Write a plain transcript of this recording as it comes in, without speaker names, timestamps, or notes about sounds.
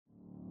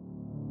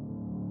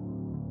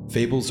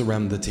Fables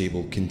Around the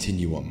Table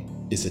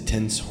Continuum is a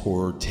tense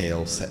horror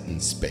tale set in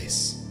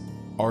space.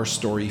 Our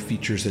story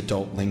features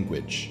adult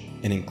language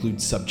and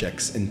includes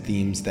subjects and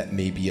themes that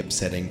may be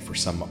upsetting for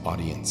some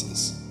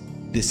audiences.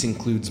 This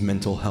includes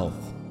mental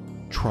health,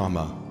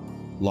 trauma,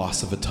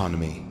 loss of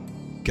autonomy,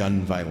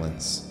 gun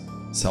violence,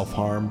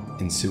 self-harm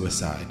and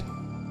suicide,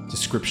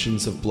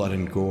 descriptions of blood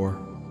and gore,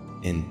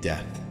 and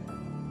death.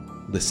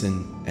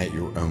 Listen at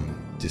your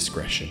own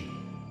discretion.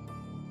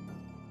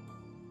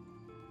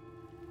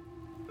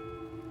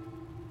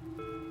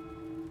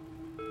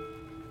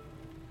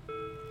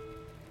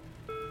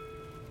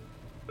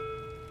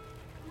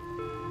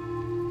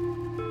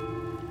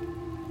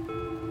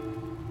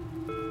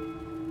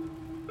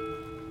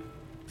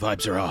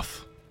 Vibes are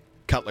off,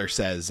 Cutler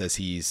says as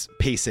he's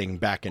pacing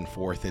back and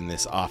forth in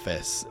this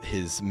office,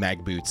 his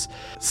mag boots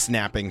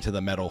snapping to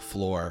the metal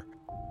floor.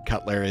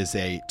 Cutler is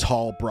a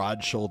tall,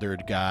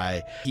 broad-shouldered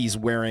guy. He's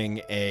wearing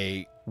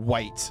a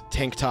white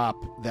tank top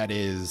that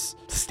is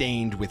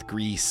stained with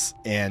grease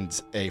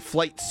and a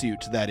flight suit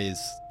that is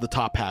the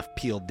top half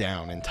peeled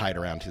down and tied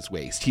around his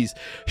waist. He's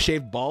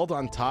shaved bald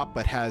on top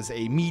but has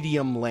a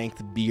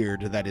medium-length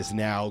beard that is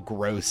now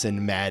gross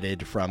and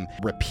matted from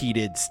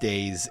repeated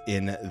stays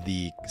in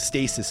the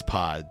stasis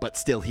pod, but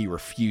still he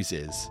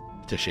refuses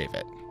to shave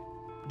it.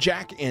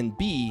 Jack and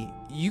B,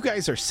 you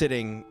guys are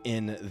sitting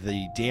in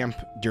the damp,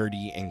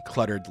 dirty, and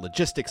cluttered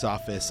logistics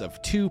office of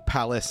 2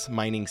 Palace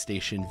Mining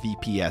Station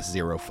VPS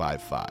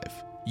 055.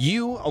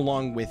 You,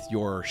 along with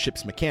your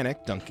ship's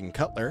mechanic, Duncan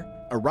Cutler,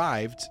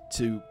 arrived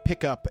to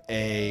pick up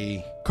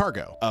a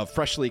cargo of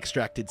freshly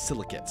extracted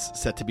silicates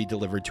set to be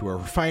delivered to a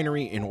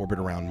refinery in orbit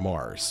around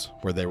Mars,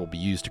 where they will be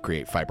used to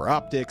create fiber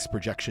optics,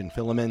 projection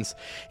filaments,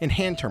 and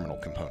hand terminal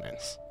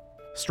components.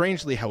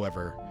 Strangely,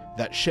 however,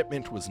 that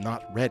shipment was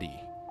not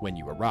ready when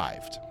you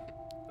arrived.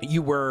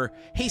 You were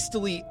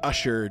hastily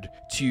ushered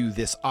to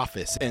this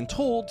office and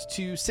told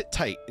to sit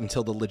tight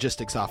until the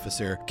logistics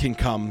officer can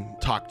come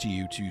talk to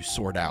you to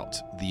sort out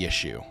the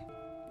issue.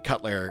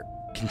 Cutler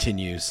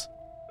continues,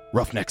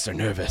 "Roughnecks are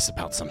nervous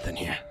about something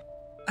here."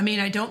 I mean,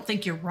 I don't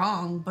think you're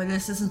wrong, but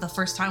this isn't the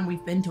first time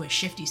we've been to a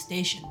shifty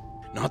station.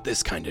 Not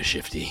this kind of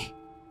shifty.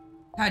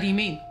 How do you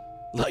mean?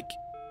 Like,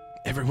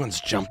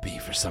 everyone's jumpy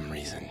for some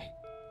reason.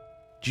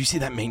 Do you see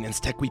that maintenance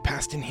tech we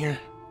passed in here?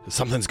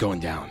 Something's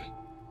going down.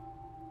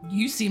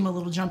 You seem a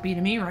little jumpy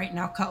to me right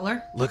now,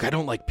 Cutler. Look, I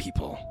don't like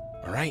people,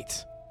 all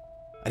right?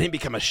 I didn't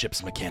become a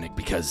ship's mechanic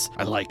because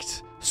I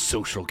liked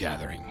social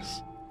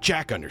gatherings.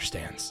 Jack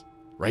understands.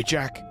 Right,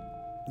 Jack?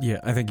 Yeah,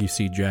 I think you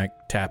see Jack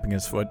tapping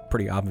his foot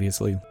pretty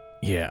obviously.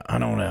 Yeah, I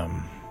don't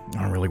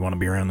really want to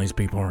be around these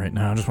people right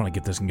now. I just want to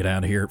get this and get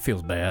out of here. It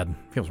feels bad.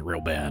 It feels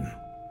real bad.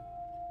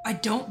 I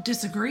don't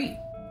disagree.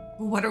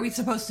 What are we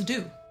supposed to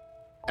do?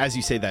 As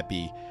you say that,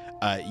 B,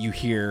 you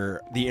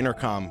hear the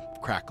intercom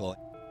crackle.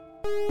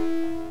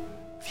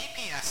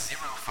 VPS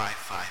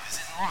 055 is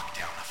in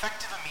lockdown,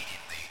 effective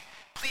immediately.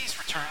 Please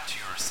return to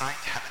your assigned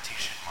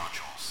habitation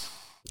modules.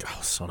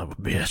 Oh, son of a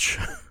bitch.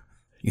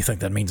 You think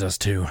that means us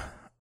too?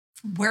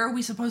 Where are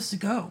we supposed to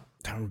go?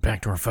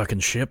 Back to our fucking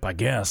ship, I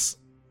guess.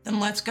 Then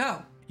let's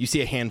go. You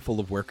see a handful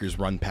of workers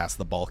run past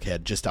the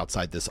bulkhead just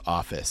outside this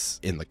office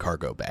in the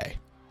cargo bay.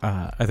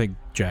 I think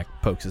Jack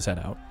pokes his head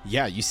out.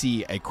 Yeah, you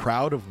see a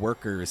crowd of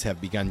workers have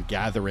begun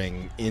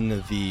gathering in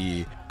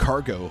the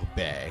cargo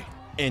bay,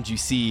 and you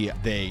see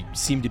they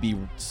seem to be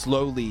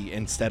slowly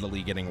and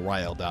steadily getting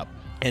riled up.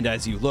 And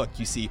as you look,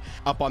 you see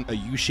up on a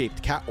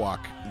U-shaped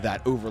catwalk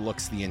that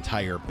overlooks the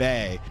entire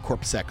bay,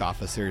 CorpSec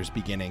officers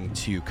beginning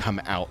to come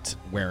out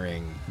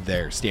wearing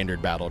their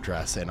standard battle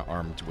dress and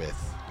armed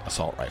with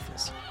assault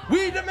rifles.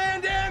 We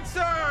demand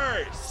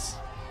answers!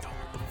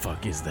 What the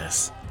fuck is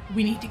this?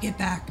 We need to get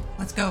back.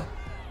 Let's go.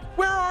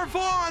 Where are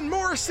Vaughn,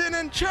 Morrison,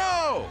 and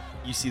Cho?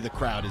 You see the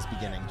crowd is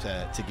beginning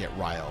to get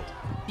riled.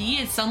 Bee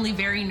is suddenly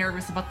very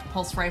nervous about the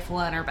pulse rifle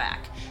on her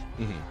back.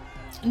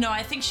 Mm-hmm. No,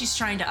 I think she's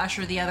trying to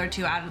usher the other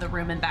 2 out of the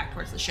room and back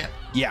towards the ship.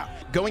 Yeah,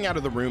 going out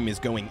of the room is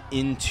going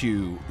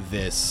into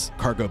this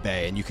cargo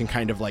bay, and you can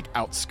kind of like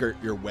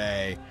outskirt your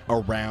way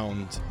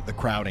around the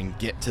crowd and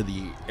get to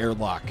the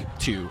airlock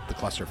to the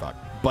clusterfuck.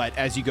 But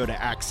as you go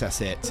to access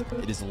it,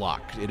 it is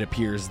locked. It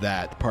appears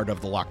that part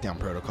of the lockdown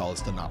protocol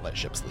is to not let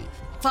ships leave.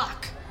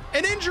 Fuck.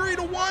 An injury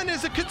to one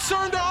is a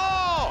concern to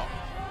all!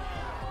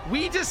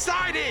 We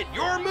decided!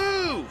 Your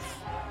move!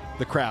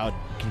 The crowd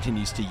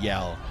continues to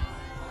yell,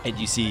 and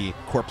you see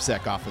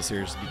CorpSec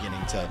officers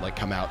beginning to like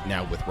come out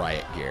now with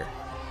riot gear.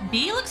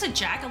 Bee looks at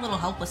Jack a little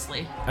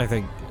helplessly. I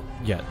think,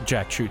 yeah,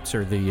 Jack shoots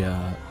her the,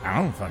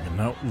 I don't fucking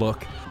know,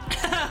 look.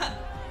 I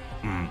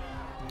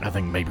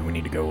think maybe we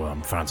need to go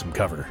find some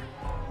cover.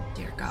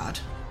 Dear God.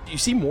 You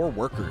see more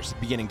workers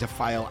beginning to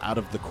file out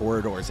of the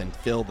corridors and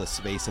fill the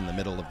space in the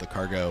middle of the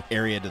cargo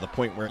area to the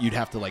point where you'd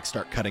have to like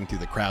start cutting through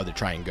the crowd to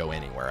try and go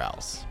anywhere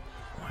else.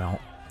 Well,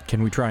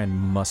 can we try and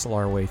muscle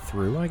our way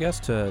through, I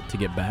guess, to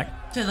get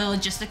back? To the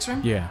logistics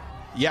room? Yeah.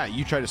 Yeah,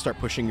 you try to start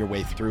pushing your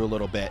way through a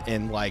little bit,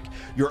 and like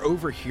you're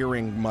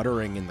overhearing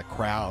muttering in the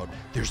crowd,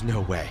 "There's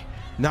no way.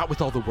 Not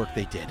with all the work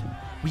they did.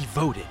 We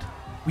voted.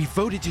 We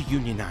voted to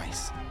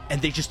unionize,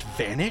 and they just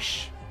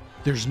vanish?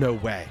 There's no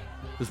way.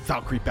 Those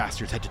Valkyrie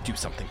bastards had to do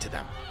something to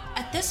them.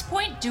 At this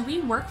point, do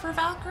we work for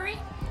Valkyrie?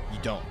 You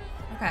don't.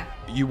 Okay.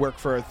 You work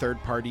for a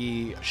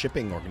third-party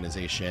shipping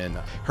organization,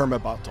 Herma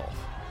Botolf.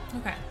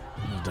 Okay.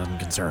 It doesn't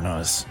concern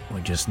us.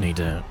 We just need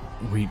to...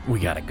 We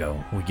gotta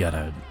go. We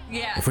gotta...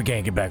 Yeah. If we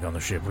can't get back on the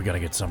ship, we gotta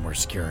get somewhere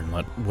secure and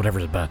let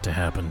whatever's about to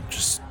happen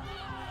just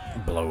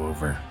blow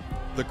over.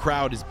 The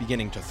crowd is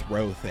beginning to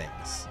throw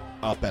things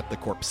up at the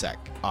CorpSec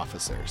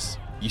officers.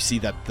 You see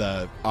that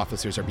the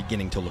officers are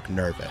beginning to look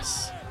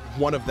nervous.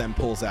 One of them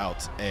pulls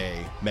out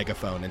a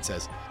megaphone and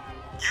says,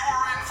 You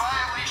are in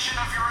violation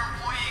of your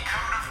employee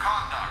code of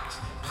conduct.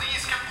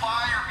 Please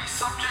comply or be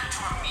subject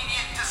to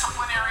immediate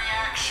disciplinary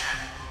action.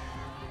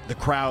 The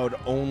crowd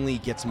only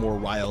gets more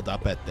riled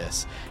up at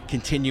this,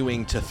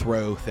 continuing to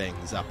throw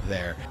things up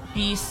there.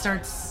 B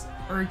starts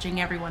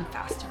urging everyone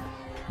faster.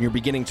 You're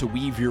beginning to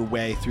weave your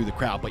way through the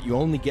crowd, but you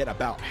only get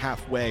about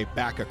halfway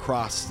back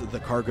across the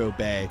cargo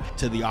bay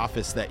to the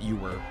office that you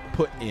were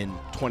put in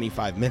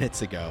 25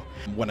 minutes ago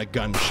when a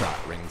gunshot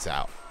rings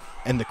out,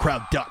 and the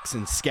crowd ducks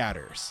and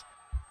scatters.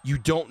 You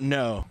don't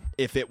know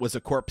if it was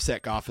a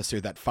CorpSec officer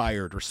that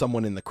fired or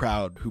someone in the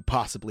crowd who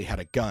possibly had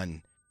a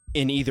gun.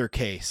 In either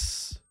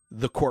case,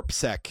 the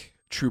CorpSec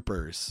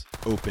troopers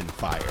open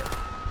fire.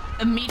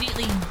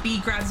 Immediately, B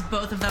grabs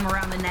both of them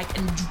around the neck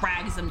and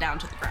drags them down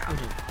to the ground.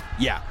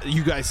 Yeah,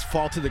 you guys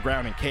fall to the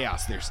ground in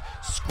chaos. There's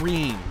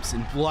screams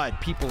and blood.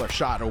 People are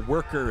shot. A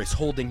worker is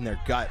holding their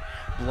gut,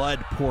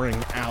 blood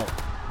pouring out.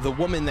 The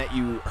woman that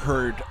you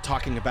heard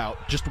talking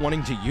about just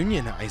wanting to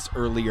unionize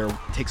earlier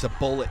takes a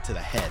bullet to the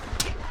head.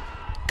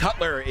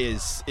 Cutler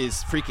is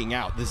freaking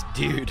out. This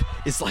dude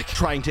is like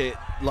trying to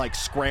like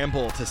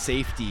scramble to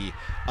safety,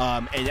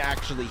 and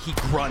actually he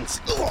grunts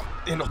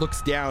and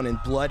looks down,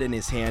 and blood in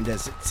his hand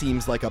as it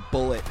seems like a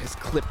bullet has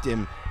clipped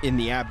him in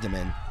the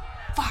abdomen.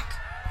 Fuck,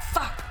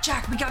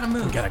 Jack, we gotta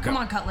move. We gotta go. Come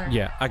on, Cutler.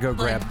 Yeah, I go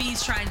grab... Like,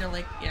 B's trying to,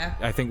 like, yeah.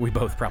 I think we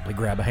both probably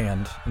grab a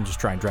hand and just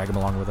try and drag him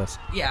along with us.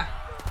 Yeah.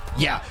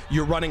 Yeah,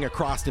 you're running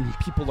across and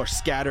people are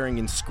scattering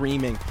and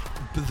screaming.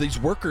 But these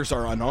workers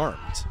are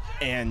unarmed,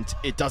 and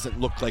it doesn't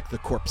look like the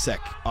CorpSec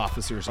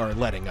officers are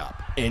letting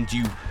up. And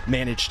you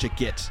manage to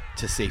get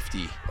to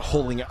safety,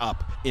 holding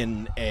up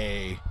in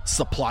a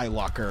supply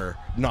locker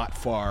not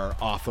far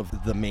off of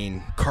the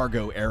main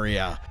cargo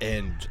area,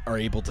 and are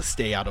able to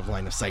stay out of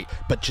line of sight,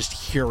 but just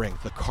hearing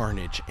the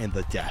carnage and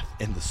the death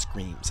and the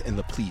screams and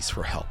the pleas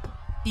for help.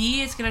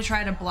 B is gonna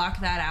try to block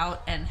that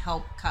out and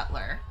help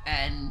Cutler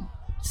and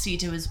see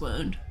to his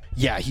wound.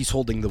 Yeah, he's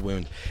holding the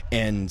wound,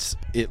 and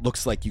it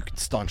looks like you can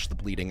staunch the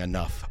bleeding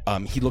enough.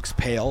 He looks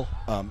pale.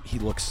 He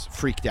looks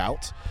freaked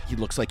out. He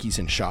looks like he's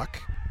in shock.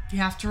 You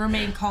have to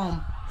remain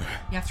calm.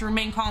 You have to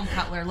remain calm,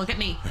 Cutler. Look at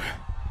me.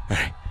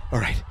 All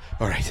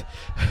right.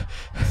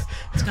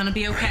 It's gonna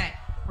be okay.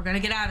 We're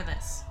gonna get out of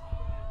this.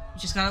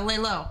 You just gotta lay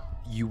low.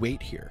 You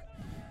wait here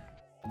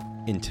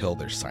until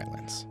there's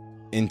silence.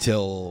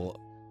 Until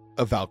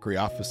a Valkyrie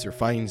officer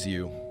finds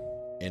you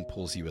and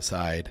pulls you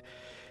aside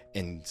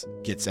and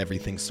gets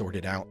everything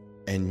sorted out,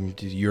 and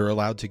you're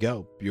allowed to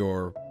go.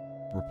 Your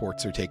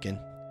reports are taken.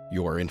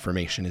 Your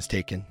information is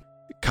taken.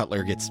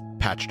 Cutler gets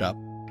patched up.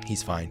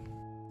 He's fine.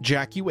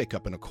 Jack, you wake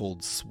up in a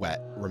cold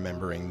sweat,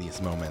 remembering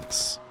these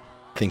moments,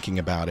 thinking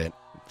about it,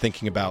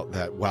 thinking about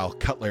that while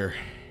Cutler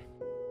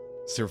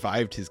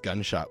survived his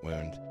gunshot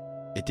wound,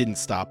 it didn't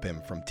stop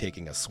him from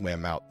taking a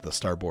swim out the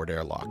starboard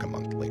airlock a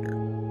month later.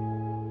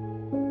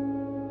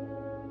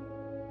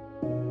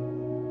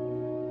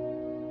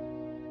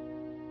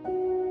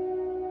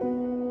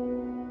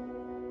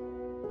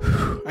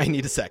 I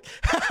need a sec.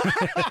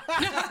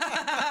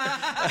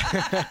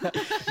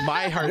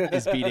 My heart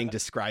is beating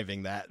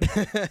describing that.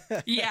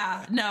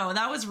 Yeah, no,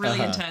 that was really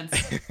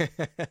intense.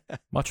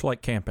 Much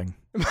like camping.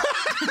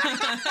 Shut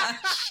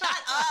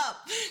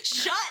up!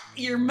 Shut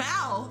your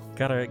mouth!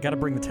 Gotta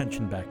bring the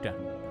tension back down.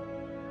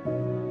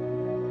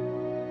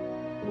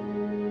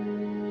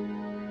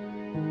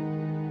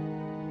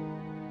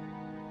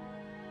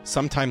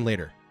 Sometime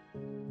later,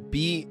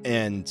 B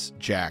and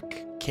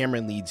Jack,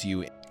 Cameron leads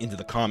you into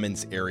the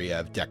commons area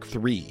of Deck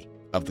 3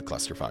 of the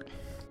clusterfuck.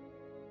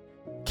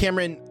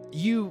 Cameron,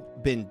 you've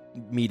been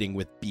meeting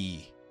with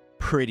B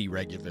pretty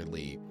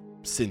regularly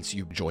since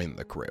you joined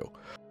the crew.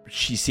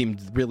 She seemed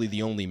really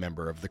the only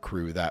member of the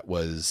crew that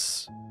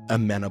was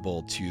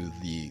amenable to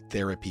the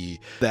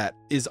therapy that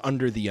is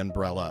under the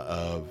umbrella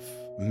of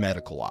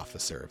medical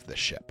officer of the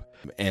ship.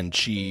 And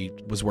she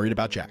was worried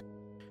about Jack.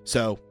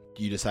 So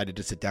you decided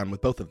to sit down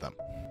with both of them,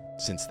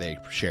 since they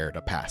shared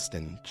a past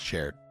and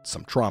shared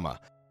some trauma.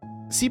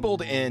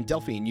 Siebold and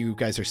Delphine, you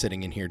guys are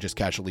sitting in here just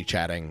casually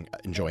chatting,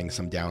 enjoying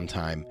some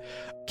downtime.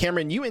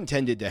 Cameron, you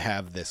intended to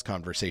have this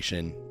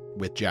conversation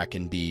with Jack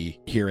and B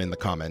here in the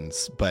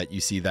commons, but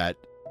you see that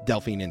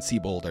Delphine and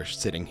Siebold are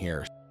sitting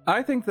here.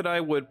 I think that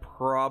I would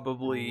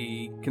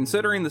probably,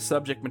 considering the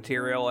subject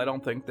material, I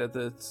don't think that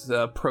it's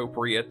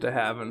appropriate to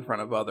have in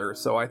front of others,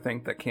 so I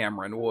think that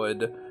Cameron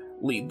would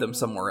lead them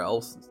somewhere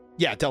else.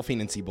 Yeah, Delphine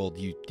and Siebold,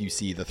 you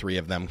see the three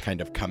of them kind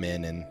of come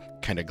in and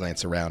kind of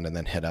glance around and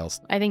then head out.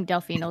 I think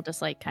Delphine will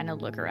just like kind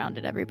of look around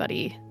at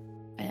everybody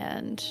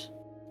and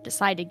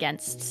decide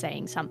against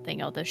saying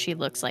something, although she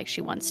looks like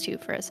she wants to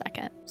for a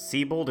second.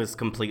 Siebold is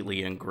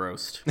completely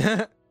engrossed.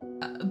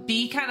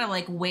 B kind of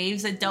like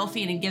waves at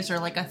Delphine and gives her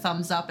like a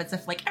thumbs up as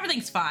if like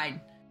everything's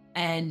fine,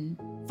 and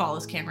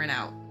follows Cameron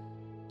out.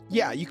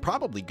 Yeah, you could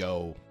probably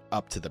go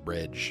up to the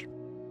bridge.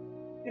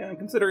 Yeah, and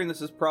considering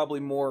this is probably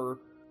more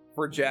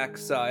for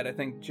Jack's side, I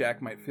think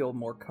Jack might feel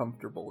more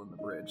comfortable in the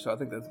bridge, so I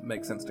think that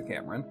makes sense to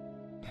Cameron.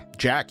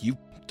 Jack, you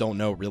don't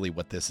know really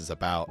what this is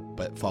about,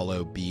 but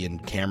follow B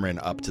and Cameron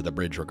up to the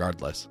bridge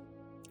regardless.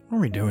 What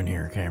are we doing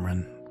here,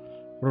 Cameron?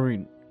 What are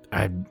we...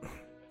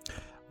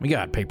 We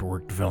got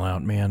paperwork to fill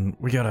out, man.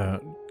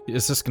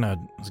 Is this gonna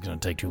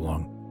take too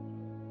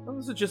long? Well,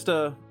 this is just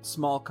a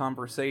small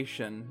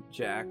conversation,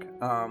 Jack.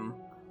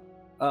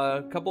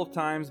 A couple of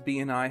times B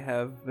and I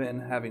have been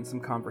having some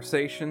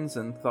conversations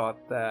and thought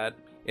that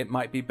it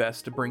might be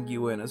best to bring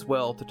you in as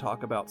well to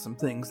talk about some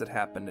things that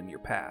happened in your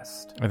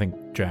past. I think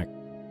Jack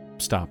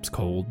stops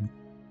cold.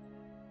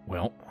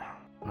 Well,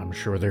 I'm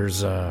sure if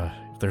there's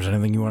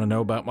anything you want to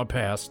know about my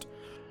past,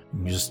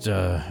 you just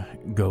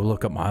go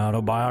look up my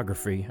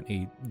autobiography.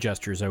 He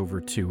gestures over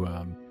to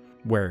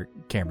where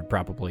Cameron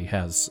probably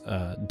has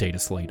a data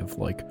slate of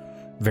like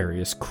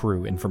various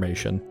crew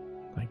information.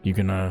 Like you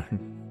can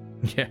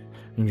you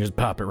can just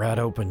pop it right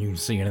open. You can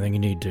see anything you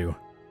need to.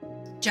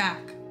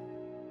 Jack,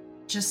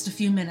 just a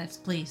few minutes,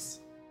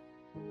 please.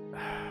 All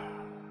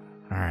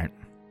right.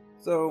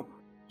 So,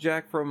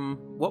 Jack, from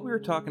what we were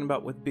talking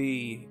about with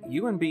B,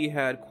 you and B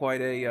had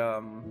quite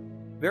a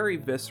very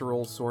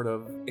visceral sort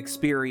of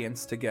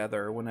experience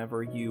together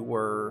whenever you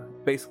were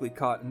basically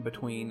caught in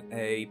between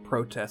a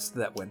protest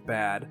that went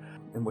bad,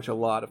 in which a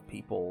lot of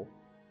people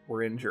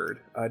were injured.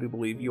 I do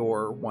believe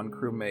your one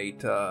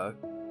crewmate,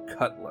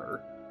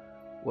 Cutler,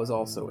 was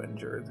also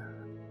injured.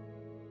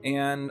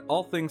 And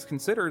all things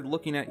considered,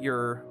 looking at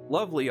your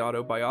lovely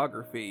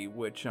autobiography,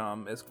 which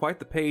is quite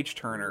the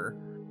page-turner,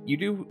 you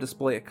do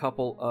display a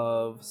couple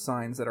of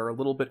signs that are a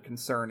little bit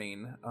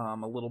concerning. A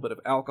little bit of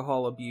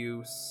alcohol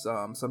abuse,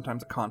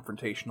 sometimes a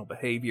confrontational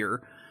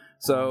behavior.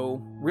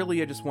 So,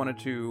 really, I just wanted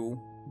to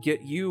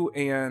get you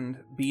and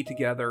B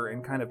together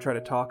and kind of try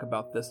to talk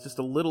about this just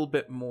a little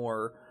bit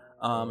more,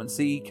 and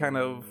see kind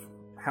of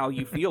how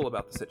you feel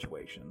about the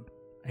situation.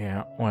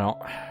 Yeah,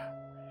 well,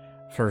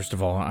 first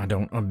of all, I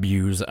don't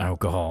abuse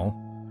alcohol.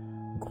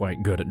 I'm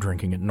quite good at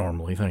drinking it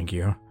normally, thank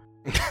you.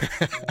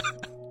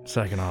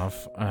 Second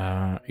off,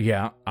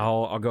 yeah,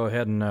 I'll go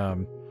ahead and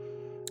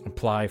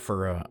apply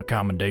for a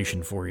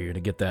commendation for you to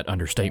get that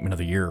Understatement of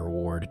the Year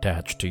award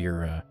attached to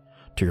your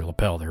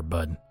lapel there,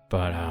 bud.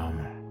 But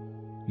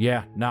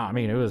yeah, no, I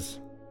mean it was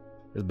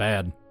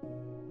bad.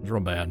 It was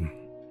real bad.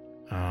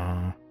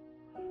 I'm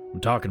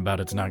talking about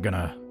it's not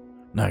gonna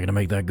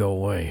make that go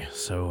away.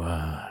 So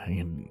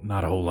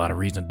not a whole lot of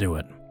reason to do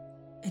it.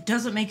 It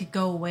doesn't make it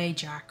go away,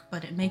 Jack,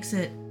 but it makes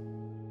it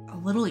a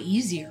little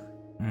easier.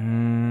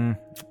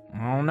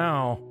 I don't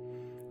know.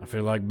 I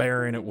feel like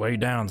burying it way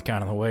down is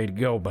kind of the way to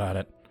go about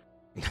it.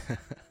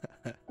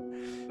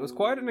 It was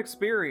quite an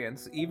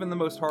experience. Even the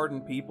most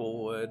hardened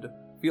people would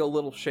feel a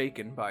little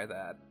shaken by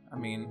that. I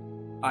mean,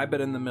 I've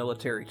been in the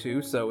military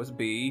too, so has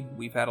B.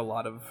 We've had a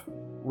lot of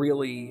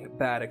really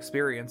bad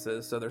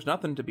experiences, so there's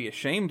nothing to be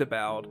ashamed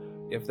about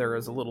if there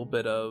is a little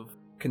bit of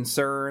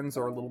concerns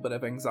or a little bit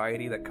of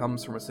anxiety that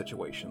comes from a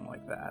situation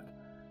like that.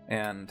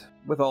 And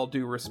with all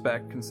due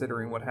respect,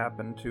 considering what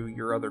happened to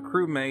your other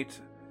crewmate,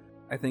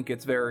 I think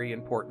it's very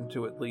important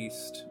to at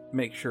least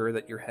make sure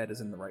that your head is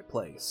in the right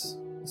place,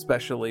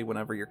 especially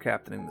whenever you're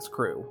captaining this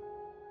crew.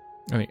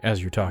 I think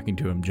as you're talking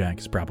to him, Jack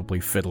is probably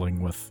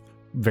fiddling with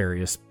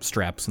various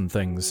straps and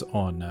things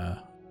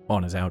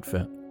on his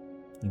outfit.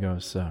 He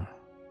goes,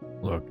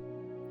 "Look,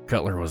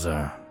 Cutler was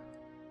a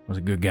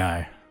good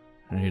guy,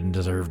 and he didn't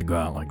deserve to go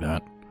out like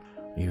that,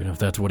 even if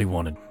that's what he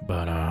wanted.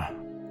 But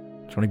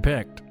that's what he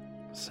picked.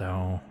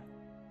 So,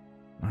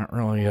 not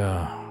really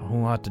a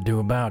whole lot to do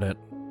about it,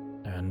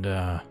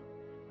 and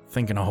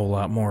thinking a whole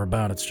lot more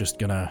about it's just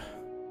gonna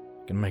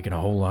make it a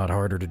whole lot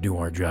harder to do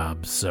our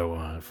jobs. So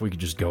if we could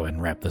just go ahead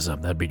and wrap this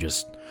up, that'd be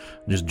just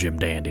Jim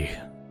Dandy."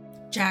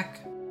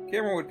 Jack.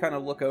 Cameron would kind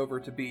of look over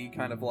to be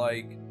kind of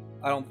like,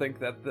 I don't think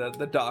that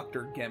the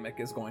doctor gimmick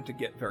is going to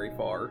get very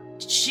far.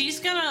 She's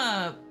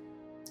gonna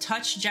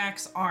touch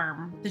Jack's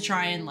arm to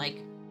try and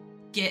like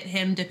get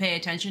him to pay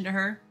attention to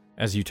her.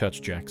 As you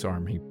touch Jack's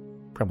arm, he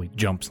probably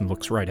jumps and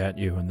looks right at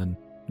you and then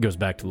goes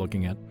back to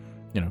looking at,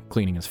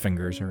 cleaning his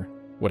fingers or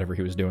whatever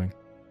he was doing.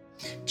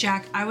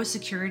 Jack, I was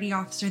security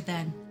officer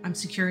then. I'm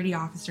security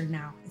officer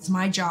now. It's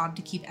my job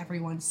to keep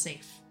everyone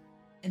safe.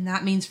 And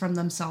that means from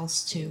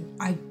themselves too.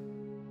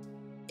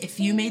 If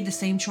you made the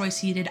same choice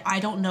he did, I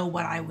don't know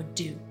what I would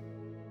do.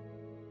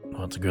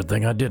 Well, it's a good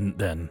thing I didn't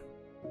then.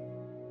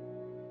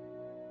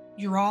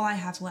 You're all I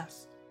have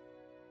left.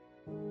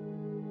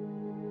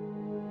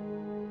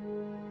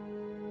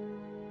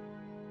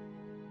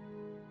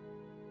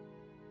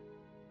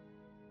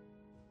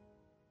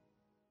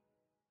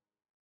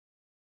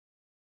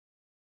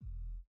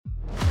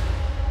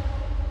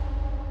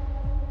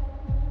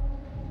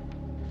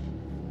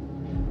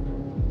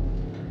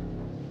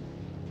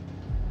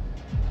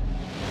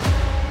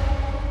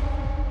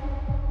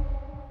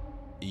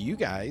 you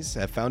guys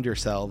have found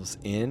yourselves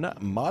in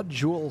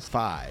Module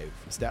 5,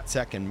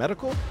 StatSec and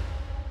Medical.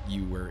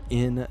 You were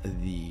in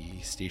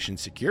the station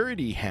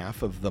security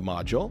half of the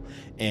module,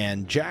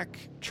 and Jack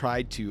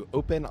tried to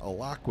open a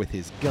lock with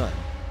his gun,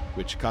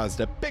 which caused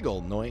a big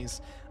old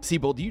noise.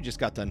 Siebold, you just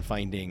got done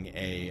finding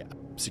a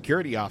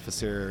security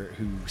officer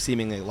who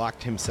seemingly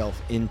locked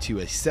himself into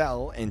a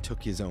cell and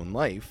took his own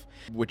life,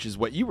 which is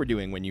what you were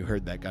doing when you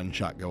heard that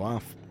gunshot go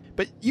off.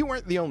 But you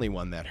weren't the only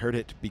one that heard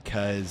it,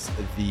 because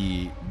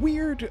the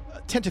weird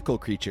tentacle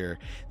creature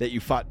that you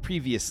fought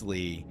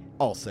previously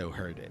also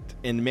heard it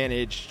and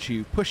managed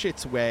to push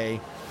its way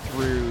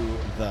through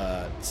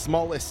the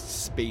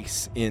smallest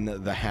space in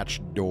the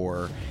hatched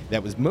door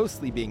that was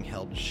mostly being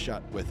held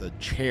shut with a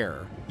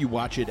chair. You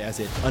watch it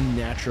as it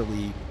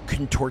unnaturally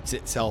contorts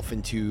itself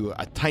into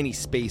a tiny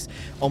space,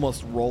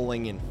 almost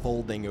rolling and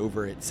folding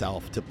over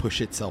itself to push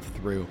itself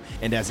through.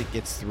 And as it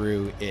gets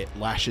through, it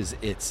lashes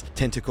its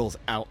tentacles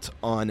out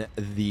on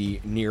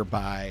the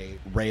nearby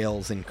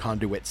rails and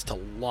conduits to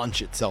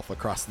launch itself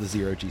across the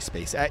zero-G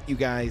space at you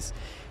guys.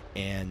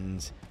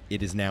 And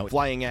it is now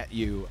flying at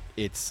you.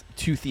 Its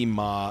toothy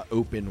maw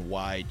open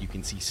wide. You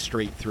can see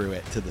straight through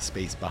it to the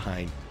space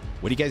behind.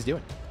 What are you guys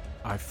doing?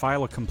 I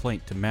file a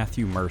complaint to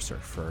Matthew Mercer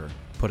for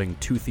putting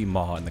toothy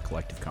maw in the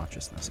collective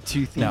consciousness.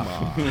 Toothy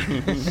maw.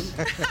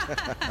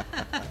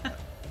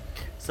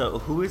 So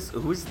who is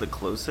the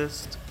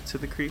closest to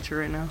the creature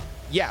right now?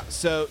 Yeah,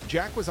 so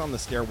Jack was on the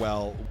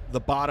stairwell, the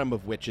bottom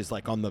of which is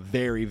like on the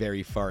very,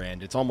 very far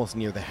end. It's almost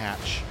near the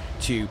hatch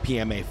to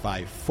PMA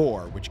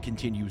 5-4, which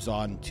continues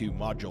on to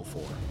Module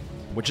 4,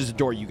 which is a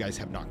door you guys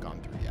have not gone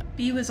through yet.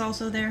 B was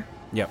also there.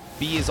 Yep.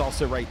 B is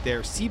also right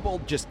there.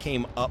 Siebold just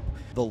came up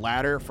the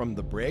ladder from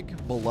the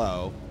brig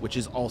below, which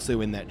is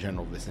also in that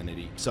general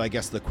vicinity. So I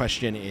guess the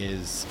question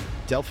is,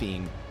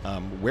 Delphine,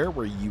 where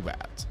were you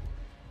at?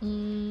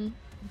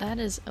 That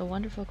is a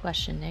wonderful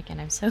question, Nick, and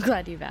I'm so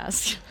glad you've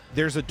asked.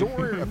 There's a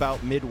door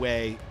about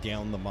midway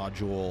down the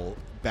module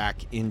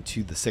back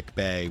into the sick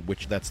bay,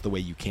 which that's the way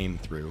you came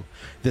through.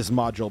 This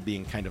module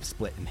being kind of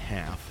split in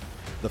half.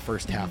 The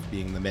first half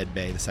being the med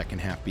bay, the second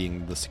half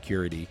being the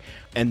security.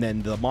 And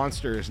then the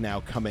monster is now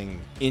coming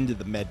into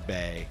the med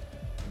bay,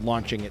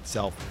 launching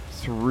itself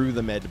through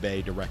the med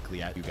bay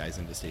directly at you guys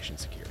into station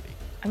security.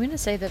 I'm going to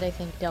say that I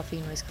think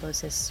Delphine was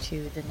closest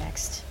to the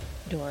next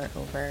door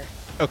over.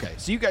 Okay,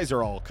 so you guys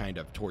are all kind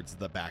of towards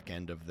the back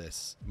end of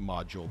this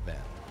module then.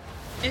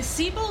 Is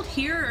Siebold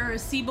here or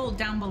is Siebold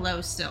down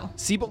below still?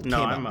 Siebold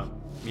No, came I'm up. up.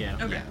 Yeah.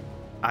 Okay. Yeah.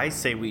 I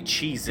say we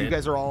cheese it. You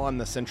guys are all on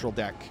the central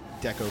deck,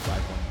 Deco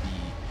 51B.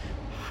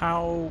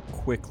 How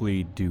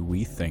quickly do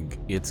we think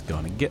it's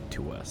gonna get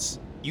to us?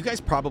 You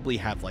guys probably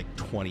have like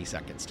 20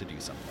 seconds to do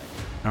something.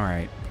 All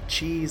right.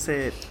 cheese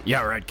it.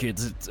 Yeah, all right,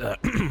 kids. It's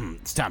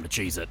it's time to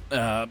cheese it.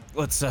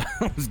 Let's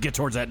let's get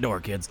towards that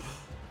door, kids.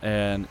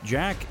 And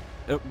Jack,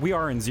 we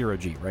are in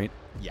 0G, right?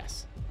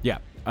 Yes. Yeah.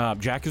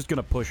 Jack is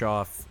gonna push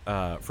off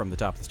from the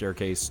top of the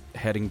staircase,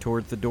 heading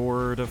towards the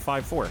door to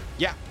 5-4.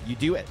 Yeah, you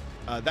do it.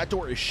 That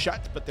door is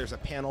shut, but there's a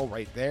panel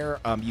right there.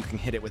 You can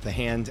hit it with a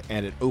hand,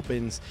 and it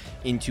opens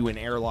into an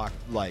airlock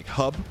like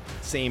hub,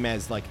 same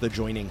as like the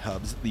joining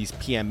hubs, these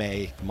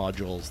PMA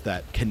modules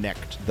that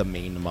connect the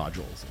main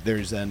modules.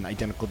 There's an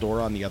identical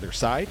door on the other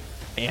side,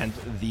 and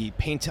the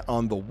paint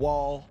on the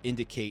wall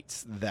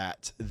indicates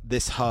that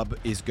this hub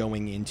is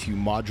going into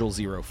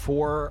Module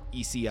 04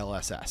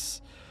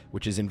 ECLSS,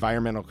 which is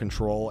Environmental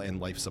Control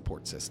and Life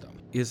Support System.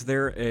 Is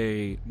there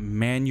a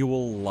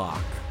manual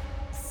lock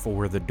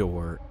for the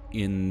door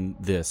in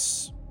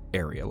this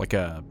area, like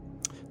an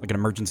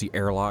emergency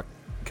airlock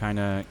kind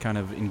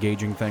of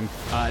engaging thing?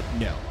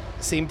 No.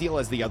 Same deal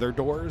as the other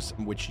doors,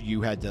 which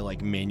you had to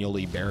like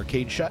manually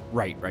barricade shut.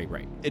 Right.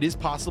 It is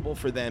possible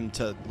for them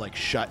to like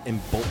shut and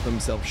bolt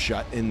themselves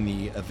shut in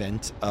the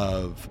event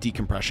of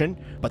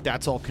decompression, but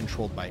that's all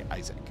controlled by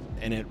Isaac,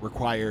 and it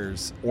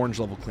requires orange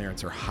level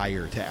clearance or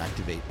higher to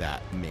activate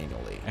that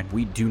manually. And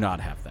we do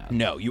not have that.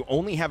 No, you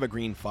only have a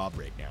green fob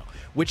right now,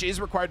 which is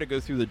required to go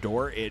through the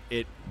door.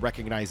 It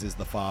recognizes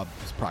the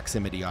fob's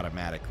proximity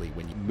automatically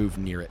when you move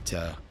near it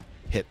to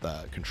hit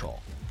the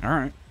control. All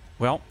right.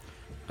 Well,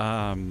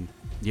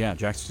 yeah,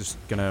 Jack's just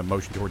gonna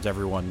motion towards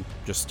everyone,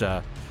 just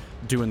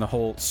doing the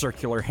whole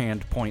circular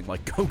hand point,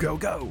 like go, go,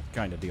 go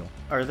kind of deal.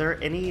 Are there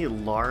any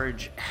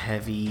large,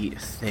 heavy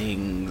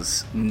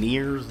things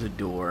near the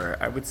door?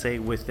 I would say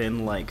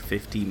within like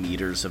 50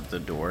 meters of the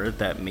door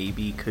that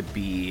maybe could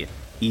be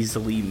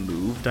easily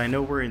moved. I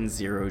know we're in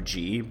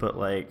 0G, but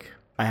like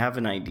I have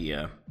an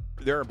idea.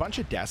 There are a bunch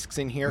of desks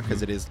in here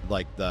because it is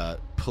like the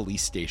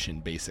police station,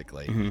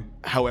 basically.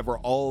 However,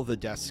 all the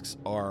desks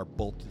are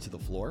bolted to the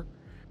floor.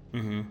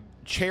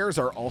 Chairs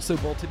are also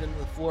bolted into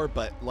the floor,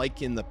 but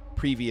like in the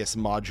previous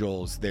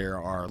modules, there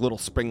are little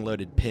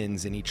spring-loaded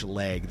pins in each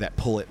leg that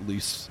pull it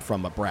loose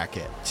from a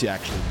bracket to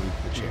actually move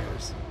the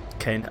chairs.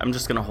 Okay, I'm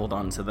just gonna hold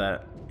on to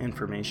that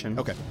information.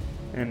 Okay.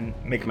 And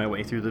make my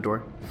way through the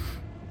door.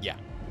 Yeah.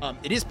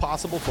 It is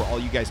possible for all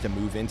you guys to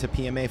move into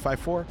PMA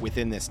 54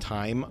 within this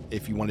time.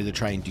 If you wanted to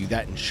try and do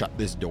that and shut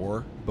this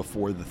door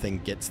before the thing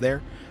gets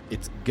there,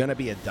 it's gonna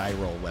be a die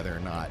roll whether or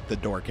not the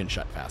door can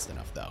shut fast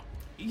enough, though.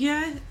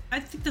 Yeah, I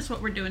think that's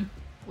what we're doing.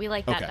 We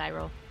like that Okay. die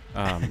roll.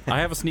 I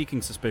have a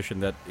sneaking suspicion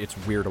that its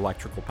weird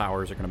electrical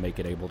powers are going to make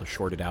it able to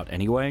short it out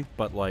anyway,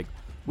 but, like,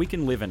 we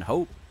can live in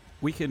hope.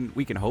 We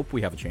can hope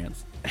we have a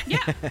chance. Yeah.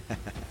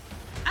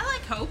 I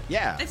like hope.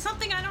 Yeah. It's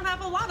something I don't have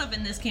a lot of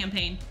in this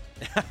campaign.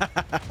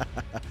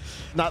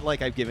 Not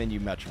like I've given you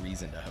much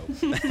reason to hope.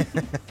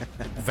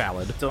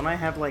 Valid. Don't I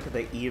have like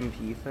the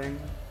EMP thing?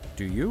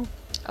 Do you?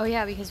 Oh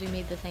yeah, because we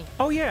made the thing.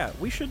 Oh yeah,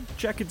 we should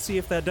check and see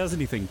if that does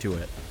anything to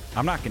it.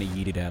 I'm not going to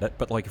yeet it at it,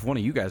 but, like, if one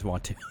of you guys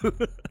want to.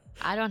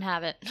 I don't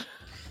have it.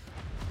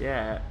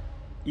 Yeah,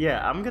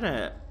 I'm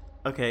gonna.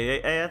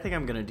 Okay, I think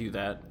I'm gonna do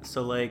that.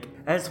 So, like,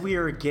 as we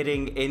are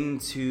getting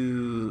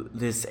into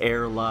this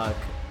airlock,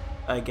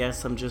 I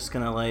guess I'm just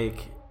gonna,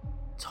 like,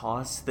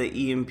 toss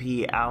the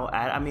EMP out.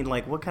 I mean,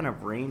 like, what kind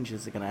of range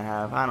is it gonna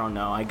have? I don't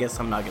know. I guess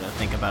I'm not gonna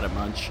think about it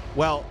much.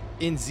 Well,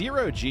 in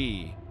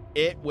 0G,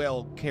 it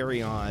will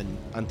carry on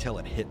until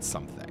it hits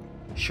something.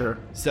 Sure.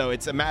 So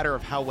it's a matter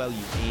of how well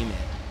you aim it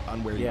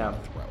on where you Yeah.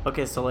 want to throw it.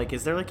 Okay, so, like,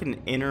 is there, like,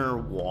 an inner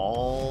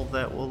wall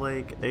that will,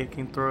 like, it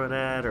can throw it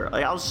at? Or,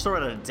 like, I'll just throw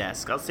it at a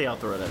desk. I'll say I'll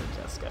throw it at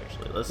a desk,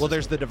 actually. Well,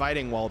 there's the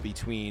dividing wall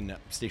between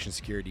station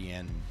security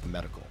and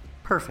medical.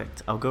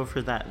 Perfect. I'll go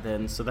for that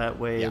then, so that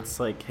way Yeah. it's,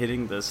 like,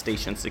 hitting the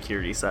station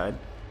security side.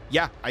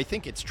 Yeah, I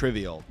think it's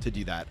trivial to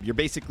do that. You're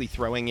basically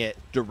throwing it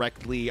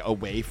directly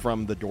away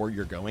from the door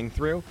you're going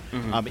through.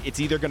 It's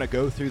either going to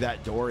go through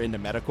that door into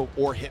medical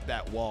or hit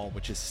that wall,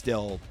 which is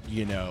still,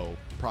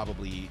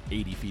 probably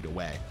 80 feet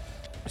away.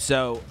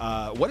 So,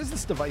 what does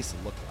this device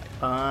look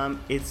like?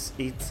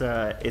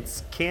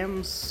 It's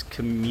Cam's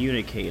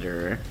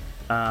communicator.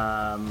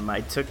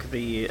 I took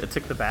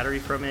the battery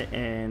from it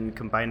and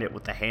combined it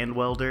with the hand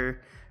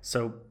welder.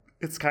 So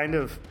it's kind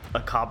of a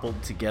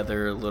cobbled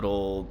together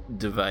little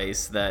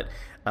device that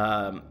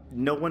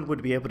no one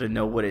would be able to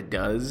know what it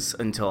does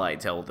until I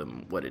tell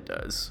them what it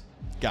does.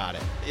 Got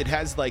it. It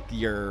has like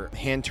your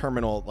hand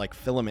terminal like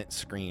filament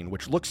screen,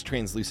 which looks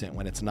translucent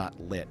when it's not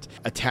lit,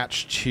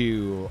 attached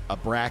to a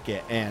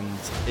bracket, and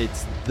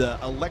it's the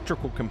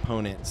electrical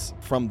components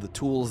from the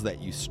tools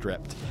that you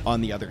stripped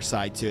on the other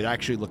side. So it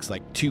actually looks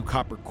like two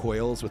copper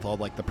coils with all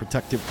like the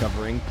protective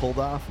covering pulled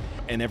off,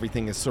 and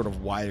everything is sort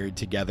of wired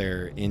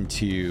together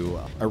into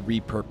a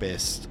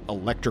repurposed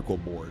electrical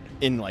board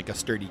in like a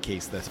sturdy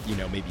case that's,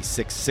 maybe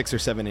six or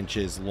 7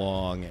 inches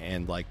long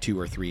and like 2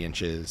 or 3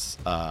 inches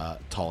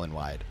tall and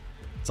wide.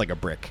 It's like a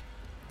brick.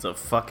 It's a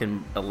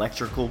fucking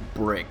electrical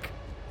brick.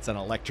 It's an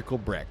electrical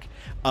brick.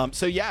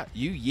 So yeah,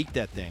 you yeet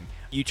that thing.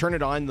 You turn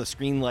it on, the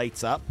screen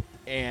lights up,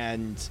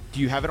 and do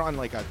you have it on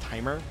like a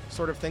timer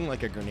sort of thing,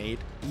 like a grenade?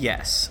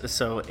 Yes,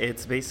 so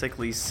it's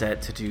basically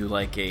set to do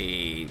like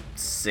a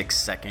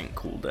 6-second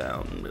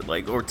cooldown,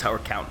 like or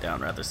countdown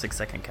rather,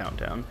 6-second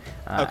countdown.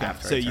 Okay,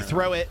 so you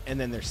throw it, and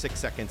then there's 6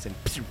 seconds, and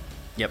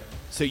Yep.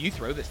 So you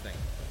throw this thing,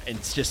 and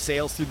it just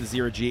sails through the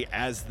 0G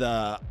as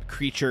the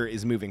creature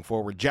is moving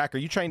forward. Jack, are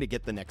you trying to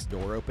get the next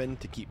door open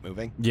to keep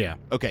moving? Yeah.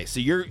 Okay, so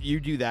you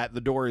do that.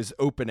 The door is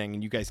opening,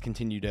 and you guys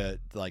continue to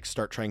like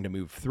start trying to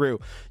move through.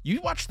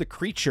 You watch the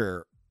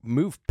creature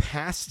move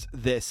past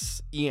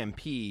this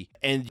EMP,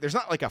 and there's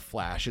not like a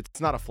flash. It's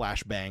not a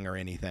flashbang or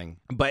anything.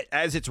 But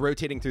as it's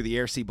rotating through the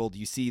air, Siebold,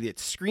 you see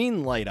its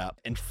screen light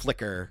up and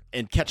flicker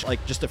and catch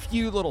like just a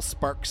few little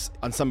sparks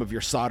on some of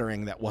your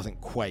soldering that wasn't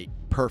quite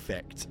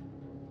perfect.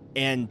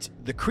 And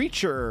the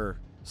creature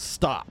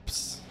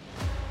stops,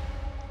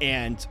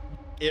 and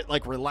it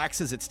like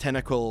relaxes its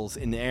tentacles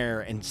in the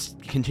air and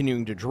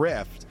continuing to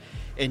drift,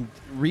 and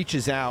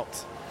reaches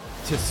out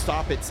to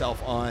stop itself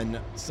on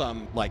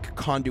some like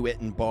conduit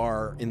and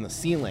bar in the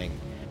ceiling.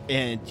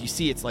 And you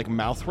see its like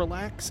mouth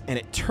relax, and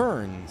it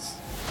turns,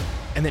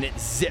 and then it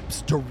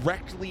zips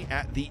directly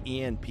at the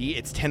EMP.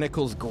 Its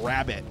tentacles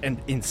grab it and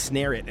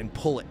ensnare it and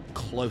pull it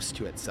close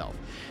to itself.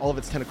 All of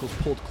its tentacles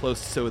pulled close,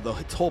 so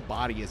its whole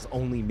body is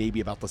only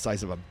maybe about the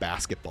size of a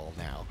basketball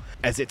now,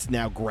 as it's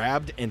now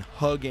grabbed and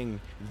hugging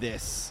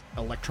this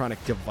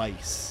electronic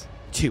device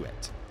to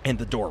it. And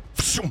the door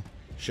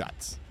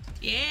shuts.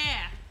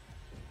 Yeah.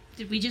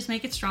 Did we just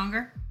make it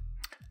stronger?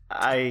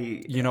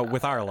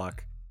 With our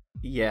luck.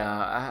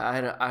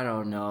 Yeah, I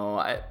don't know.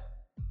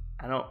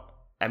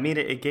 I mean,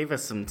 it gave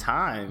us some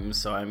time,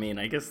 so I mean,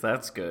 I guess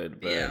that's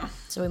good. But... Yeah.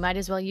 So we might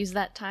as well use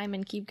that time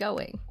and keep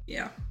going.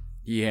 Yeah.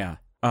 Yeah.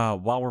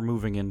 While we're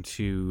moving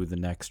into the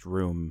next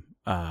room,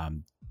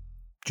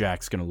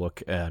 Jack's gonna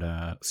look at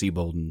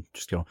Siebold and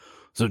just go,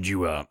 "So did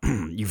you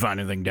you find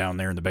anything down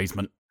there in the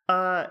basement?"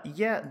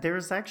 Yeah,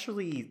 there's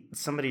actually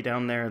somebody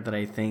down there that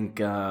I think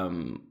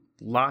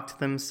locked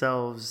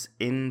themselves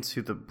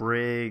into the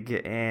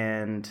brig,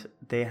 and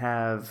they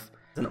have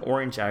an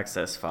orange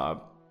access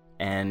fob,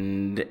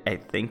 and I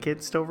think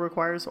it still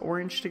requires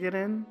orange to get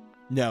in.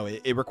 No,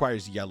 it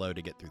requires yellow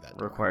to get through that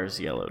door. Requires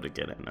yellow to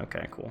get in.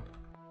 Okay, cool.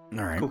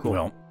 All right. Cool.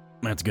 Well,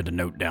 That's good to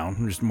note down.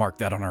 Just mark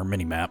that on our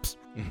mini maps.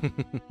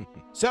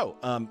 So,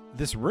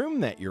 this room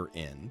that you're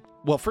in,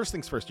 well, first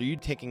things first, are you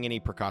taking any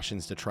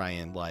precautions to try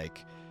and,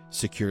 like,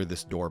 secure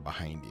this door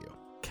behind you?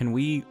 Can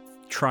we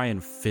try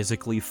and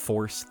physically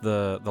force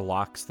the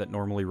locks that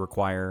normally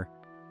require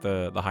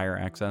the higher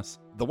access?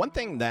 The one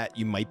thing that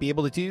you might be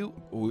able to do,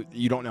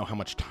 you don't know how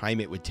much time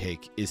it would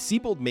take, is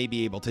Siebold may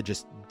be able to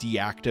just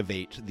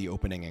deactivate the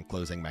opening and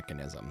closing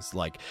mechanisms,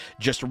 like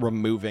just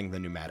removing the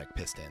pneumatic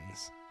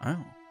pistons. Oh.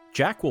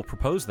 Jack will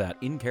propose that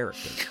in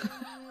character.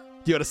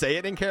 Do you want to say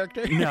it in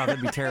character? No,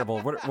 that'd be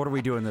terrible. What are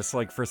we doing this,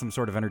 like, for some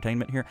sort of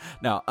entertainment here?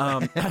 No,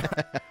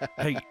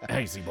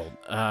 hey, Siebold,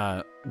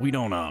 we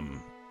don't, I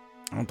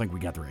don't think we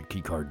got the right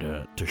key card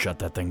to shut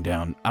that thing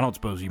down. I don't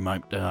suppose you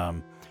might,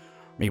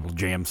 be able to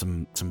jam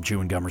some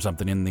chewing gum or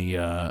something in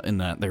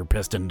that there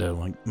piston to,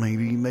 like,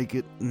 maybe make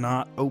it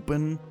not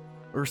open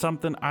or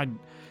something. I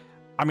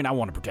mean, I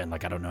want to pretend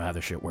like I don't know how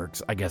this shit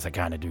works. I guess I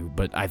kind of do,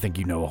 but I think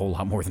you know a whole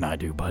lot more than I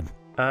do, bud.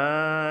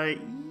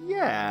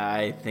 Yeah,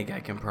 I think I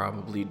can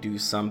probably do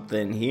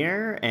something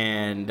here,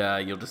 and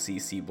you'll just see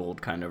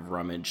Siebold kind of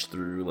rummage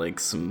through, like,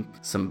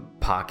 some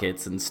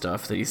pockets and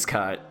stuff that he's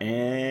got,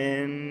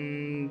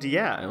 and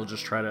yeah, he'll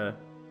just try to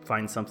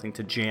find something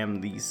to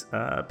jam these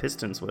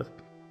pistons with.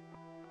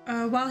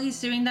 While he's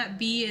doing that,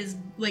 B is,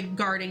 like,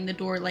 guarding the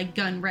door, like,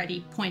 gun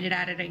ready, pointed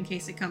at it in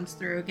case it comes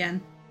through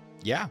again.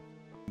 Yeah.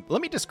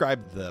 Let me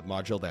describe the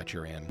module that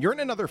you're in. You're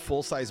in another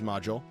full-size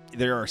module.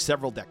 There are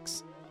several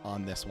decks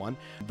on this one.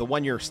 The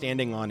one you're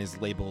standing on is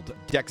labeled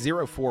Deck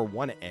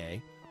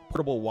 041A,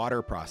 Portable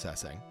Water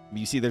Processing.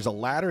 You see there's a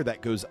ladder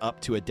that goes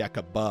up to a deck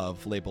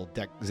above labeled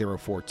Deck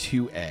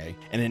 042A.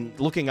 And in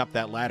looking up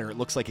that ladder, it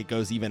looks like it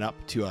goes even up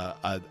to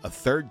a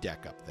third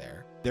deck up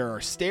there. There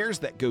are stairs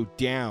that go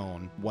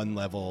down one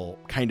level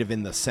kind of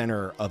in the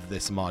center of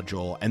this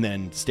module, and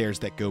then stairs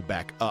that go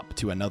back up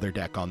to another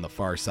deck on the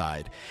far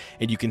side.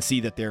 And you can see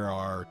that there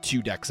are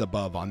 2 decks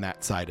above on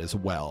that side as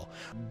well.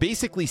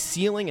 Basically,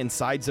 ceiling and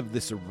sides of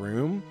this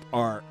room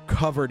are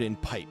covered in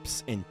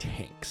pipes and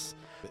tanks.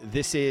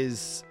 This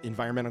is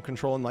environmental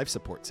control and life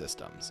support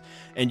systems.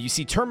 And you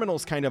see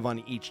terminals kind of on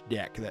each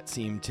deck that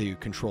seem to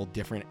control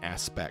different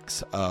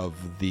aspects of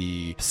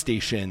the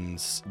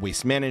station's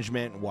waste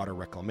management, water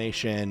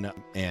reclamation,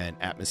 and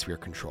atmosphere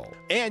control.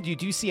 And you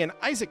do see an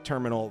Isaac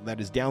terminal that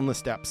is down the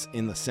steps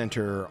in the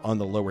center on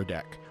the lower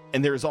deck.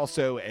 And there's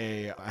also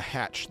a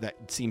hatch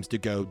that seems to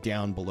go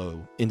down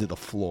below into the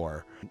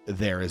floor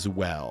there as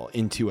well,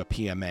 into a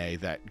PMA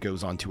that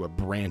goes onto a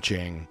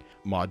branching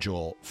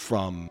module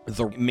from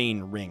the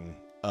main ring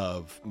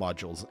of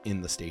modules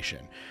in the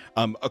station.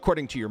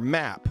 According to your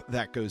map,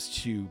 that goes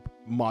to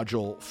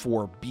module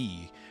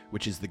 4B,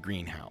 which is the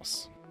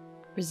greenhouse.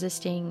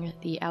 Resisting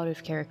the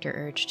out-of-character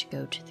urge to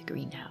go to the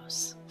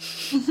greenhouse.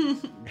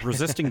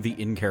 Resisting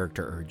the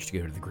in-character urge to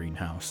go to the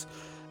greenhouse.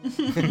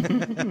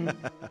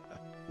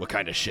 What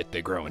kind of shit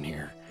they grow in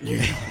here?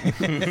 Yeah.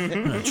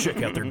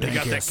 Check out their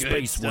dank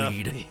space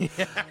weed.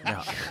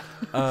 Yeah.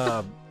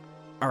 All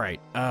right.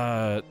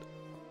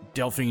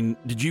 Delphine,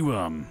 did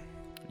you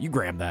you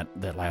grabbed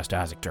that last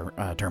Isaac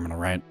terminal,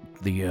 right?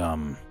 The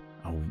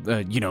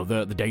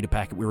the data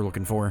packet we were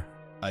looking for.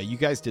 You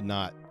guys did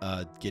not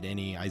get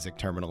any Isaac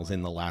terminals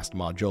in the last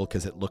module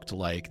because it looked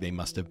like they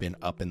must have been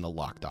up in the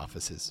locked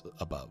offices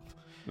above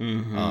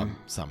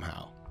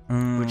somehow.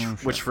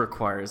 Which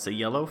requires a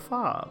yellow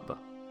fob.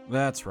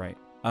 That's right.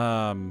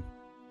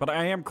 But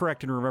I am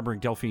correct in remembering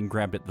Delphine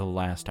grabbed it the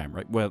last time,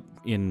 right? Well,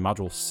 in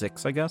module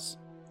 6, I guess.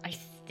 I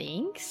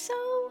think so.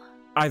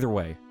 Either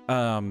way,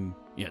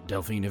 yeah,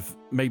 Delphine, if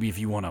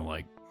you want to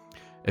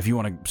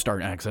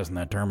start accessing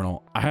that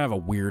terminal, I have a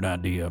weird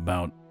idea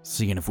about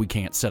seeing if we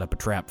can't set up a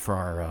trap for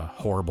our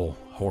horrible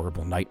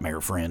nightmare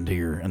friend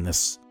here in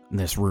this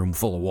room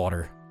full of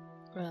water.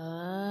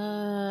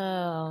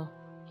 Oh.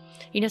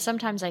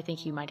 Sometimes I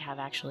think you might have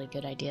actually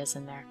good ideas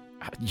in there.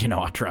 I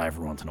try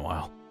every once in a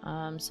while.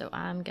 So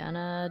I'm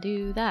gonna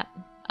do that.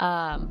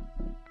 I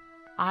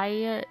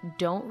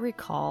don't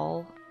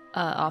recall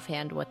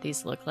offhand what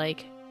these look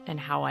like and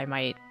how I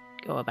might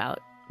go about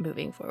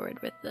moving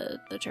forward with the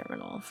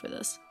terminal for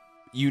this.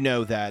 You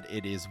know that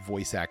it is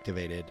voice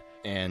activated,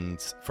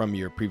 and from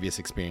your previous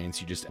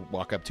experience, you just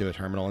walk up to a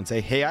terminal and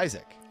say, "Hey,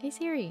 Isaac." Hey,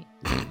 Siri.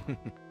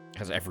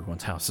 As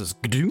everyone's house is.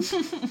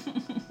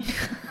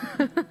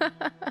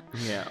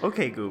 Yeah,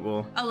 okay,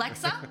 Google.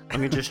 Alexa? Let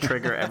me just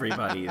trigger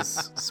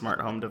everybody's smart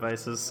home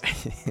devices.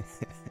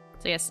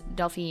 So yes,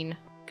 Delphine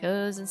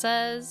goes and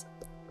says,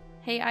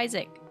 "Hey,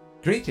 Isaac."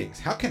 Greetings,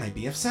 how can I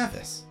be of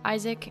service?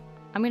 Isaac,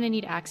 I'm going to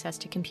need access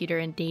to computer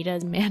and data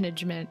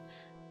management.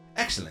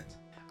 Excellent.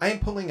 I am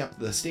pulling up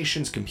the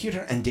station's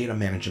computer and data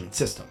management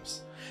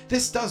systems.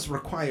 This does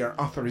require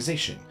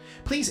authorization.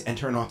 Please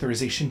enter an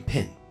authorization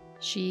PIN.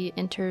 She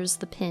enters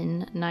the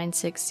PIN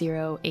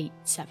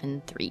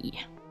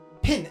 960873.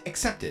 PIN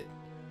accepted.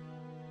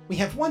 We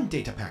have one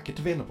data packet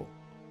available.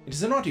 It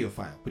is an audio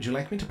file. Would you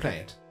like me to play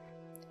it?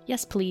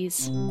 Yes,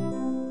 please.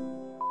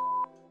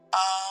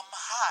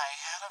 Hi,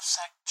 Head of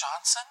Sec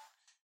Johnson?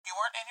 You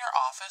weren't in your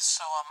office,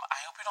 so I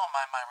hope you don't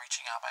mind my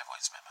reaching out by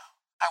voice memo.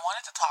 I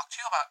wanted to talk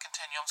to you about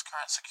Continuum's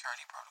current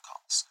security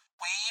protocols.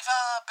 We've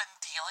been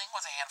dealing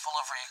with a handful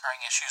of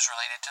recurring issues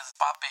related to the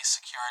fob-based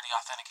security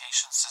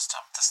authentication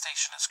system the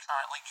station is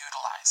currently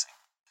utilizing.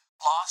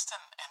 Lost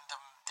and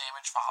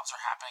damaged fobs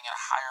are happening at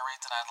a higher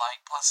rate than I'd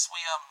like, plus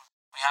we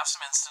have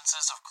some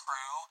instances of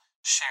crew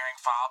sharing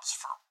fobs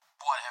for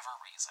whatever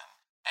reason.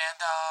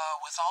 And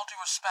with all due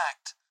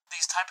respect,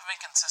 these type of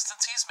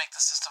inconsistencies make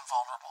the system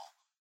vulnerable.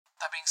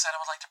 That being said, I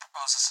would like to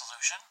propose a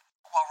solution.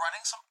 While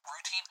running some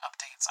routine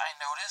updates, I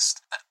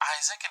noticed that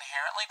Isaac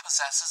inherently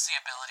possesses the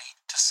ability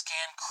to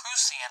scan crew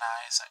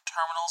CNIs at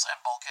terminals and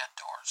bulkhead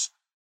doors.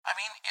 I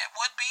mean, it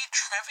would be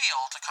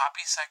trivial to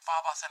copy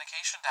SecFob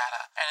authentication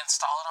data and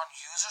install it on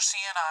user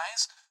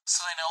CNIs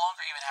so they no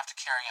longer even have to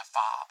carry a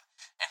fob.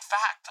 In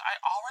fact,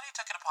 I already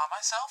took it upon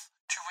myself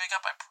to rig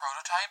up a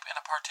prototype in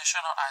a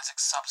partition on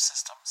Isaac's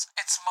subsystems.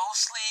 It's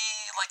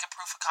mostly like a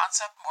proof of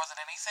concept more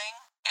than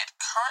anything. It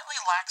currently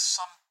lacks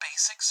some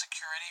basic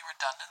security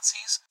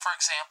redundancies. For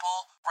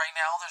example, right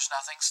now there's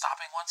nothing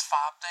stopping one's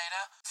fob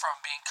data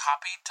from being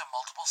copied to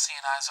multiple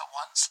CNIs at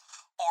once,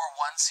 or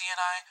one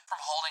CNI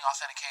from holding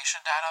authentication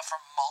data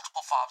from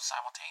multiple fobs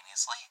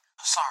simultaneously.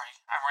 Sorry,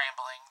 I'm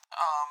rambling.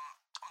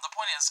 The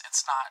point is,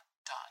 it's not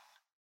done.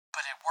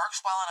 But it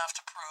works well enough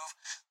to prove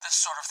this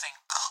sort of thing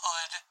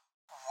could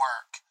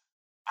work.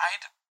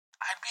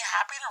 I'd be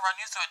happy to run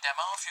you through a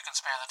demo if you can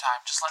spare the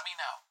time. Just let me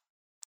know.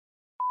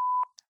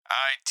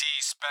 IT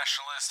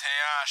Specialist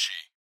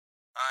Hayashi,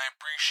 I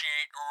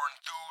appreciate your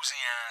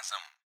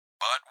enthusiasm,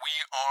 but we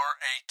are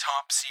a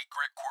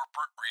top-secret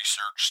corporate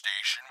research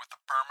station with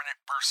a permanent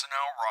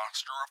personnel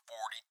roster of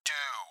 42.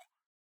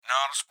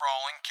 Not a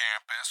sprawling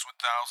campus with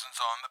thousands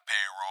on the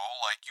payroll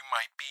like you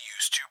might be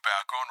used to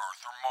back on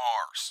Earth or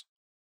Mars.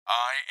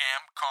 I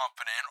am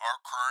confident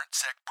our current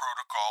sec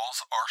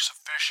protocols are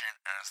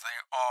sufficient as they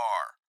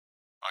are.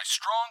 I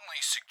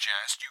strongly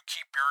suggest you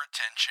keep your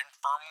attention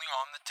firmly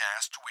on the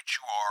task to which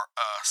you are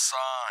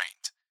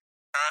assigned.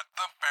 At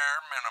the bare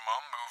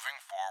minimum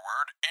moving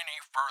forward, any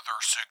further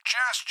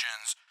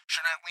suggestions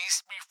should at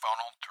least be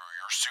funneled through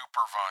your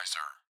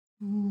supervisor.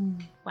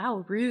 Ooh.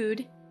 Wow,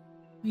 rude.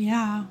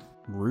 Yeah.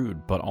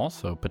 Rude, but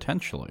also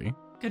potentially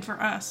Good for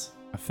us.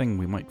 a thing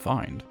we might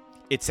find.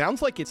 It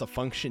sounds like it's a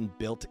function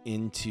built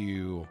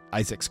into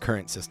Isaac's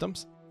current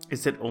systems.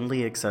 Is it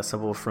only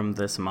accessible from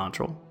this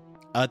module?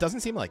 It doesn't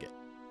seem like it.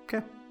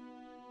 Okay.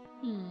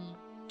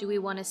 Do we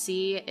want to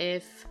see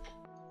if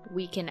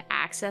we can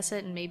access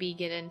it and maybe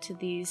get into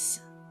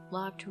these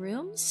locked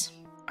rooms?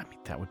 I mean,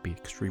 that would be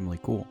extremely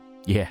cool.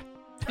 Yeah.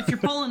 If you're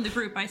pulling the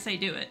group, I say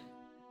do it.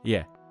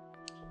 Yeah.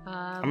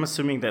 I'm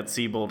assuming that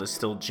Seabold is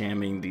still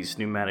jamming these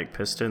pneumatic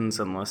pistons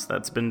unless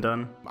that's been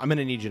done. I'm going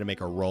to need you to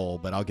make a roll,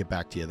 but I'll get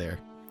back to you there.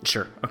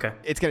 Sure, okay.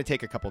 It's going to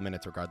take a couple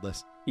minutes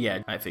regardless.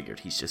 Yeah, I figured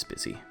he's just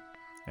busy.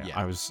 Yeah.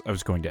 I was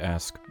going to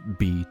ask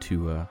B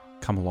to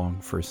come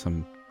along for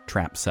some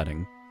trap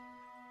setting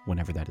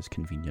whenever that is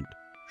convenient.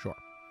 Sure.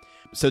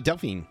 So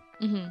Delphine,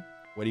 Mm-hmm.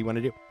 what do you want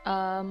to do?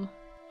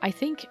 I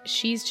think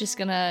she's just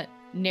gonna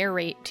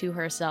narrate to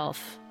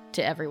herself,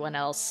 to everyone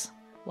else,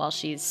 while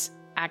she's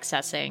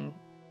accessing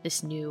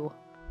this new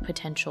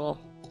potential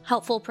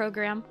helpful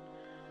program.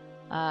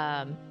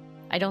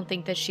 I don't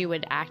think that she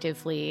would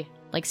actively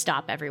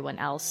stop everyone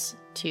else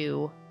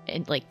to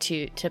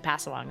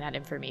pass along that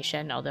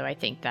information, although I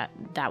think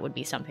that would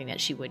be something that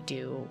she would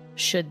do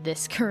should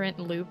this current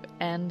loop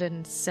end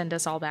and send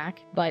us all back.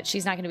 But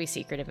she's not going to be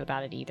secretive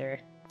about it either.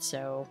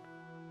 So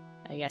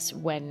I guess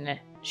when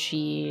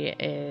she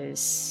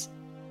is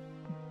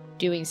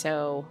doing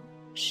so,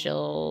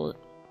 she'll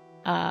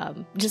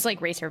just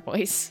raise her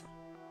voice,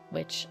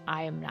 which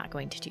I am not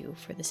going to do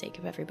for the sake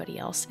of everybody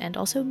else and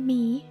also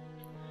me.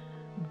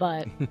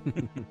 But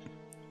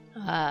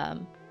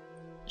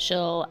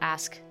she'll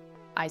ask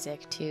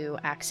Isaac to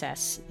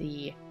access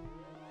the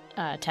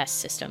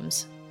test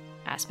systems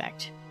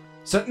aspect.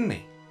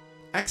 Certainly.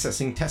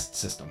 Accessing test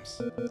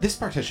systems. This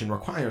partition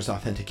requires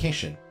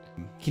authentication.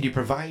 Can you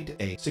provide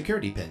a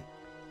security pin?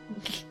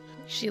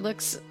 She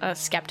looks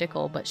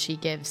skeptical, but she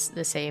gives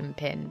the same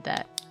pin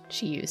that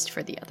she used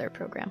for the other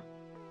program.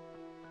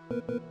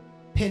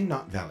 Pin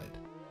not valid.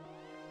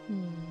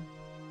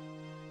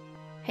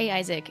 Hey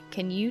Isaac,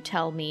 can you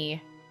tell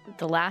me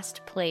the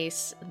last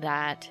place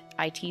that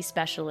IT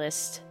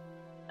specialist,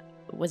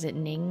 was it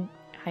Ning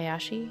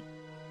Hayashi?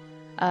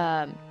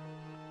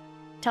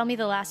 Tell me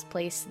the last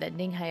place that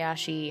Ning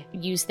Hayashi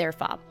used their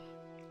fob.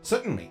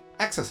 Certainly.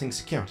 Accessing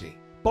security.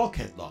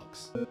 Bulkhead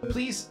logs.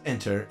 Please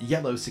enter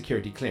yellow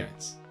security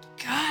clearance.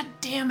 God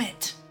damn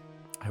it.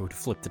 I would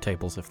flip the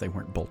tables if they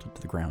weren't bolted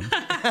to the ground.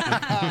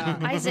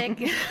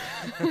 Isaac,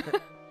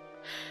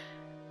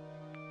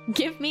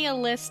 give me a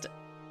list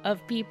of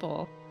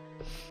people.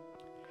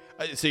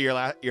 So you're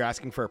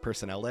asking for a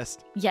personnel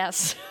list?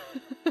 Yes.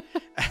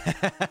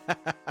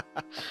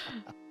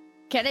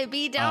 Can it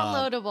be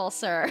downloadable,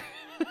 sir?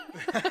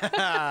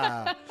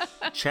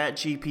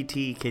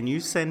 ChatGPT, can you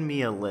send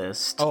me a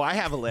list? Oh, I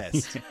have a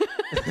list.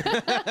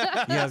 Yeah,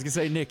 I was gonna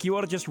say, Nick, you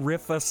ought to just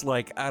riff us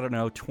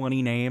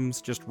 20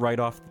 names just right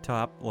off the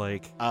top,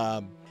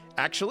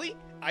 Actually,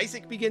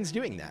 Isaac begins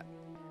doing that.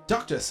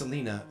 Dr.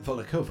 Selena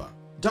Volikova,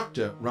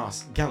 Dr.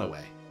 Ross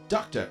Galloway,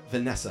 Dr.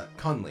 Vanessa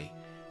Conley,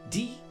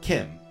 D.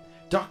 Kim,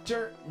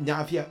 Dr.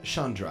 Navya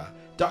Chandra,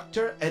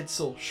 Dr.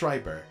 Edsel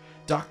Schreiber,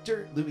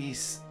 Dr.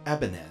 Luis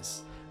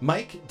Abanez,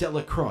 Mike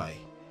Delacroix,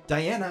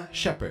 Diana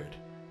Shepard,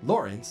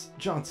 Lawrence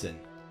Johnson,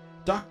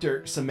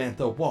 Dr.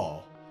 Samantha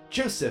Wall,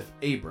 Joseph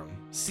Abram,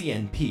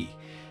 CNP,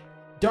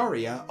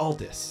 Daria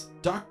Aldis,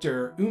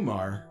 Dr.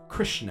 Umar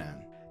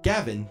Krishnan,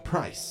 Gavin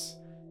Price,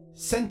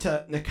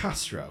 Senta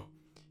Nicastro,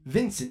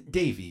 Vincent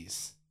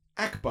Davies,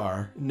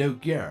 Akbar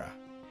Noguera,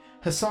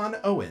 Hassan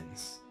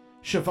Owens,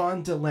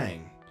 Siobhan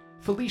DeLang,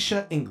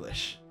 Felicia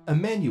English,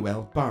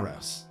 Emmanuel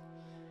Barros,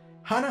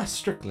 Hannah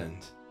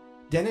Strickland,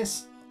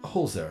 Dennis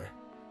Holzer,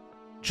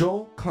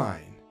 Joel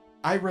Klein,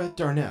 Ira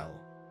Darnell,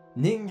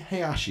 Ning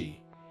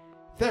Hayashi,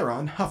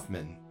 Theron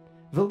Huffman,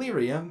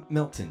 Valeria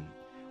Milton,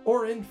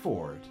 Oren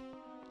Ford,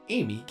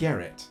 Amy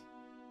Garrett,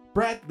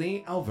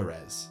 Bradley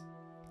Alvarez,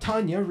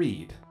 Tanya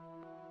Reed,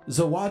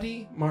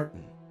 Zawadi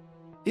Martin,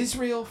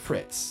 Israel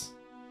Fritz,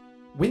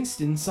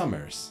 Winston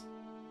Summers,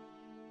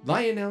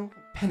 Lionel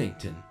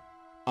Pennington,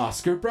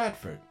 Oscar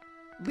Bradford,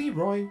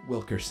 Leroy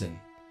Wilkerson,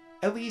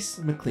 Elise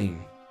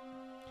McLean,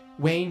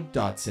 Wayne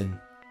Dodson,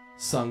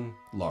 Sung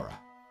Laura.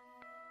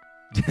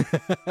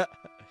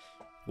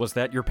 Was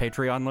that your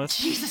Patreon list?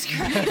 Jesus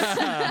Christ.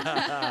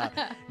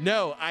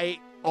 No, I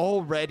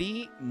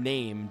already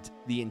named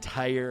the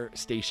entire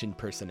station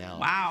personnel.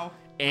 Wow.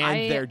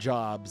 And their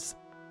jobs,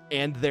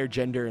 and their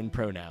gender and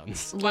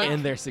pronouns,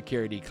 and their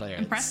security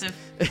clearance. Impressive.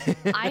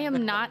 I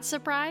am not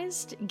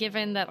surprised,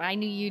 given that I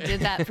knew you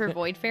did that for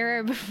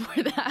Voidfarer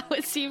before that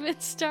was even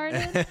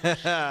started.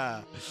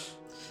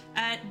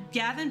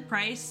 Gavin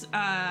Price,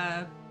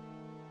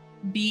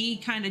 B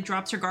kind of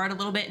drops her guard a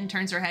little bit and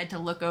turns her head to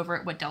look over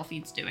at what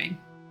Delphine's doing.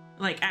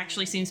 Like,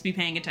 actually seems to be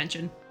paying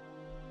attention.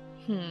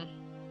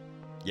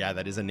 Yeah,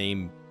 that is a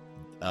name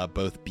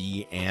both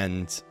B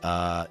and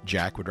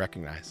Jack would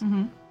recognize.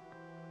 Mm-hmm.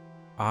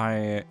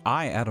 I,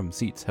 Adam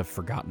Seats, have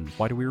forgotten.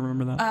 Why do we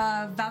remember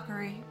that?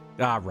 Valkyrie.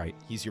 Ah, right.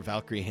 He's your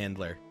Valkyrie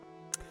handler.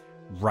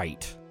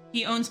 Right.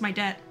 He owns my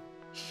debt.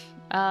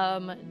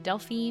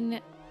 Delphine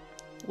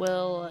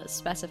will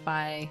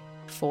specify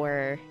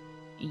for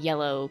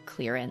yellow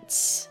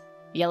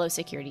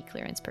security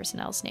clearance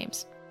personnel's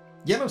names.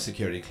 Yellow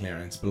security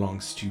clearance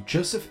belongs to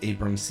Joseph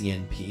Abram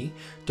CNP,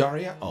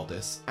 Daria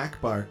Aldis,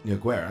 Akbar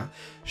Noguera,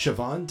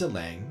 Siobhan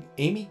DeLang,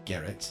 Amy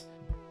Garrett,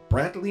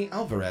 Bradley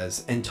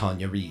Alvarez, and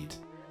Tanya Reed.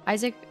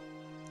 Isaac,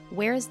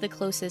 where is the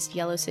closest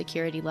yellow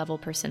security level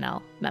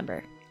personnel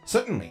member?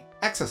 Certainly.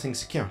 Accessing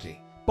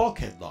security.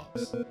 Bulkhead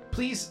logs.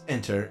 Please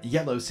enter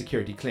yellow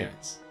security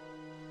clearance.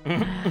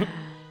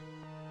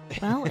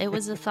 Well, it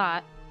was a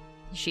thought,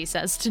 she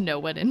says to no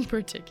one in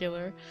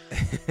particular.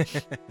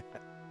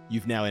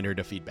 You've now entered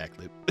a feedback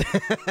loop.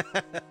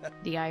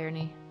 The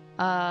irony.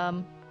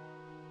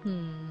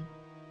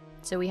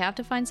 So we have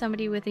to find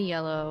somebody with a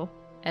yellow,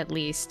 at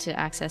least, to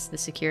access the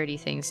security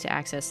things to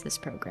access this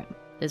program,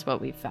 is what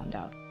we've found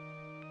out.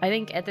 I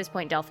think at this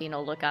point, Delphine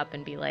will look up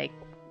and be like,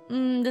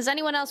 does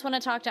anyone else want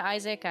to talk to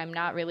Isaac? I'm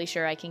not really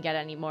sure I can get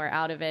any more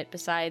out of it,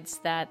 besides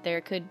that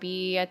there could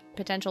be a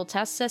potential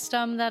test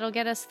system that'll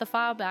get us the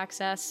fob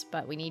access,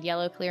 but we need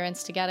yellow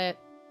clearance to get it.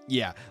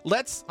 Yeah,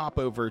 let's hop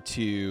over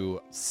to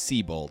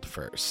Siebold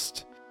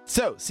first.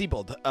 So,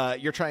 Siebold,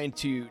 you're trying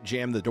to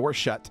jam the door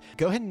shut.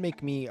 Go ahead and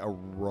make me a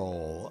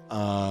roll.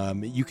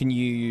 You can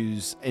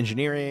use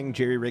engineering,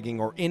 jerry-rigging,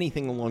 or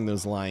anything along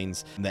those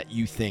lines that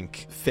you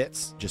think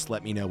fits. Just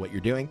let me know what you're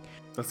doing.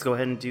 Let's go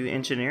ahead and do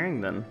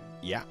engineering then.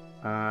 Yeah.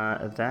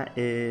 That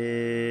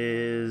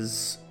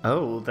is...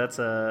 Oh, that's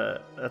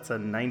a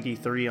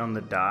 93 on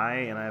the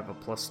die, and I have a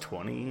plus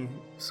 20,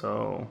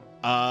 so...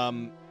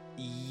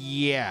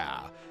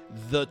 Yeah.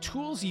 The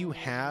tools you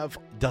have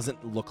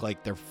doesn't look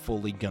like they're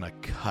fully gonna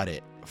cut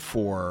it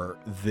for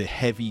the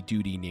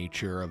heavy-duty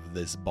nature of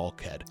this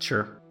bulkhead.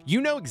 Sure.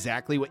 You know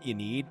exactly what you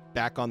need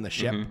back on the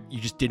ship. Mm-hmm.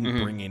 You just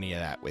didn't bring any of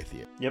that with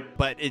you. Yep.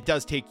 But it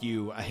does take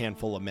you a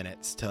handful of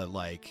minutes to,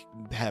 like,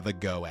 have a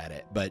go at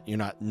it, but you're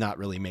not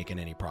really making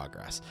any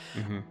progress.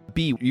 Mm-hmm.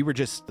 B, you were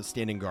just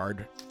standing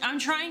guard. I'm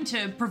trying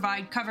to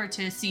provide cover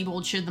to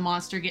Siebold should the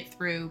monster get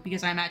through,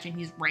 because I imagine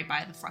he's right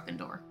by the fucking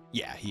door.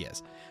 Yeah, he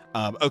is.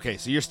 Okay,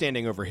 so you're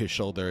standing over his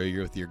shoulder.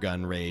 You're with your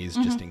gun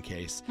raised just in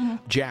case.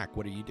 Jack,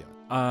 what are you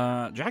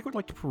doing? Jack would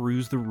like to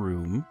peruse the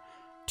room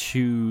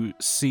to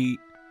see...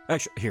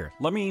 Actually, here,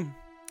 let me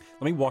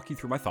walk you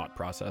through my thought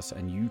process,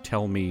 and you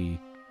tell me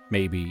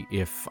maybe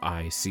if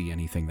I see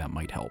anything that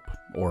might help,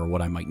 or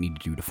what I might need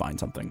to do to find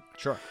something.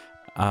 Sure.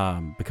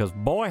 Because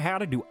boy,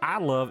 howdy do I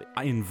love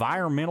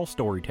environmental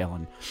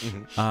storytelling.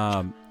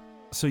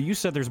 So you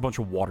said there's a bunch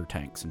of water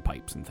tanks and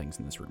pipes and things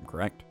in this room,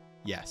 correct?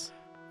 Yes.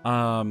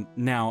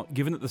 Now,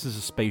 given that this is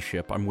a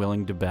spaceship, I'm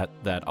willing to bet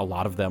that a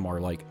lot of them are,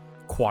 like,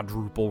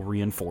 quadruple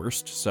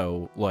reinforced,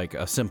 so, like,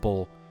 a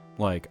simple...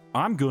 Like,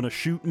 I'm gonna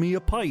shoot me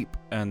a pipe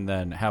and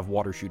then have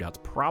water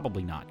shootouts.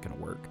 Probably not gonna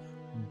work.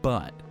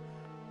 But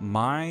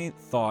my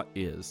thought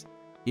is,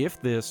 if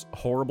this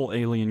horrible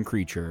alien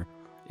creature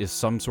is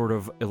some sort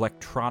of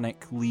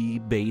electronically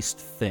based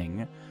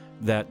thing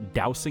that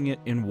dousing it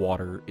in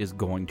water is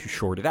going to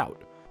short it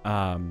out.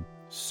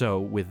 So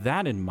with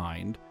that in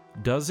mind,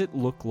 does it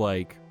look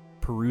like,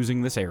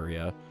 perusing this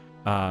area,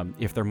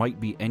 if there might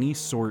be any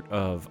sort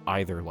of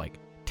either like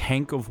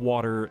tank of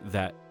water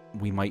that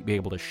we might be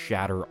able to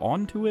shatter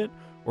onto it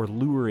or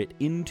lure it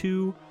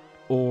into,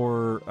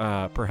 or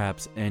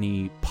perhaps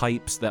any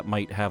pipes that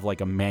might have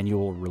like a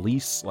manual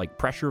release, like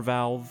pressure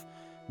valve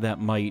that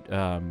might,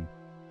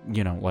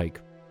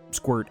 like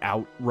squirt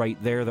out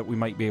right there that we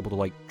might be able to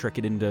like trick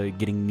it into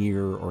getting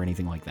near or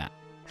anything like that?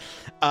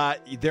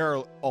 There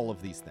are all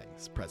of these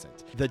things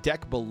present. The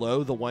deck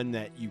below the one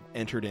that you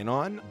entered in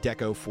on, Deck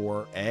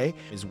 04A,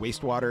 is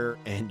wastewater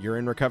and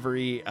urine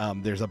recovery.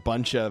 There's a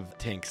bunch of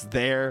tanks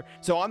there.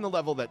 So on the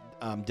level that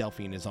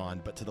Delphine is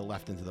on, but to the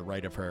left and to the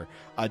right of her,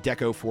 Deck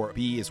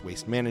 04B is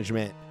waste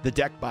management. The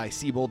deck by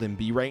Siebold and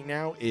B right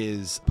now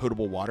is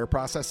potable water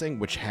processing,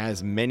 which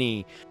has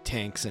many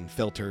tanks and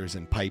filters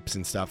and pipes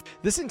and stuff.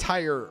 This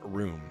entire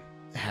room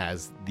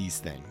has these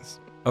things.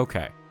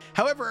 Okay.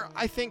 However,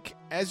 I think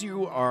as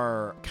you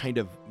are kind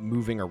of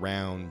moving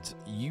around,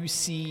 you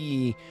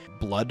see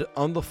blood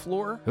on the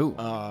floor. Ooh.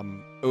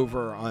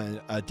 Over on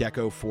Deck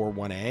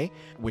 041A,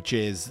 which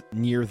is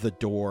near the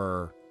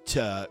door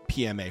to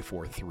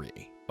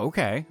PMA43.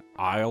 Okay,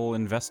 I'll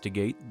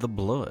investigate the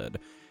blood.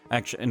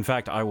 Actually, in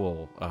fact, I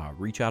will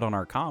reach out on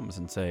our comms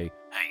and say,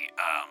 "Hey,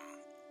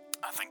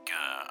 I think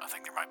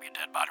there might be a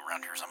dead body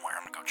around here somewhere.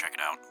 I'm gonna go check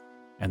it out."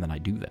 And then I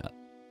do that.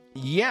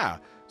 Yeah.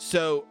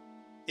 So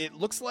it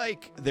looks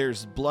like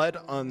there's blood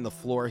on the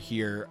floor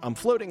here. I'm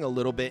floating a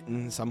little bit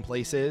in some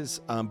places,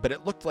 but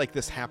it looked like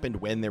this happened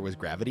when there was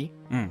gravity,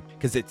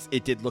 because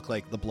it did look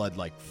like the blood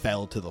like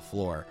fell to the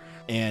floor,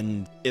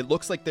 and it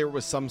looks like there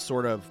was some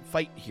sort of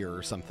fight here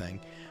or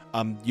something.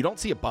 You don't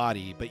see a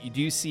body, but you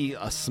do see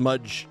a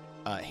smudge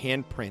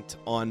handprint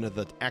on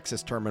the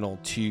access terminal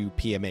to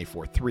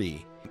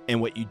PMA43.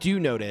 And what you do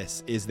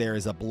notice is there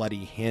is a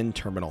bloody hand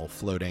terminal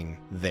floating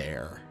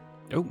there.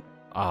 Oh.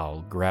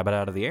 I'll grab it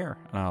out of the air,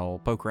 and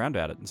I'll poke around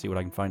at it and see what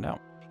I can find out.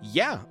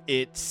 Yeah,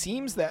 it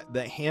seems that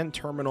the hand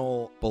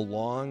terminal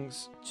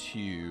belongs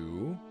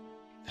to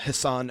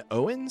Hassan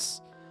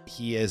Owens.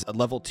 He is a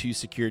level 2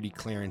 security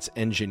clearance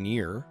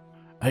engineer.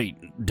 Hey,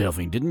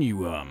 Delphine, didn't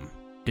you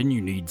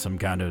need some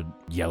kind of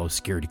yellow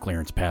security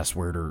clearance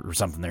password or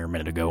something there a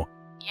minute ago?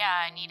 Yeah,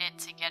 I need it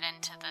to get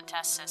into the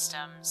test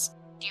systems.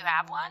 Do you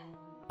have one?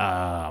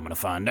 I'm gonna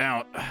find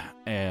out.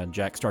 And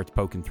Jack starts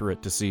poking through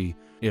it to see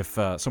if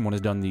someone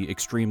has done the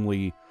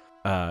extremely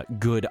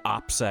good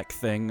OPSEC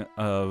thing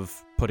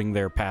of putting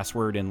their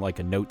password in like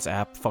a notes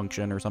app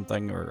function or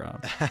something. Or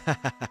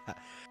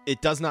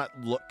It does not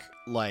look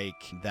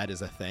like that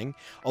is a thing.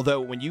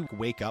 Although when you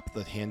wake up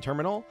the hand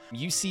terminal,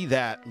 you see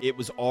that it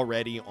was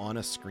already on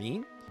a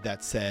screen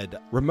that said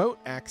remote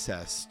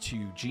access to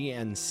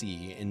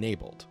GNC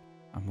enabled.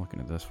 I'm looking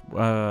at this.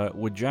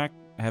 Would Jack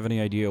have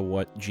any idea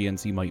what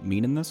GNC might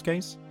mean in this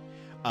case?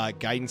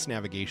 Guidance,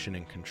 navigation,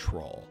 and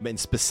control. And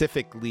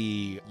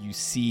specifically, you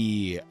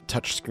see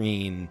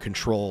touchscreen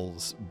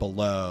controls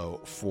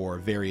below for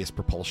various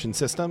propulsion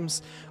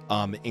systems,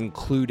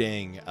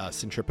 including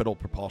centripetal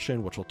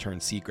propulsion, which will turn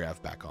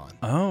Seagrav back on.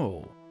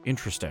 Oh,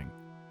 interesting.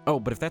 Oh,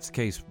 but if that's the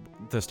case,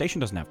 the station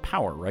doesn't have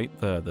power, right?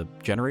 The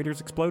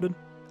generators exploded?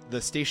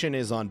 The station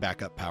is on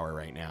backup power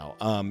right now.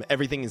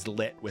 Everything is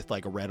lit with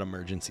like red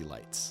emergency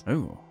lights.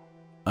 Ooh.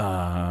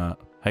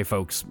 Hey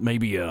folks,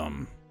 maybe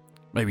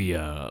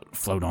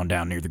float on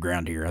down near the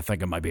ground here. I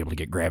think I might be able to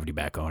get gravity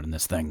back on in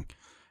this thing.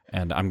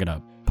 And I'm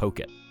gonna poke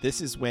it.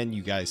 This is when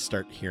you guys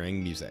start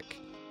hearing music.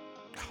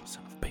 Oh,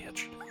 son of a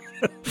bitch.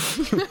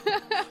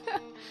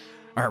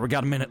 All right, we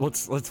got a minute.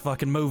 Let's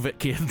fucking move it,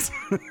 kids.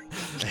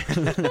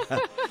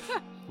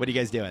 What are you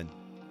guys doing?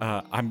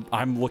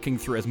 I'm looking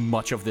through as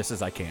much of this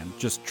as I can,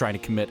 just trying to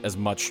commit as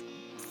much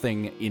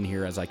thing in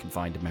here as I can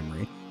find to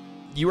memory.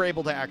 You were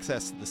able to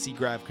access the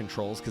Seagrav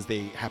controls because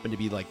they happen to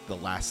be like the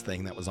last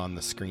thing that was on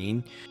the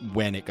screen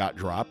when it got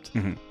dropped.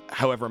 Mm-hmm.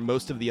 However,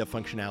 most of the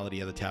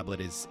functionality of the tablet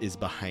is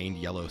behind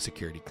yellow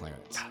security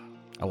clearance.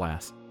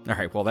 Alas. All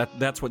right, well,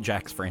 that's what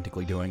Jack's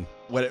frantically doing.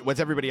 What's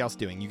everybody else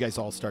doing? You guys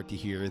all start to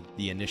hear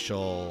the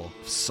initial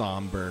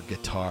somber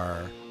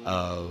guitar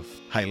of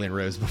Highland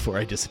Rose Before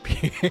I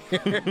Disappear.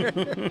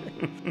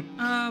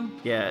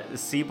 Yeah,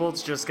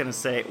 Siebold's just gonna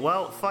say,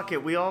 well, fuck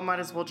it, we all might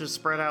as well just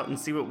spread out and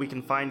see what we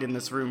can find in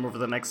this room over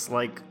the next,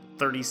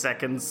 30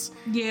 seconds.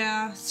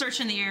 Yeah,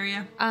 searching the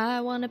area. I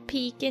want to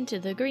peek into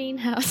the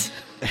greenhouse.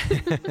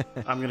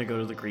 I'm gonna go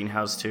to the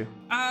greenhouse, too.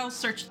 I'll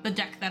search the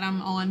deck that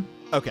I'm on.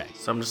 Okay.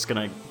 So I'm just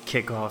gonna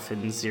kick off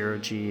in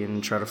 0G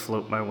and try to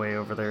float my way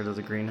over there to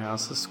the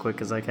greenhouse as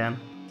quick as I can.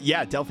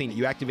 Yeah, Delphine,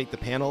 you activate the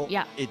panel.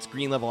 Yeah. It's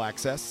green level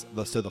access,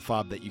 so the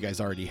fob that you guys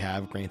already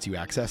have grants you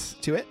access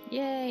to it.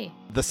 Yay.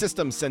 The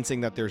system sensing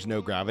that there's no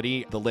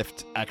gravity, the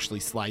lift actually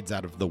slides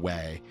out of the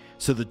way.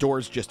 So the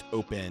doors just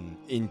open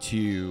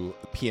into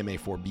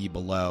PMA4B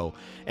below,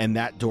 and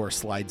that door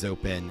slides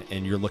open,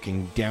 and you're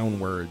looking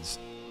downwards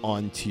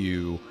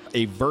onto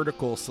a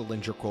vertical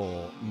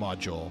cylindrical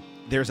module.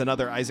 There's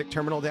another Isaac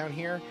terminal down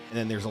here, and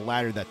then there's a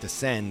ladder that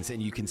descends,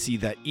 and you can see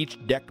that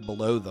each deck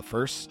below the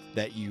first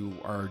that you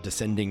are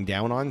descending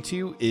down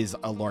onto is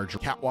a large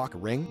catwalk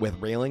ring with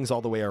railings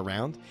all the way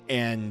around,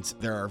 and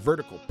there are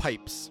vertical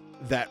pipes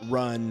that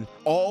run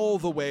all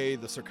the way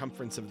the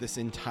circumference of this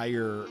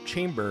entire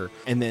chamber,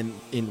 and then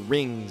in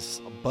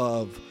rings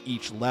above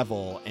each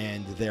level,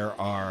 and there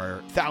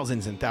are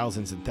thousands and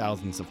thousands and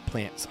thousands of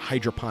plants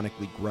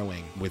hydroponically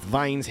growing with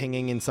vines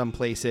hanging in some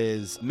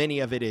places.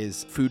 Many of it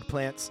is food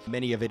plants.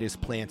 Many of it is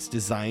plants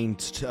designed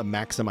to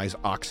maximize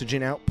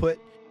oxygen output.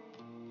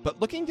 But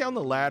looking down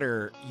the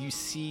ladder, you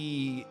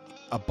see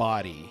a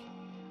body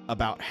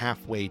about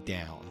halfway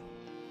down.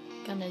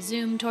 Gonna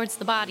zoom towards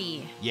the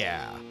body.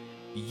 Yeah.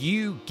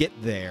 You get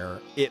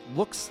there, it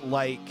looks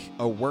like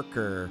a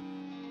worker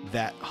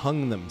that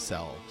hung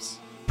themselves,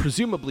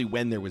 presumably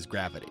when there was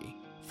gravity,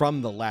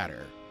 from the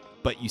ladder,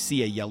 but you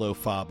see a yellow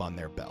fob on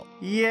their belt.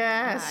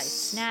 Yes! I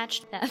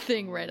snatched that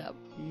thing right up.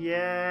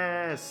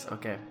 Yes!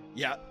 Okay.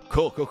 Yeah,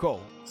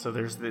 cool. So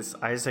there's this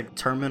Isaac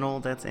terminal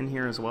that's in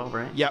here as well,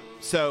 right? Yep,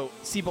 so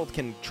Siebold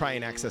can try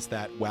and access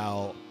that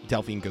while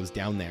Delphine goes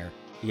down there.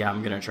 Yeah,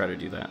 I'm gonna try to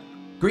do that.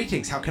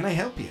 Greetings, how can I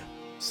help you?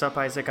 Sup,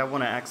 Isaac? I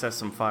want to access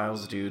some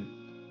files, dude.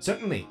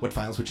 Certainly. What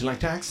files would you like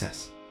to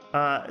access?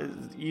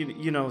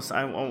 You know,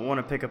 I want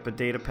to pick up a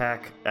data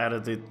pack out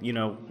of the,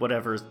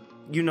 whatever.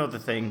 You know the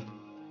thing.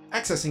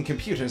 Accessing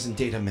computers and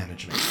data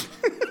management.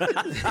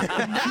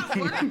 That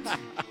worked.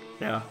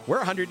 Yeah. We're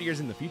 100 years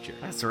in the future.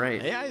 That's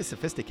right. AI is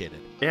sophisticated.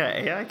 Yeah,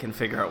 AI can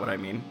figure out what I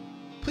mean.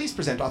 Please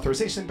present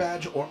authorization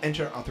badge or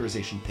enter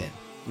authorization PIN.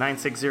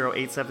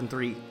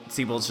 960873.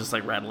 Siebold's just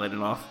like rattling it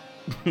off.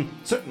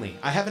 Certainly.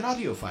 I have an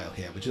audio file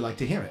here. Would you like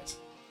to hear it?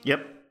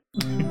 Yep.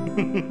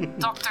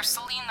 Dr.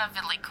 Selena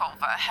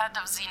Vilikova, head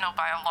of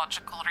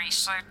Xenobiological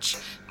Research,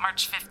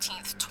 March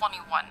 15th,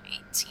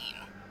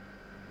 2118.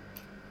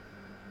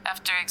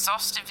 After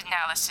exhaustive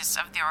analysis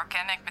of the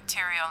organic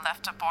material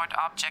left aboard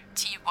object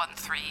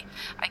T13,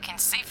 I can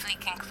safely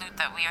conclude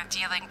that we are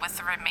dealing with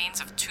the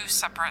remains of two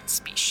separate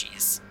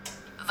species.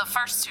 The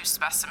first two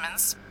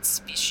specimens,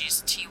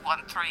 species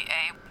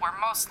T13A, were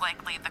most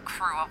likely the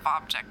crew of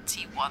object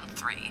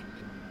T13.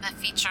 The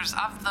features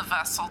of the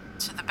vessel,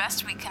 to the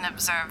best we can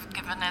observe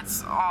given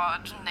its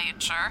odd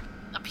nature,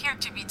 appear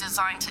to be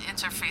designed to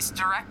interface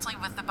directly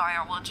with the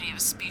biology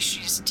of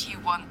species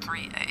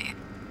T13A.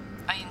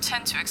 I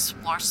intend to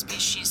explore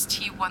species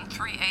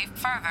T13A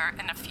further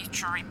in a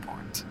future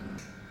report.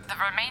 The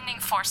remaining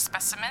 4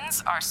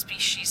 specimens are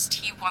species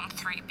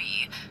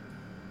T13B.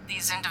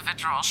 These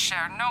individuals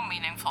share no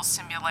meaningful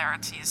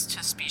similarities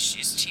to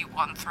species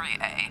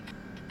T13A.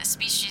 The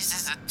species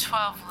is a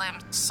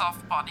 12-limbed,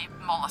 soft-bodied,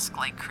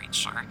 mollusk-like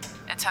creature.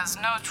 It has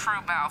no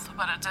true mouth,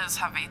 but it does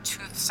have a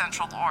toothed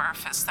central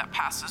orifice that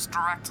passes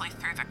directly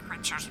through the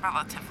creature's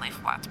relatively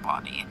flat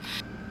body.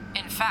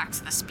 In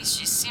fact, the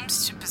species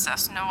seems to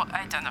possess no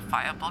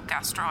identifiable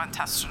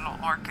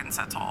gastrointestinal organs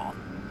at all.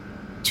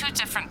 2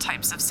 different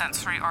types of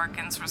sensory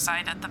organs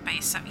reside at the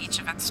base of each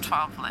of its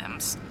 12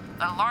 limbs.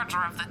 The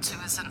larger of the 2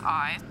 is an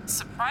eye,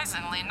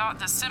 surprisingly not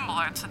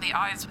dissimilar to the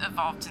eyes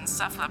evolved in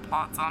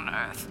cephalopods on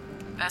Earth.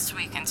 Best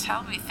we can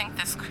tell, we think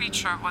this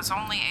creature was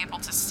only able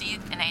to see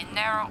in a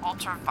narrow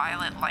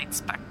ultraviolet light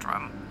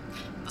spectrum.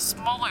 The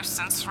smaller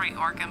sensory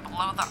organ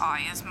below the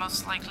eye is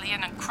most likely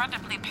an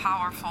incredibly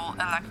powerful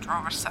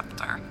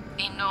electroreceptor,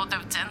 a node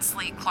of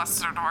densely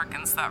clustered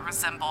organs that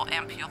resemble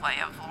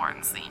ampullae of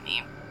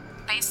Lorenzini.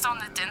 Based on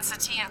the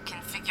density and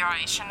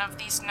configuration of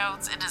these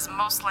nodes, it is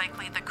most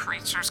likely the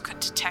creatures could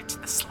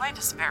detect the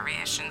slightest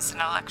variations in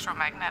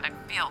electromagnetic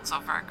fields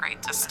over a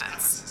great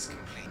distance.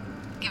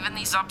 Given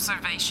these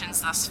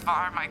observations thus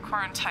far, my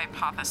current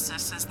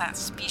hypothesis is that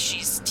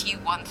species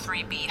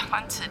T13B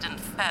hunted and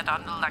fed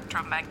on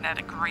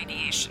electromagnetic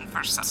radiation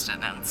for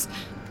sustenance.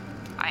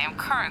 I am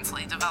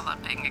currently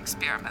developing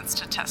experiments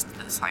to test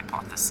this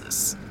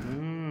hypothesis.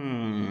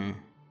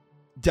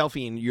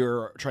 Delphine,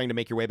 you're trying to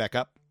make your way back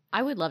up?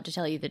 I would love to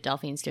tell you that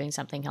Delphine's doing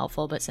something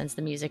helpful, but since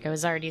the music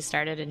has already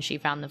started and she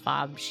found the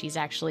fob, she's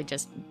actually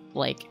just,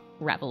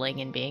 reveling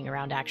in being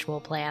around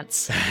actual plants.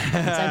 So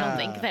I don't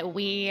think that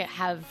we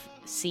have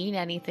seen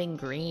anything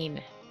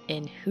green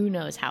in who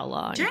knows how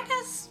long. Jack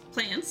has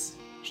plants.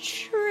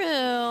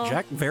 True.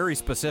 Jack very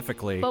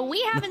specifically. But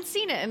we haven't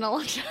seen it in a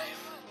long time.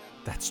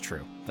 That's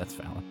true. That's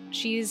valid.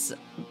 She's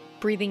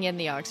breathing in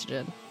the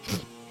oxygen.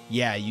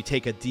 Yeah, you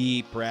take a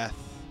deep breath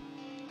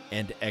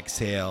and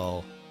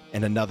exhale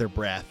and another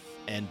breath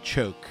and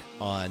choke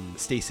on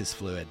stasis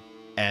fluid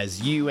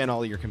as you and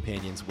all your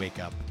companions wake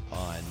up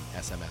on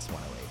SMS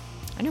 108.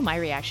 I know my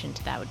reaction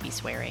to that would be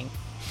swearing.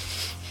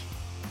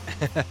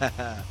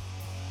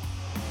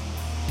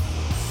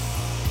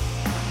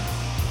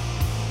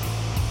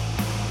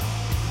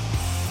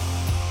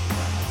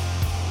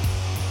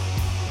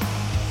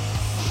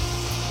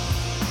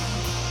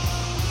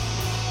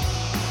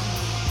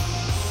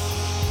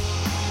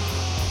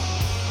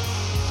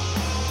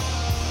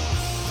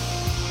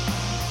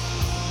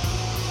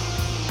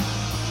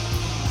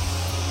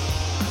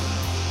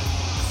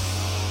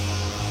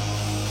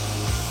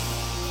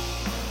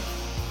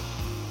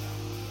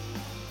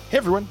 Hey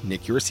everyone,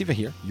 Nick Urasiva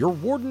here, your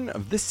warden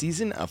of this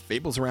season of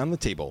Fables Around the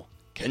Table,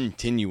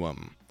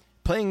 Continuum,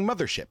 playing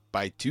Mothership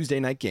by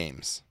Tuesday Night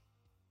Games.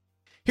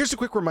 Here's a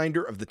quick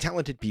reminder of the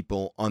talented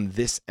people on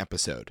this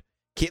episode.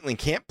 Caitlin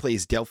Camp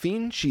plays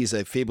Delphine. She's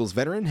a Fables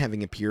veteran,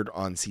 having appeared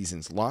on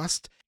seasons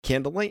Lost,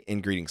 Candlelight,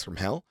 and Greetings from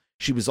Hell.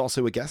 She was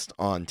also a guest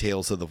on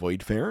Tales of the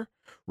Voidfarer.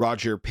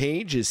 Roger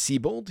Page is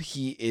Siebold.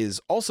 He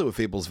is also a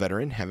Fables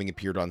veteran, having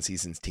appeared on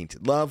seasons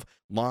Tainted Love,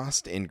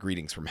 Lost, and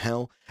Greetings from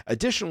Hell.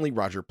 Additionally,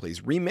 Roger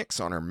plays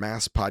Remix on our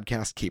mass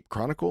podcast Cape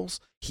Chronicles.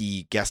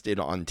 He guested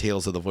on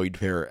Tales of the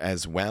Voidfarer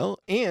as well,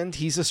 and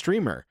he's a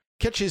streamer.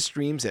 Catch his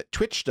streams at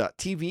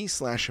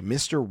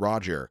twitch.tv/Mr.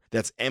 Roger.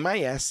 That's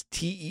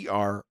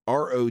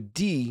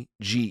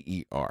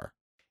MISTERRODGER.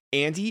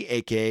 Andy,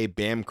 aka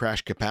Bam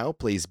Crash Kapow,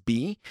 plays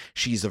B.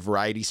 She's a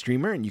variety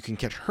streamer, and you can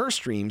catch her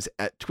streams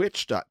at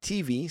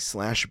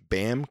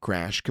twitch.tv/Bam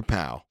Crash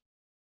Kapow.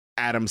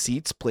 Adam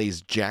Seats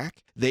plays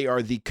Jack. They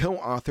are the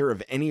co-author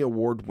of any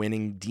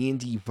award-winning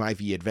D&D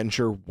 5e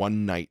adventure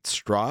One Night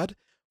Strahd.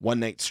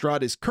 One Night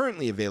Strahd is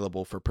currently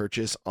available for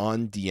purchase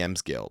on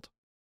DM's Guild.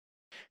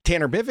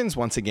 Tanner Bivens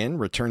once again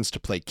returns to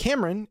play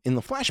Cameron in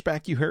the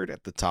flashback you heard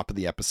at the top of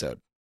the episode.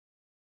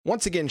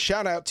 Once again,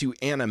 shout out to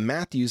Anna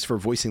Matthews for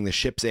voicing the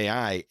ship's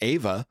AI,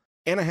 Ava.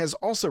 Anna has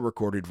also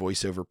recorded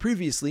voiceover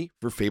previously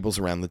for Fables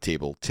Around the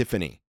Table,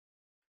 Tiffany.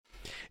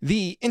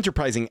 The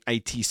enterprising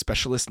IT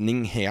specialist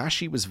Ning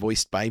Hayashi was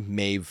voiced by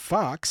Maeve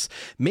Fox.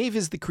 Maeve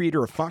is the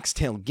creator of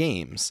Foxtail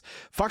Games.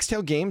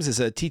 Foxtail Games is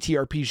a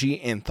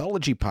TTRPG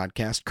anthology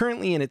podcast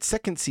currently in its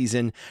second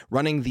season,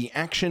 running the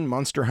action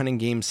monster hunting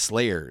game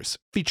Slayers,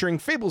 featuring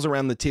Fables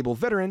Around the Table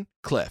veteran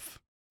Cliff.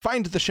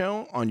 Find the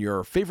show on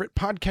your favorite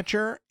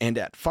podcatcher and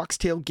at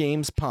Foxtail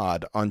Games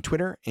Pod on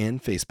Twitter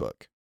and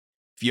Facebook.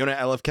 Fiona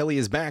L.F. Kelly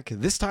is back,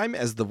 this time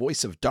as the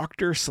voice of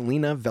Dr.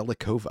 Selena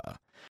Velikova.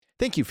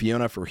 Thank you,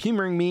 Fiona, for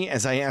humoring me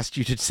as I asked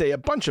you to say a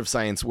bunch of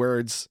science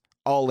words,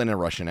 all in a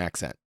Russian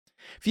accent.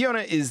 Fiona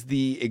is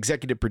the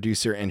executive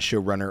producer and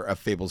showrunner of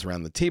Fables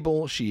Around the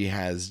Table. She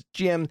has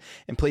GM'd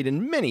and played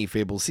in many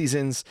Fables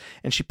seasons,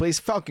 and she plays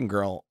Falcon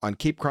Girl on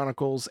Cape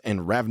Chronicles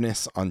and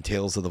Ravnus on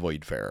Tales of the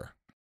Voidfarer.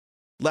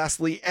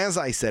 Lastly, as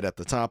I said at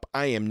the top,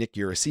 I am Nick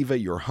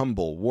Urasiva, your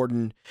humble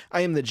warden.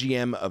 I am the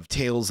GM of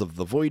Tales of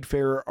the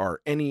Voidfarer,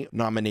 our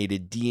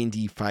Emmy-nominated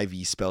D&D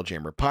 5e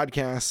Spelljammer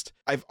podcast.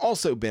 I've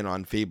also been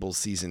on Fables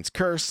Seasons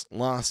Curse,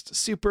 Lost,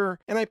 Super,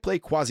 and I play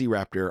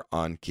Quasi-Raptor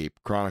on Cape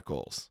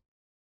Chronicles.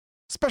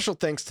 Special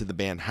thanks to the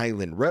band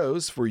Highland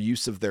Rose for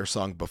use of their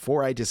song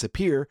Before I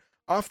Disappear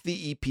off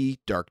the EP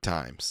Dark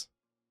Times.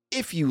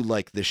 If you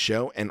like this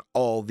show and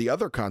all the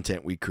other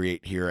content we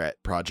create here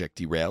at Project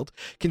Derailed,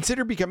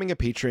 consider becoming a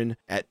patron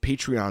at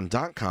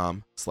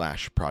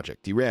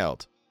patreon.com/Project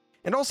Derailed.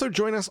 And also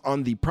join us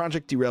on the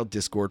Project Derailed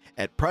Discord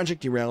at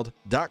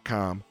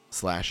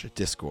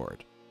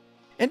projectderailed.com/Discord.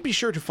 And be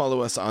sure to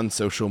follow us on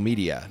social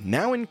media,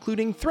 now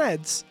including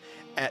Threads,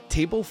 at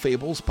Table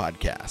Fables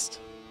Podcast.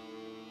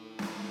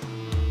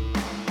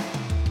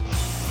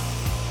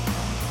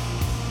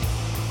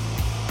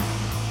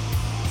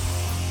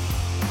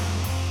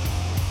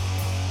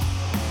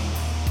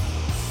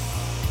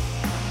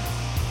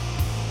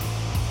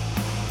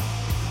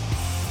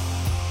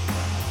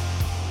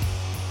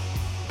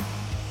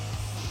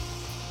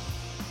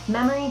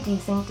 Memory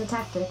desync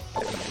detected.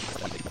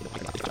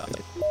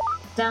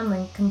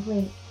 Downlink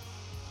complete.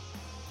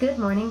 Good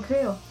morning,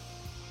 crew.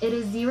 It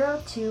is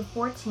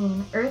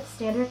 0214 Earth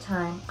Standard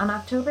Time on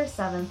October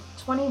 7th,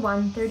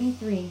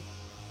 2133,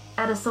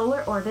 at a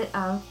solar orbit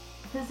of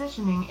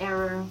positioning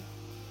error.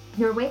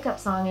 Your wake-up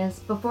song is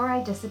Before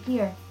I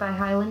Disappear by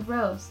Highland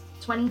Rose,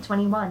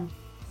 2021.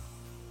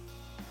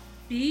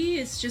 B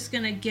is just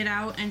gonna get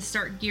out and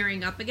start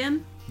gearing up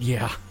again.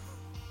 Yeah.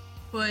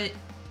 But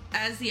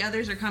as the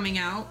others are coming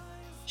out,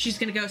 she's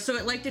gonna go, so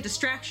it liked a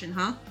distraction,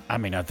 huh? I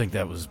mean, I think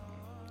that was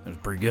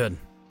pretty good.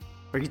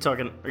 Are you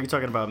talking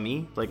about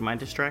me? Like my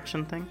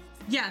distraction thing?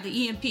 Yeah,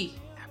 the EMP.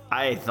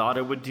 I thought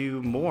it would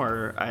do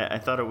more. I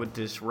thought it would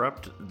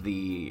disrupt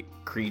the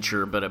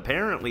creature, but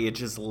apparently it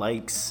just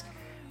likes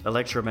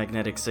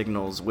electromagnetic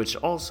signals, which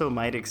also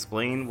might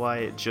explain why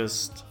it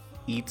just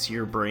eats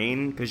your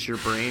brain, because your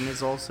brain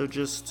is also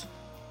just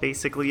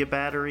basically a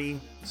battery.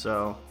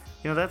 So,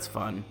 that's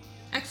fun.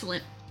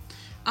 Excellent.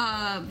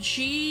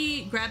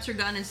 She grabs her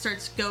gun and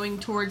starts going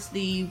towards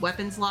the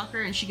weapons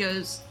locker, and she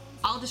goes,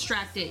 I'll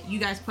distract it. You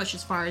guys push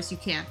as far as you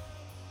can.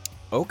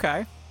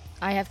 Okay.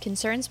 I have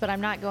concerns, but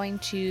I'm not going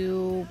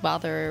to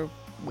bother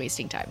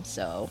wasting time,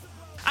 so...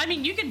 I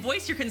mean, you can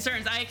voice your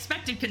concerns. I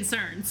expected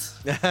concerns.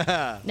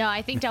 No,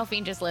 I think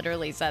Delphine just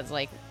literally says,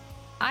 I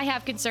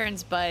have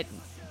concerns, but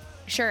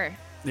sure.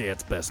 Yeah,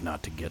 it's best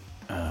not to get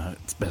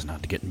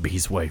in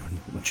B's way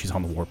when she's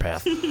on the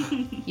warpath.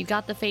 You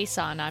got the face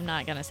on. I'm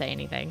not going to say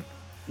anything.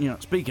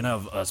 Speaking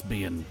of us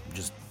being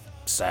just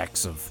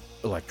sacks of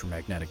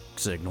electromagnetic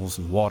signals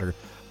and water,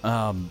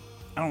 I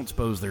don't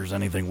suppose there's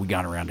anything we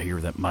got around here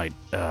that might,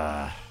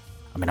 I'm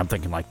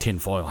thinking like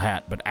tinfoil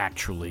hat, but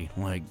actually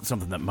like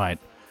something that might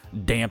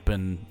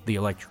dampen the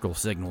electrical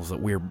signals that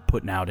we're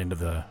putting out into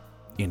the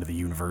into the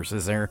universe,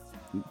 is there?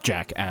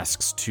 Jack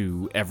asks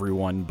to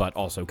everyone, but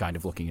also kind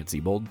of looking at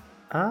Siebold.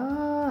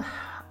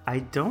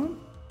 I don't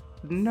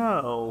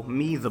know.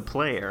 Me, the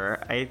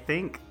player. I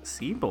think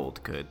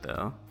Siebold could,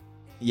 though.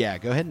 Yeah,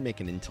 go ahead and make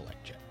an intellect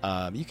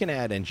check. You can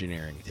add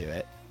engineering to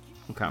it.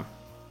 Okay.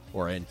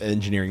 Or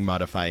engineering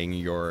modifying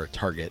your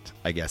target,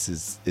 I guess,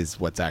 is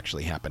what's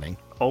actually happening.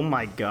 Oh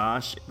my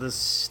gosh. The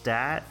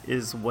stat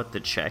is what the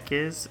check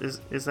is?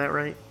 Is that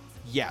right?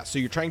 Yeah, so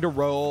you're trying to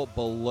roll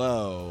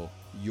below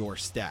your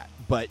stat,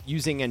 but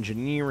using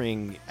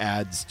engineering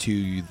adds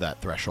to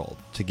that threshold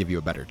to give you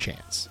a better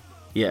chance.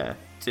 Yeah.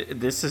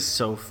 This is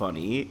so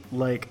funny.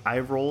 Like, I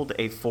rolled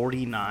a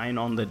 49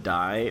 on the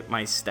die.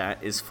 My stat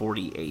is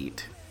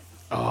 48.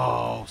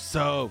 Oh,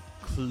 so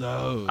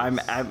close. I'm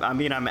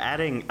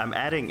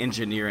adding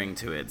engineering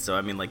to it, so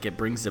I mean, like, it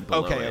brings it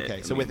below it.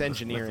 Okay. So with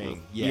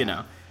engineering, yeah. You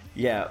know.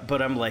 Yeah,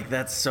 but I'm like,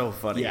 that's so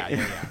funny.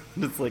 Yeah.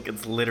 It's like,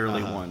 it's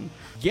literally one.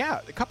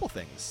 Yeah, a couple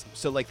things.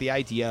 So, like, the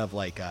idea of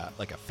like a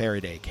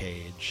Faraday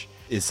cage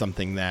is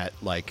something that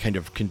like kind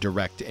of can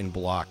direct and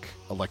block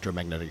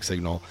electromagnetic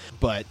signal,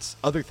 but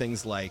other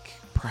things like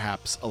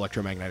perhaps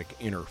electromagnetic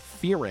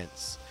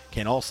interference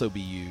can also be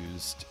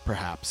used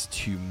perhaps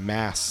to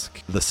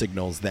mask the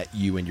signals that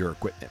you and your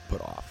equipment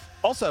put off.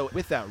 Also,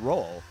 with that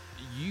roll,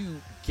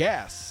 you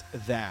guess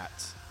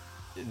that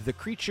the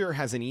creature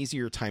has an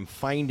easier time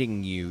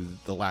finding you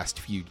the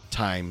last few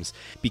times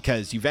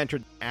because you've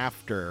entered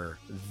after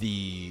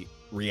the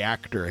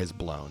reactor has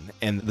blown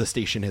and the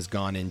station has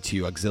gone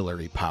into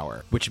auxiliary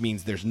power, which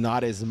means there's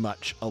not as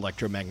much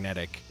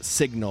electromagnetic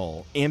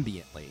signal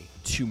ambiently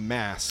to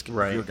mask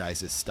your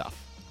guys'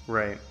 stuff.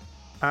 Right.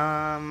 So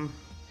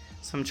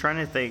I'm trying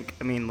to think.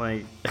 I mean,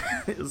 like,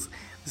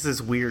 this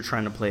is weird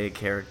trying to play a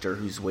character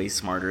who's way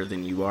smarter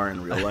than you are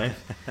in real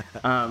life.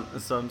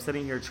 So I'm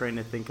sitting here trying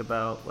to think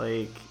about,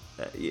 like,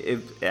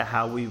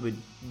 how we would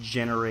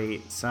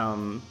generate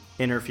some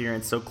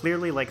interference. So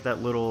clearly, like,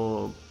 that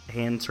little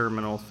hand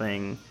terminal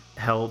thing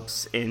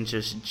helps in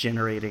just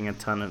generating a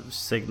ton of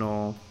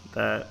signal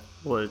that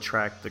will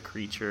attract the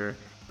creature.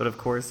 But of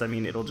course, I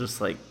mean, it'll just,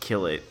 like,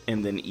 kill it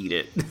and then eat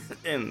it,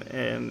 and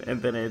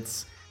then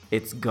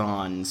it's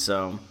gone.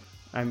 So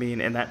I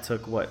mean, and that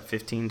took, what,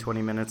 15,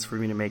 20 minutes for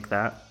me to make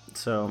that.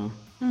 So,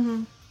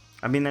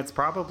 I mean, that's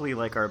probably,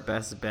 like, our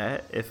best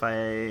bet if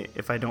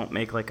I don't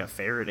make, like, a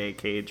Faraday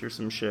cage or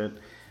some shit,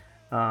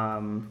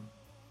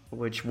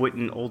 which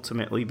wouldn't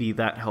ultimately be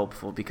that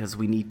helpful because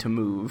we need to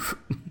move.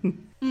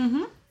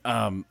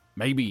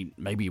 Maybe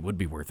it would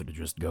be worth it to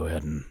just go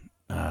ahead and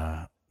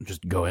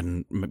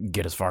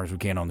get as far as we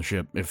can on the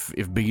ship.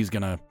 If B's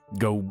gonna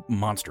go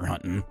monster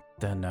hunting,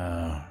 then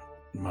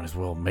might as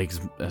well make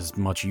as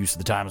much use of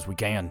the time as we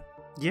can.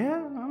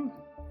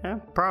 Yeah,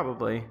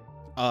 probably.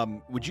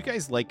 Would you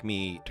guys like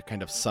me to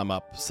kind of sum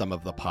up some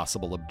of the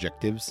possible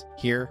objectives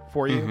here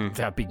for you?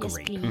 That'd be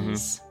great.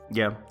 Please.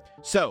 Yeah.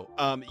 So,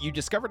 you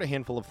discovered a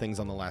handful of things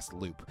on the last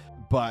loop,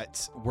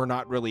 but we're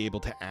not really able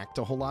to act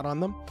a whole lot on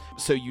them.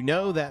 So you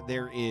know that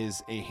there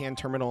is a hand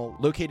terminal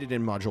located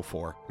in Module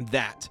 4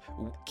 that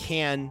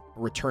can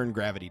return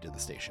gravity to the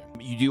station.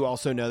 You do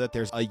also know that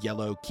there's a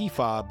yellow key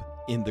fob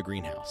in the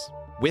greenhouse.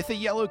 With a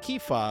yellow key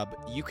fob,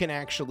 you can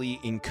actually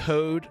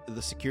encode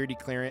the security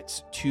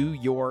clearance to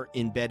your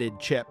embedded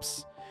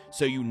chips,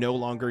 so you no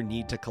longer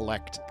need to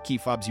collect key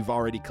fobs you've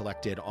already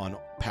collected on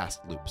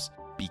past loops.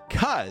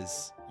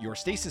 Because your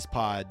stasis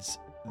pods,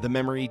 the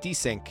memory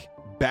desync,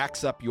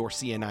 backs up your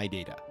CNI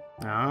data.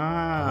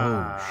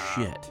 Oh,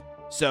 shit.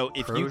 So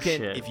if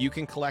you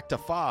can collect a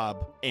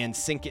fob and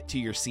sync it to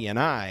your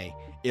CNI,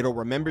 it'll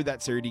remember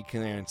that security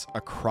clearance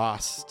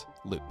across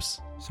loops.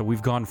 So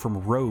we've gone from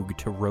rogue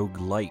to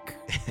rogue-like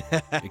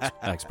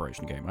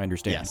exploration game. I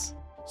understand. Yes.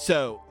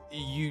 So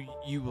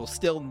you will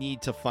still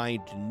need to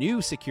find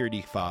new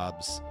security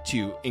fobs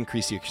to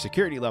increase your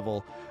security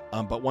level,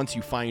 but once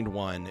you find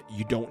one,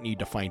 you don't need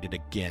to find it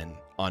again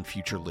on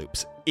future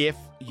loops if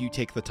you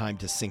take the time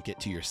to sync it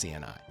to your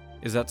CNI.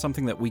 Is that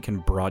something that we can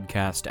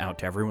broadcast out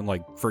to everyone?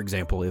 Like, for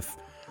example, if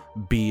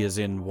B is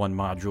in one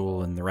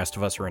module and the rest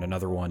of us are in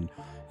another one,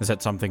 is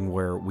that something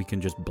where we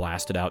can just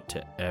blast it out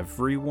to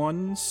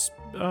everyone's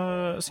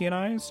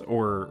CNIs?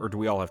 Or do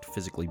we all have to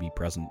physically be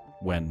present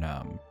when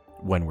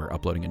we're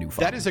uploading a new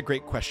file? That is a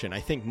great question. I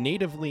think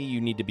natively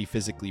you need to be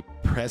physically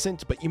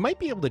present, but you might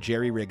be able to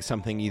jerry-rig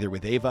something either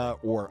with Ava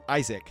or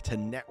Isaac to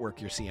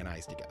network your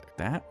CNIs together.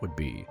 That would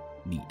be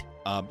neat.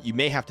 You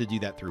may have to do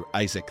that through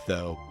Isaac,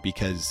 though,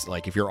 because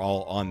like if you're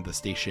all on the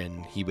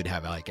station, he would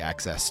have like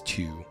access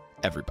to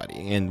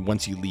everybody. And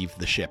once you leave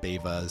the ship,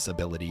 Ava's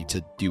ability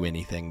to do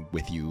anything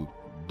with you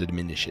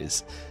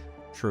diminishes.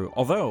 True.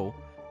 Although,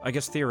 I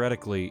guess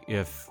theoretically,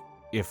 if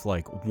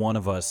like one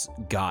of us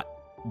got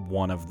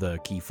one of the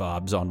key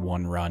fobs on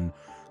one run,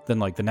 then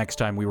like the next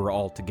time we were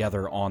all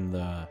together on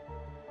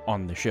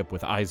the ship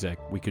with Isaac,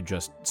 we could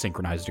just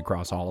synchronize it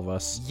across all of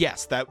us.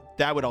 Yes, that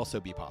would also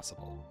be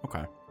possible.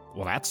 Okay.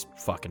 Well, that's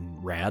fucking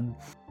rad,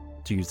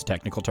 to use the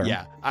technical term.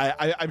 Yeah,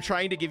 I'm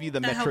trying to give you the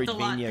That helped a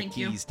lot, Metroidvania thank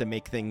you. keys to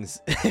make things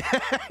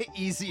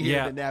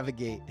easier to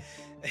navigate.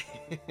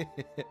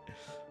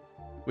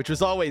 which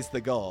was always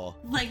the goal.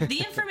 Like, the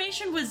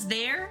information was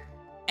there,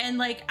 and,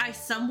 like, I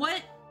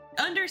somewhat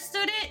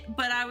understood it,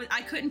 but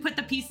I couldn't put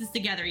the pieces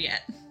together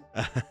yet.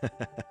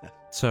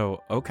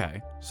 So,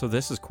 okay. So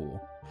this is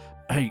cool.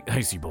 Hey,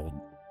 Seabold.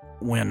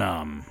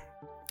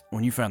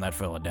 When you found that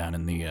fella down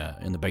in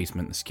the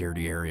basement in the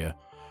security area,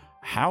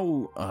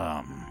 how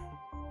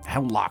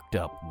locked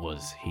up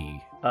was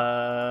he?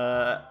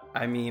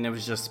 I mean, it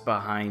was just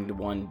behind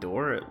one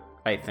door,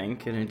 I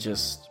think, and it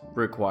just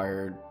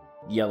required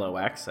yellow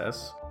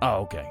access.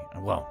 Oh, okay.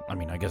 Well, I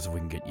mean, I guess if we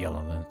can get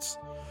yellow, that's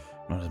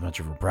not as much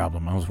of a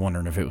problem. I was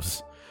wondering if it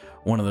was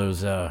one of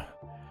those,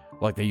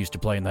 like they used to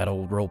play in that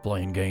old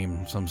role-playing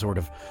game, some sort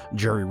of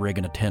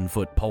jury-rigging a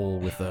 10-foot pole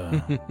with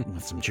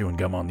with some chewing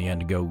gum on the end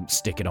to go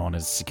stick it on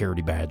his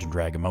security badge and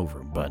drag him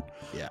over, but...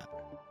 Yeah.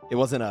 It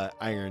wasn't a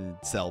iron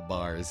cell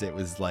bars. It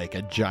was like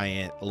a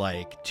giant,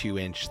 like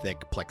 2-inch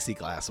thick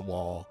plexiglass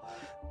wall.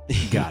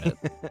 Got it.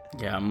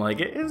 Yeah, I'm like,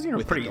 it is,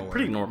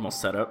 pretty normal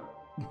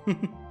setup.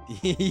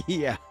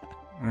 Yeah.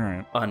 All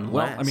right. Unless...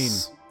 Well, I mean,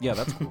 yeah,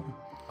 that's cool.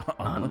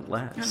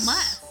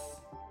 Unless...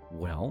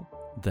 Well,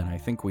 then I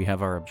think we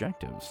have our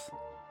objectives.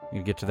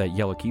 You get to that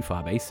yellow key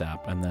fob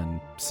ASAP and then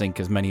sync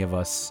as many of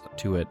us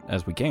to it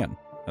as we can.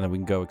 And then we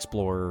can go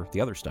explore the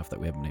other stuff that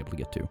we haven't been able to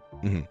get to.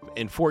 Mm-hmm.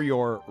 And for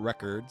your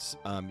records,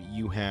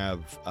 you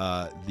have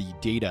the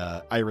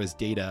data, Ira's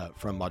data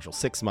from Module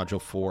 6,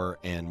 Module 4,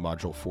 and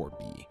Module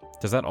 4B.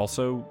 Does that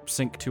also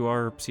sync to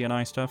our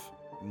CNI stuff?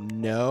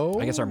 No.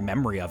 I guess our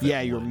memory of it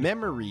Yeah, your would.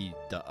 memory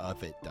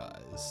of it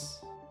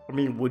does. I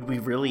mean, would we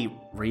really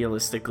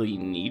realistically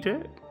need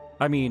it?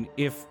 I mean,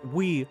 if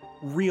we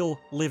real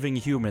living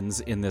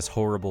humans in this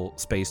horrible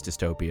space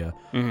dystopia,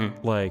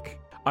 like...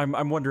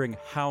 I'm wondering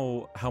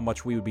how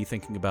much we would be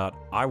thinking about,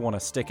 I want to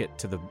stick it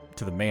to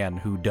the man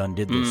who done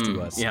did this to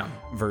us,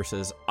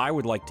 versus I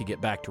would like to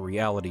get back to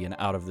reality and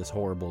out of this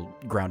horrible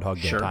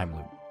Groundhog Day time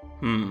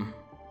loop.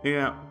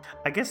 Yeah.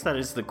 I guess that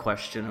is the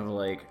question of,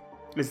 like,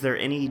 is there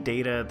any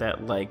data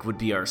that, like, would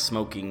be our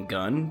smoking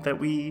gun that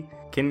we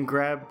can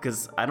grab?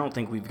 Because I don't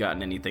think we've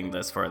gotten anything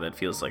thus far that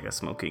feels like a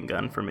smoking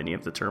gun from any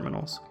of the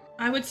terminals.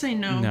 I would say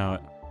no. No.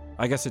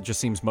 I guess it just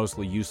seems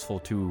mostly useful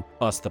to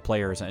us, the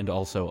players, and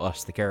also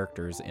us, the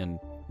characters, in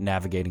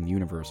navigating the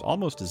universe,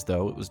 almost as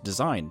though it was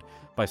designed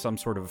by some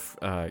sort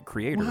of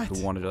creator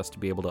who wanted us to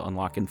be able to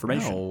unlock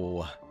information.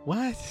 No.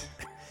 What?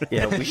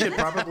 Yeah, we should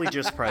probably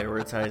just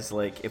prioritize,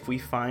 like, if we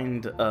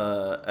find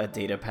a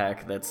data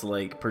pack that's,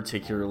 like,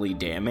 particularly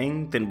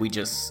damning, then we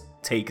just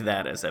take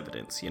that as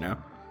evidence, you know?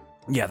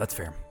 Yeah, that's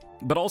fair.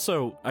 But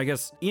also, I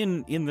guess,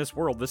 in this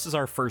world, this is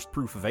our first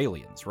proof of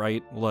aliens,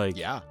 right? Like,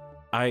 yeah.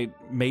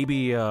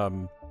 Maybe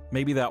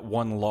that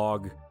one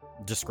log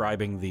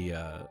describing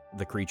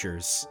the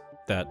creatures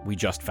that we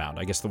just found.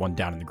 I guess the one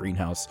down in the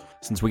greenhouse.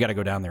 Since we got to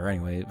go down there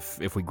anyway,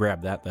 if we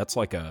grab that, it's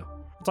like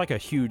a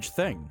huge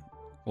thing,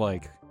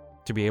 like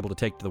to be able to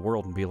take to the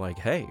world and be like,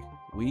 hey,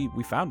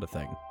 we found a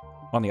thing.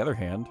 On the other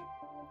hand,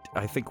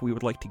 I think we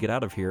would like to get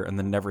out of here and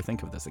then never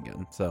think of this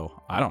again.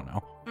 So I don't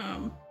know.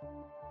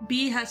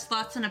 B has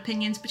thoughts and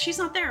opinions, but she's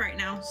not there right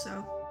now,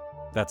 so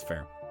that's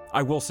fair.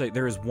 I will say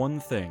there is one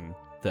thing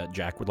that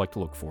Jack would like to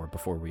look for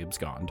before we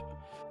abscond.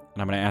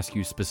 And I'm going to ask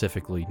you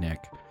specifically,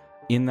 Nick,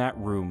 in that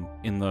room,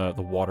 in the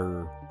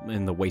water,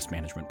 in the waste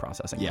management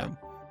processing room,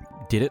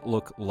 did it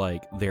look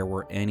like there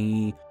were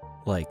any,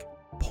 like,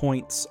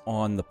 points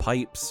on the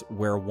pipes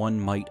where one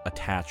might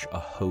attach a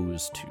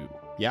hose to?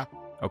 Yeah.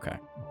 Okay.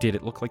 Did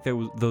it look like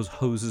those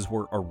hoses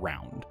were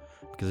around?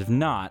 Because if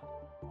not,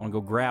 I want to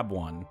go grab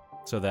one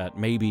so that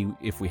maybe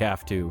if we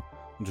have to,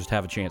 we'll just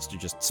have a chance to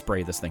just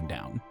spray this thing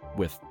down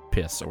with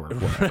piss or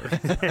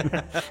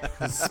whatever.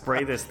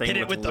 Spray this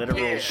thing with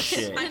literal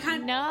shit.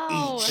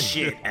 No. Eat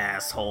shit,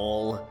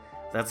 asshole.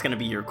 That's gonna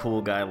be your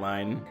cool guy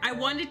line. I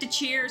wanted to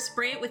cheer,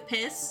 spray it with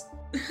piss.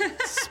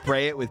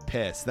 Spray it with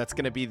piss. That's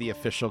going to be the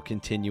official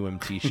Continuum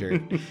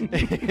t-shirt.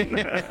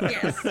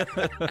 Yes.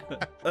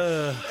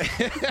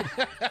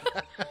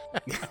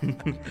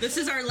 This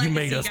is our legacy, you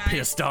made us guys.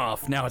 pissed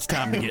off. Now it's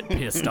time to get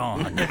pissed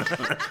on. That's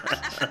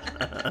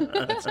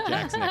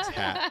Jack's next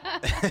hat.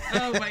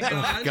 Oh my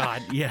god. Oh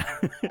god, yeah.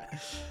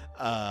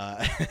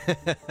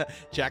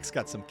 Jack's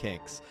got some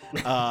kinks.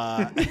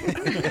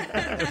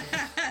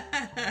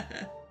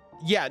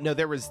 Yeah, no,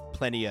 there was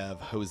plenty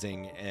of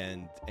hosing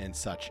and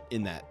such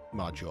in that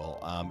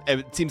module.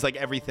 It seems like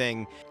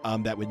everything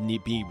that would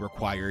be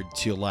required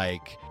to,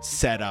 like,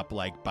 set up,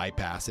 like,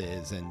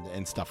 bypasses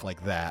and stuff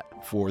like that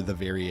for the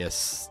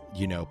various,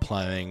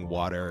 plumbing,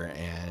 water,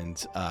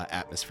 and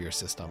atmosphere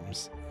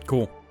systems.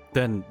 Cool.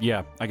 Then,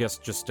 yeah, I guess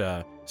just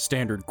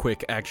standard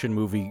quick action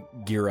movie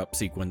gear up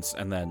sequence,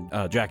 and then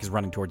Jack is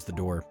running towards the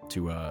door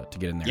to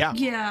get in there. Yeah.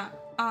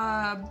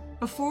 Yeah.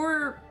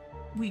 Before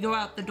we go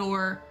out the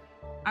door,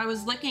 I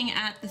was looking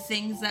at the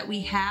things that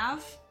we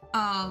have.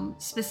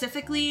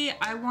 Specifically,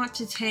 I want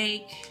to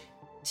take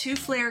 2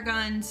 flare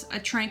guns, a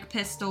tranq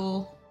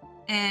pistol,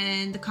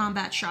 and the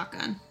combat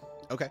shotgun.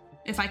 Okay.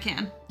 If I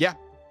can. Yeah,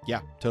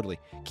 totally.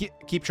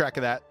 Keep track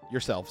of that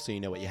yourself so you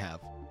know what you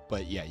have,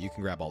 But yeah, you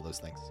can grab all those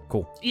things.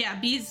 Cool. Yeah,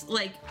 B's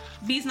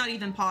not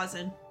even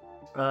pausing.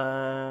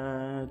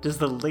 Does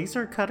the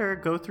laser cutter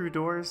go through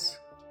doors?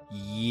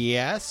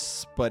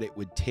 Yes, but it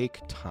would take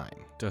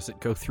time. Does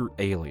it go through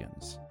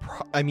aliens?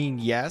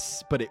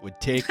 Yes, but it would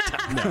take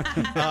time.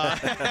 No.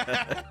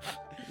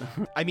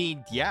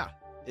 Yeah,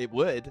 it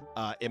would.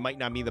 It might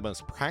not be the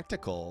most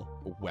practical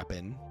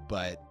weapon,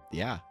 but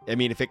yeah.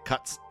 If it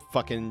cuts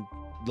fucking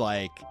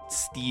like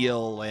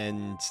steel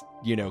and,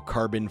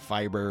 carbon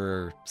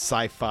fiber,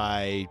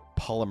 sci-fi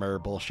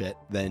polymer bullshit,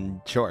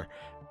 then sure.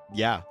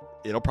 Yeah,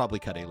 it'll probably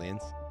cut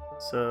aliens.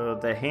 So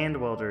the hand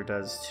welder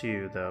does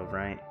too, though,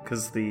 right?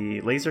 Because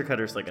the laser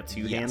cutter's like a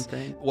two-hand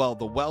thing? Well,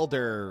 the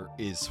welder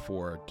is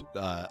for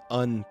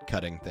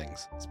uncutting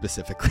things,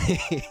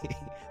 specifically.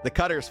 The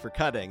cutter's for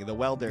cutting. The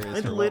welder is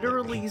It for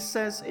literally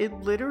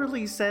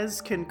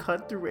says can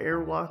cut through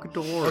airlock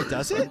doors. Oh,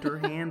 does it? Under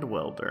hand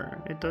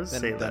welder. It does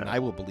say that. Then I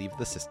will believe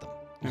the system.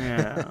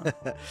 Yeah.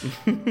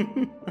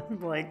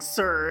 Like,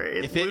 sir,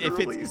 if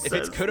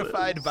it's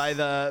codified this. by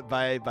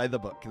the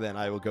book, then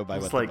I will go by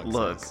It's what like, the book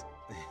look, says.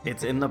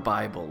 It's in the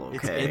Bible, okay?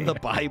 It's in the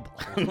Bible.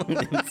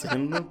 It's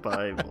in the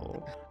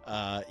Bible.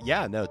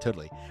 Yeah, no,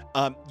 totally.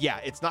 Yeah,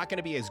 it's not going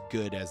to be as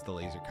good as the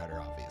laser cutter,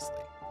 obviously.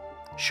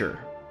 Sure.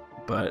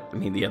 But,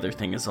 the other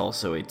thing is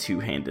also a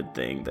two-handed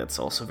thing that's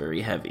also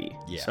very heavy.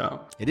 Yeah. So.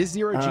 It is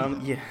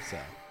 0G. Yeah. So.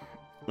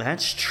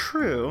 That's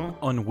true.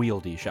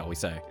 Unwieldy, shall we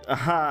say.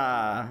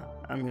 Aha.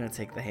 I'm going to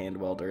take the hand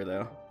welder,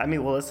 though.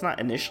 It's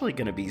not initially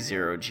going to be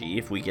 0G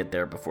if we get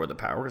there before the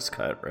power's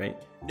cut, right?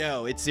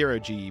 No, it's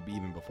 0G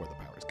even before the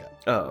power's cut.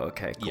 Oh,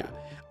 okay, cool.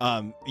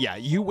 Yeah.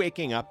 You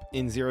waking up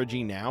in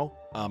 0G now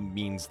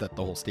means that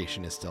the whole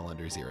station is still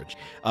under 0G.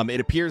 It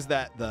appears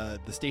that the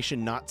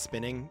station not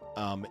spinning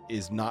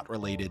is not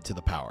related to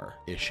the power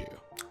issue.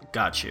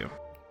 Got you.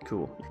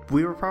 Cool.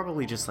 We were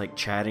probably just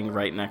chatting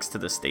right next to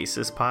the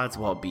stasis pods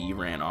while B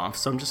ran off,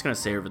 so I'm just gonna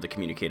say over the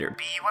communicator,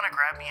 B, you wanna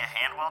grab me a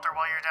hand welder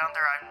while you're down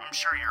there? I'm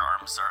sure your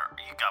arms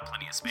you got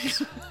plenty of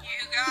space. You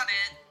got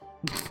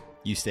it.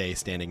 You stay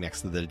standing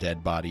next to the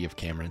dead body of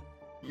Cameron.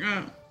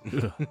 Yeah.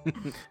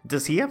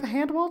 Does he have a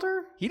hand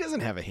welder? He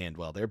doesn't have a hand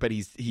welder, but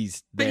he's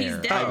But there. he's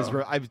dead. I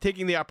was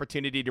taking the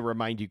opportunity to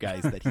remind you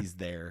guys that he's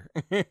there.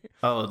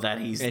 Oh, that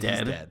he's And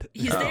dead?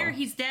 He's there,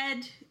 he's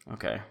dead.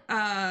 Okay.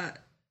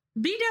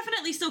 B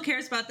definitely still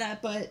cares about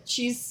that, but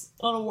she's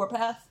on a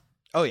warpath.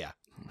 Oh, yeah.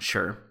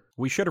 Sure.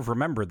 We should have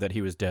remembered that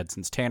he was dead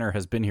since Tanner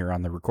has been here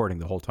on the recording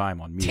the whole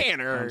time on mute.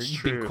 Tanner,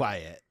 be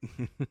quiet.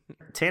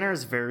 Tanner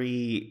is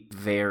very,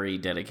 very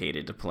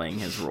dedicated to playing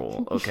his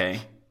role,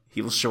 okay?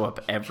 He will show up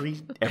every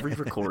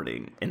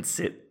recording and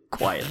sit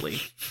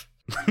quietly.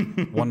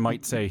 One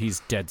might say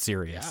he's dead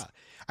serious.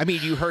 Yeah.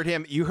 You heard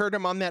him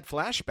on that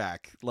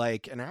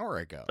flashback an hour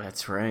ago.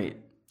 That's right.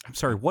 I'm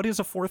sorry, what is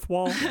a fourth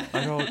wall?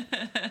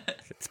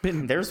 It's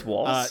been... There's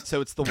walls. So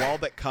it's the wall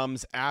that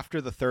comes after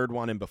the third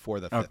one and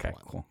before the fifth one. Okay,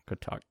 cool. Good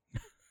talk.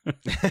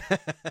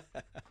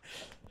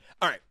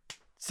 All right.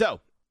 So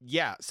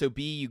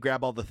B, you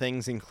grab all the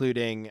things,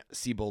 including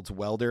Siebold's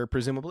welder,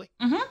 presumably?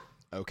 Mm-hmm.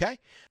 Okay.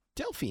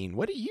 Delphine,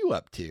 what are you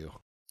up to?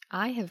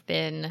 I have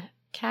been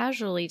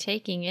casually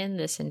taking in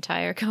this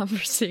entire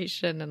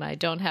conversation, and I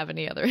don't have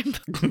any other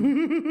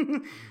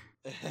input.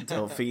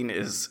 Delphine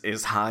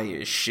is high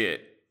as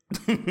shit.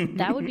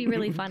 That would be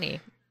really funny.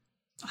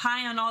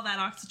 High on all that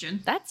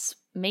oxygen. That's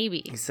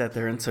maybe. He sat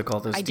there and took all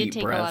those deep breaths. I did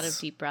take a lot of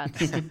deep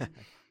breaths.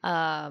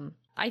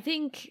 I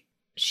think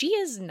she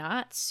is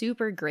not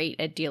super great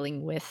at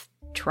dealing with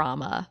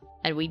trauma.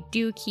 And we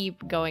do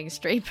keep going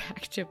straight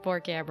back to poor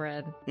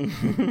Cameron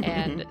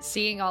and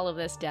seeing all of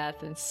this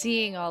death and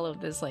seeing all of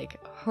this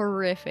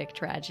horrific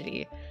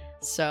tragedy.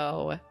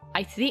 So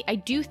I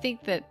do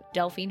think that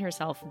Delphine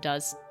herself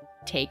does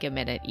take a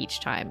minute each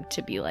time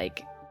to be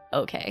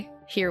okay,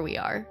 here we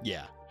are.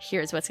 Yeah.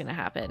 Here's what's going to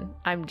happen.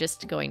 I'm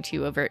just going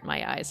to avert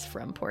my eyes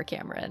from poor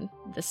Cameron.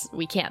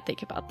 We can't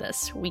think about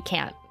this. We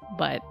can't,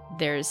 but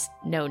there's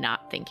no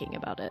not thinking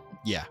about it.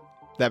 Yeah.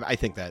 I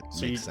think that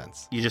makes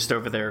sense. You just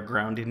over there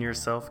grounding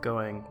yourself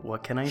going,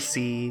 what can I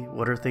see?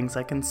 What are things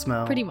I can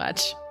smell? Pretty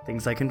much.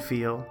 Things I can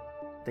feel.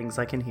 Things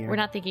I can hear. We're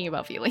not thinking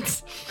about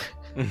feelings.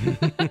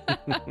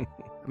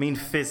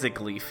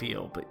 Physically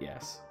feel, but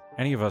yes.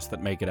 Any of us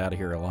that make it out of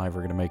here alive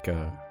are going to make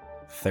a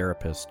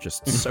therapist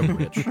just so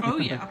rich. Oh,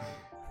 yeah.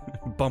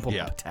 Bump up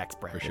the tax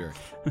bracket. For sure.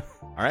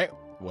 All right.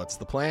 What's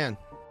the plan?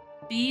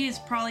 B is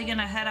probably going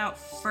to head out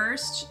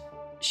first.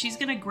 She's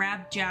going to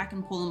grab Jack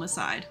and pull him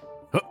aside.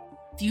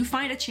 If you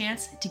find a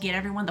chance to get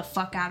everyone the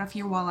fuck out of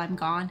here while I'm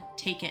gone,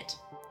 take it.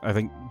 I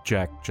think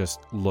Jack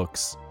just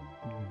looks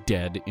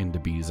dead into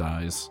B's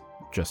eyes.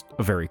 Just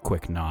a very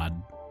quick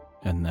nod,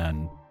 and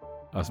then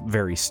a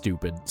very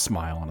stupid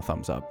smile and a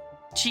thumbs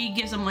up. She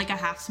gives him a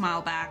half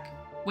smile back,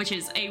 which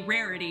is a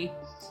rarity,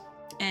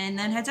 and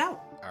then heads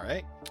out. All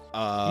right.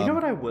 You know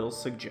what I will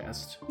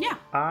suggest? Yeah.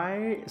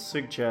 I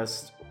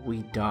suggest we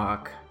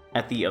dock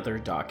at the other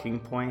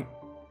docking point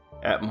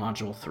at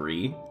Module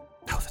 3.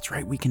 Oh, that's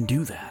right. We can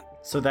do that.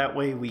 So that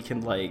way we can,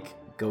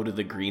 go to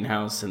the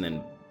greenhouse and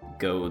then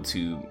go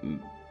to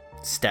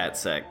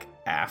StatSec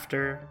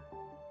after?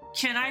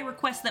 Can I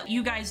request that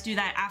you guys do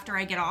that after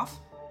I get off?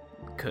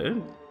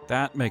 Could.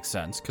 That makes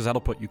sense, because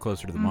that'll put you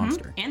closer to the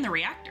monster. And the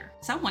reactor.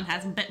 Someone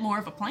has a bit more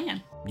of a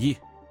plan. Yeah.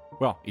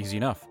 Well, easy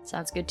enough.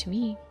 Sounds good to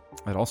me.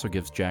 It also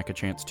gives Jack a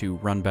chance to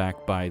run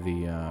back by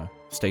the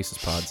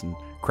stasis pods and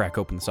crack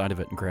open the side of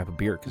it and grab a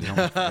beer, because he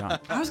almost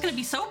forgot. I was going to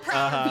be so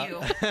proud of you.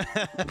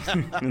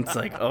 It's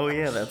like, oh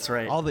yeah, that's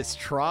right. All this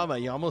trauma,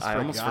 you almost I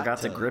almost forgot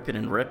to grip it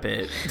and rip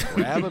it.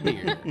 Grab a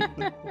beer.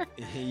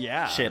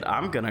 Yeah. Shit,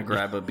 I'm gonna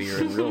grab a beer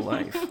in real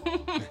life.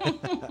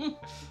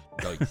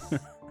 Nice.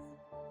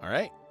 All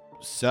right.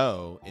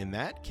 So, in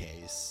that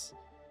case,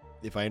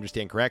 if I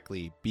understand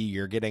correctly, B,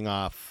 you're getting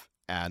off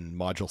and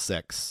Module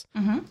 6,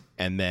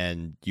 and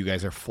then you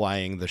guys are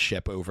flying the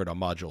ship over to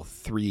Module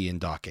 3 and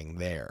docking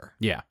there.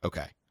 Yeah.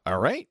 Okay. All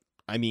right.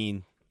 I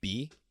mean,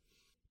 B,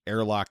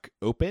 airlock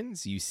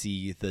opens. You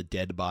see the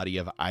dead body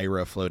of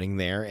Ira floating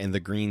there and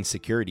the green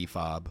security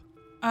fob.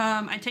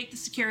 I take the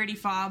security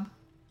fob.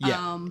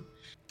 Yeah.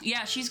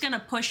 Yeah, she's going to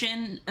push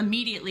in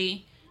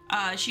immediately.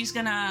 She's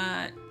going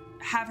to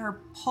have her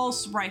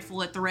pulse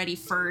rifle at the ready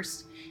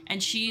first,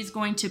 and she's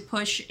going to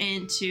push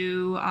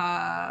into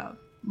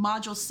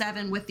Module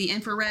 7 with the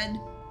infrared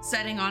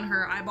setting on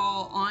her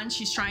eyeball on.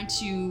 She's trying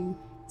to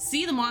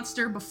see the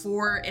monster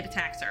before it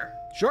attacks her.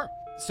 Sure.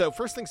 So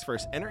first things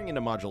first, entering into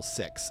Module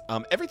 6,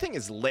 everything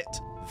is lit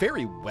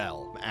very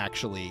well,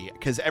 actually,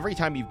 because every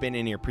time you've been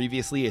in here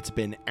previously, it's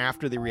been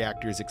after the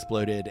reactors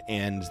exploded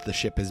and the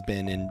ship has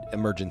been in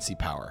emergency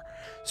power.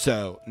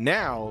 So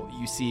now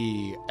you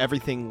see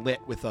everything lit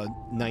with a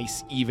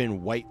nice,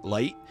 even white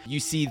light. You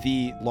see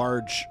the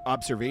large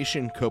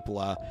observation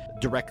cupola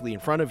directly in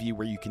front of you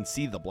where you can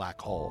see the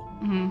black hole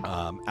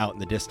out in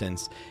the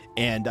distance.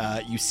 And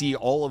you see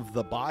all of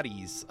the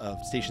bodies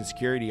of station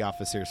security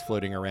officers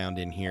floating around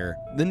in here.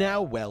 They're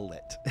now well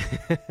lit.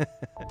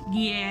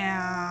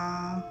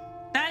 Yeah.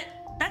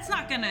 That's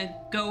not gonna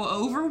go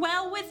over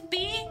well with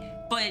B,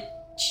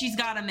 but she's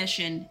got a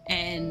mission,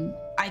 and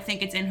I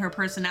think it's in her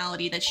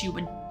personality that she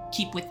would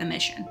keep with the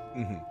mission.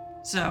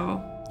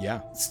 So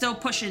yeah, still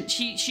pushing.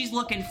 She's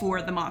looking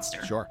for the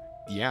monster. Sure.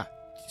 Yeah.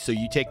 So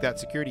you take that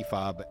security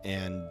fob,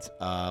 and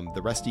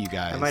the rest of you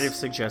guys... I might have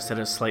suggested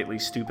a slightly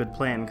stupid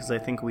plan, because I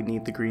think we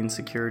need the green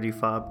security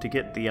fob to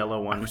get the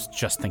yellow one. I was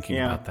just thinking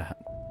about that.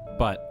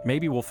 But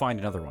maybe we'll find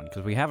another one,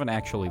 because we haven't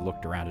actually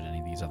looked around at any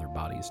of these other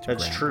bodies.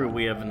 That's true. One.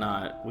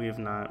 We've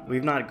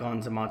not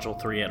gone to Module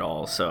 3 at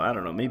all, so I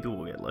don't know. Maybe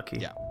we'll get lucky.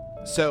 Yeah.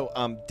 So,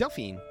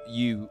 Delphine,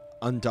 you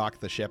undock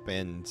the ship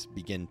and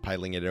begin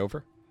piloting it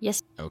over?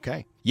 Yes.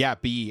 Okay. Yeah,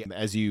 B,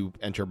 as you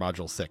enter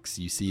Module 6,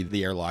 you see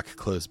the airlock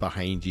close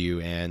behind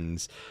you,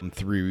 and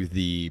through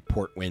the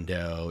port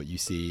window, you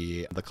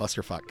see the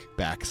clusterfuck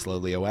back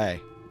slowly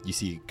away. You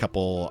see a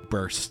couple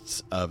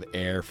bursts of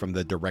air from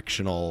the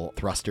directional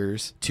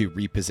thrusters to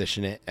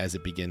reposition it as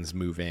it begins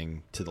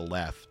moving to the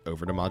left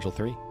over to Module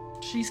 3.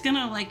 She's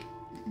gonna,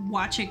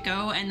 watch it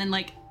go and then,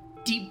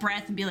 deep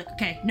breath and be like,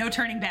 okay, no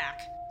turning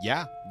back.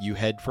 Yeah, you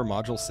head for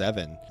Module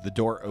 7. The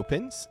door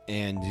opens,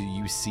 and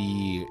you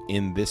see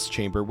in this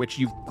chamber, which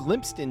you've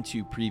glimpsed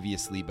into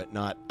previously but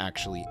not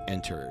actually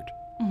entered.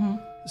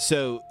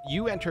 So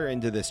you enter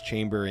into this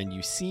chamber, and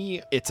you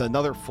see it's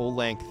another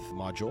full-length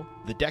module.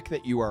 The deck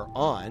that you are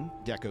on,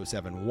 Deck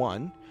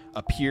 071,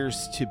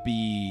 appears to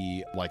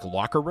be like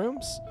locker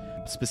rooms,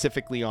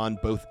 specifically on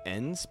both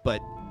ends,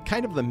 but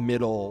kind of the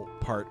middle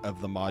part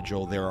of the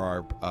module, there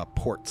are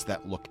ports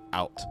that look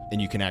out,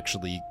 and you can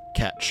actually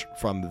catch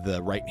from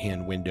the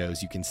right-hand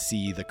windows. You can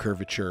see the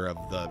curvature of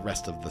the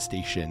rest of the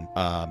station,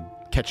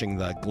 catching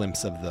the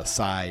glimpse of the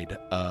side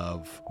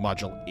of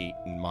Module 8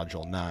 and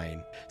Module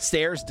 9.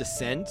 Stairs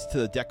descend to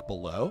the deck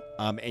below,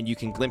 and you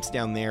can glimpse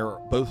down there.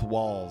 Both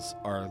walls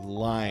are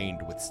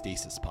lined with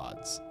stasis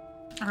pods.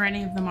 Are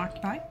any of them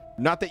occupied?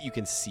 Not that you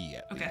can see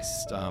it. Okay.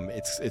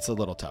 It's a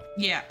little tough.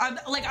 Yeah,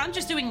 I'm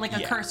just doing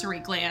a cursory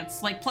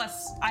glance.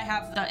 Plus I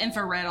have the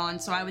infrared on,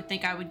 so I would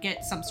think I would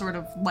get some sort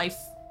of life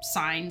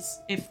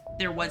signs if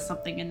there was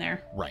something in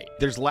there. Right.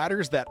 There's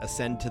ladders that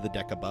ascend to the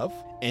deck above,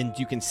 and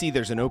you can see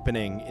there's an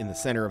opening in the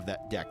center of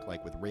that deck,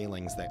 with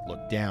railings that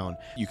look down.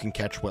 You can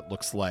catch what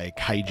looks like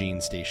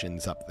hygiene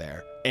stations up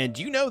there. And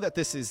you know that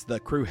this is the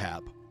crew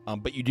hab,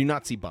 but you do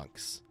not see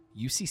bunks.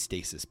 You see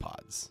stasis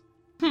pods.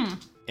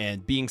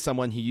 And being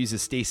someone who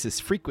uses stasis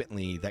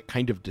frequently, that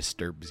kind of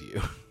disturbs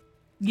you.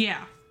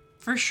 Yeah,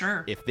 for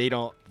sure. If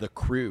the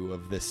crew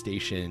of this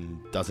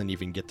station doesn't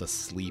even get to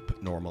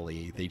sleep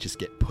normally, they just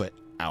get put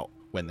out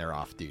when they're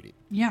off duty.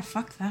 Yeah,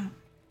 fuck that.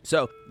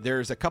 So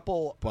there's a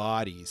couple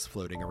bodies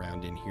floating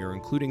around in here,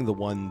 including the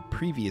one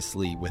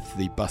previously with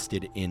the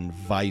busted in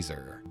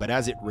visor. But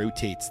as it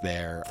rotates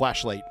there,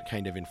 flashlight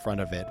kind of in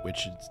front of it,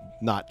 which is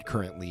not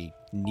currently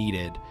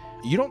needed,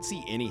 you don't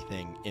see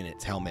anything in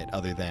its helmet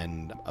other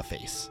than a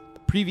face.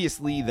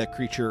 Previously, the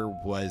creature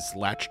was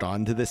latched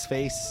onto this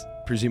face,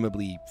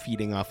 presumably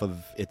feeding off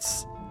of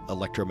its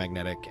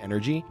electromagnetic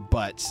energy,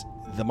 but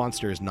the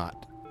monster is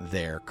not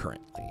there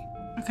currently.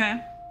 Okay.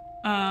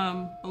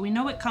 But we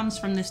know it comes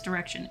from this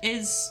direction.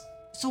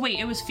 So wait,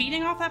 it was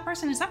feeding off that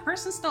person? Is that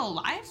person still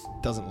alive?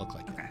 Doesn't look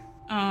like it.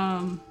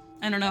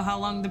 I don't know how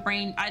long the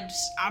brain.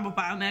 I'm a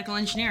biomedical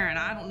engineer, and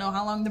I don't know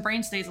how long the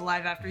brain stays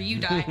alive after you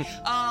die.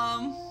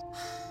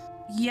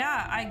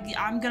 Yeah,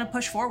 I'm gonna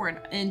push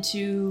forward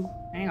into.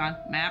 Hang on,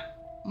 map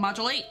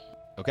module 8.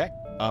 Okay.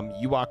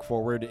 You walk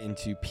forward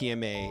into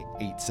PMA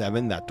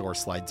 87. That door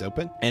slides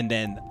open, and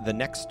then the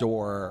next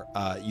door,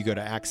 you go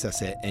to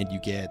access it, and you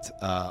get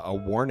a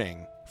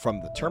warning from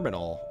the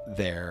terminal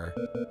there.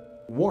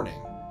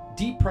 Warning: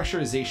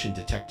 depressurization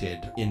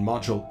detected in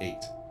module 8.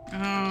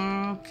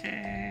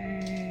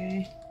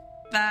 Okay.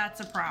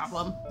 That's a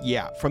problem.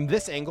 Yeah, from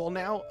this angle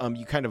now,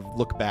 you kind of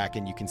look back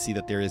and you can see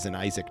that there is an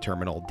Isaac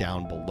terminal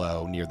down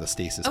below near the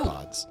stasis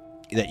pods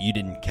that you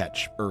didn't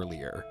catch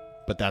earlier,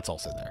 but that's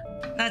also there.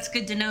 That's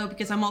good to know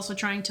because I'm also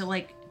trying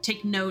to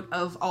take note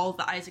of all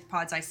the Isaac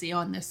pods I see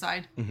on this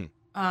side. Mm-hmm.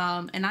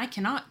 And I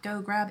cannot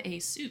go grab a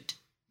suit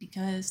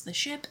because the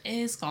ship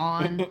is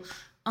gone.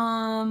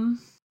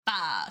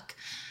 Fuck.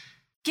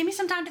 Give me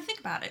some time to think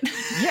about it.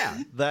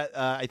 Yeah, that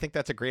I think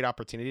that's a great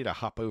opportunity to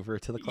hop over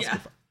to the cluster.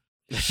 Yeah.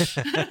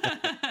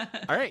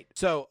 All right,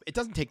 so it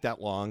doesn't take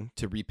that long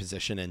to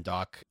reposition and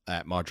dock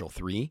at module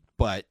 3,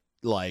 but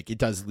it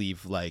does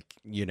leave a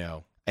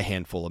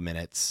handful of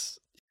minutes.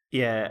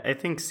 Yeah, I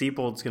think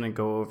Siebold's gonna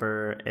go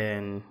over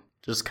and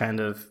just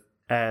kind of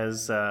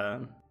as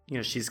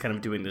she's kind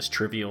of doing this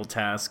trivial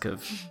task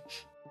of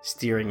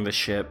steering the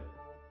ship.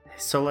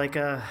 So I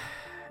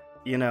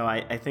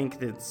think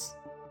that's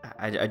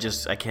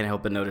I can't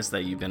help but notice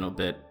that you've been a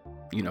bit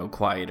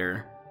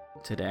quieter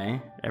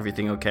today.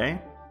 Everything okay?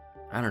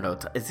 I don't know.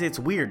 It's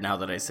weird now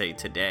that I say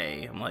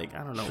today. I'm like,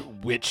 I don't know.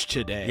 Which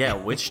today? Yeah,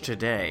 which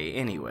today.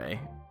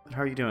 Anyway, but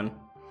how are you doing?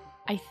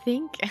 I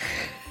think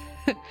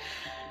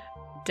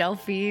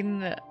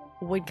Delphine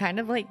would kind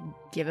of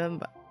give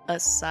him a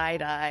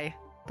side eye,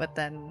 but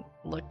then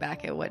look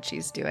back at what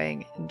she's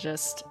doing and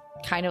just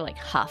kind of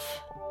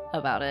huff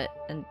about it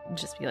and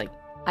just be like,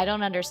 I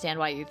don't understand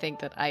why you think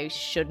that I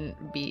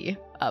shouldn't be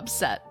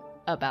upset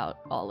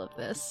about all of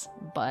this,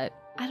 but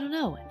I don't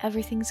know.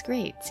 Everything's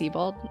great,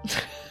 Siebold.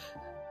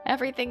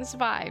 Everything's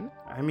fine.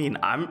 I mean,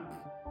 I'm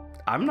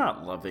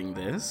not loving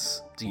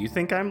this. Do you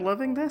think I'm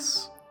loving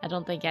this? I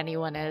don't think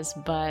anyone is,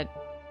 but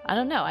I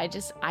don't know. I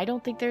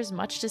don't think there's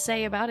much to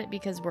say about it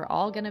because we're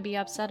all going to be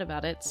upset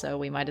about it, so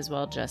we might as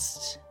well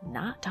just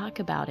not talk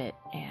about it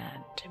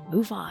and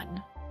move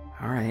on.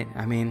 All right.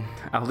 I mean,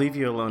 I'll leave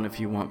you alone if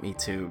you want me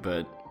to,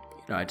 but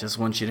I just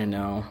want you to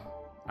know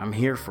I'm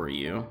here for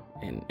you.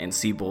 And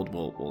Siebold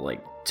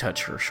will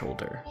touch her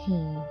shoulder.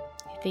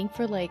 I think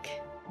for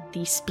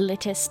the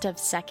splittest of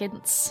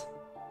seconds,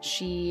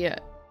 she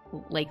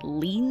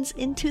leans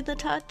into the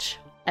touch,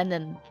 and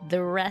then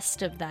the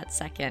rest of that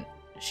second,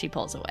 she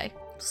pulls away.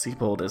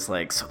 Siebold is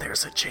so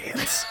there's a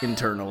chance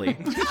internally.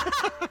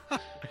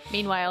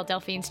 Meanwhile,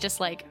 Delphine's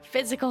just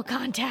physical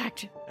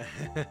contact.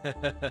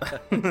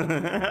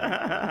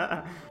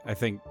 I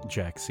think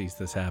Jack sees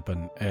this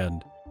happen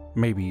and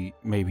maybe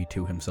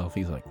to himself,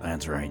 he's like,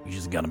 that's right. You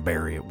just got to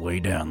bury it way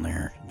down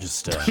there.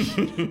 Just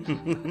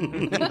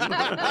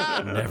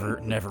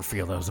never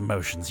feel those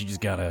emotions. You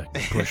just got to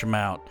push them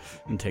out.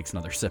 And takes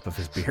another sip of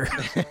his beer.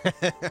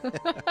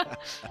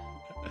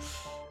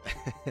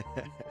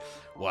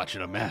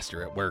 Watching a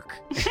master at work.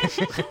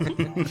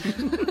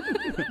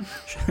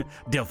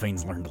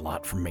 Delphine's learned a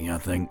lot from me, I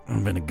think.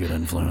 I've been a good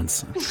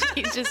influence.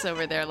 He's just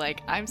over there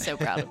I'm so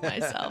proud of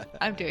myself.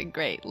 I'm doing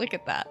great. Look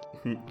at that.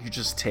 You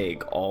just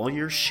take all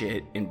your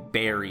shit and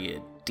bury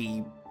it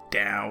deep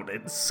down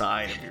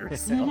inside of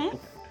yourself.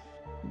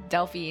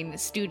 Delphine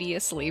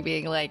studiously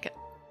being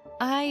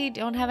I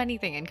don't have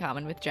anything in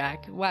common with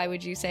Jack. Why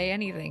would you say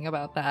anything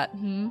about that?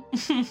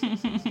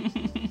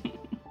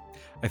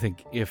 I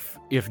think if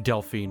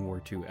Delphine were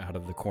to, out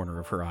of the corner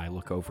of her eye,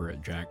 look over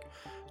at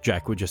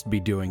Jack would just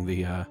be doing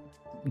the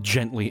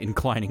gently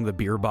inclining the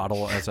beer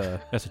bottle as a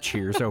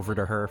cheers over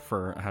to her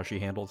for how she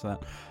handles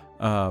that.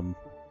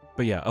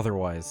 But yeah,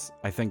 otherwise,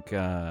 I think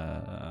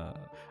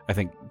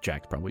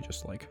Jack's probably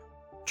just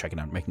checking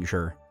out, making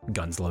sure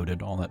guns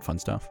loaded, all that fun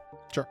stuff.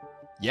 Sure.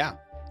 Yeah.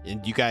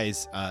 And you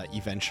guys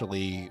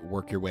eventually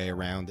work your way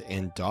around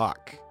and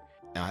dock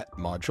at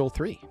module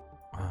 3.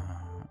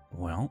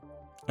 Well,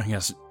 I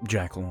guess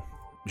Jack will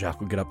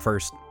get up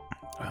first.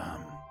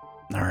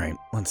 All right,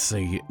 let's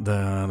see.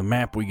 The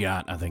map we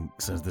got, I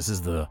think, says this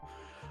is the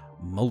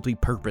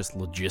multi-purpose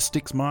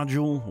logistics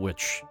module,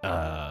 which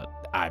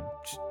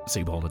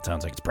Siebold, it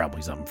sounds like it's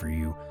probably something for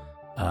you.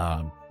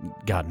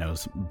 God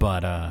knows.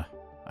 But I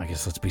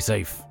guess let's be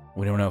safe.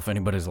 We don't know if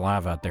anybody's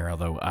alive out there,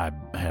 although I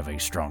have a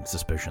strong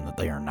suspicion that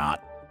they are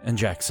not. And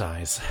Jack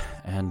sighs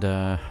and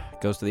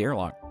goes to the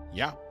airlock.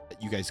 Yeah.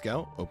 You guys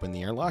go, open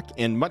the airlock,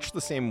 and much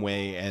the same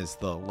way as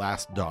the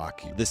last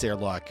dock, this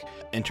airlock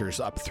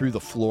enters up through the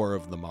floor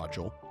of the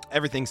module.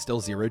 Everything's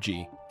still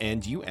 0G,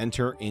 and you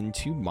enter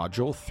into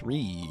module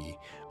 3.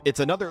 It's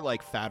another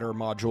like fatter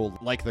module,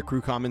 like the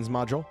Crew Commons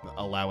module,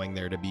 allowing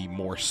there to be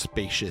more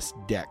spacious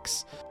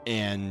decks.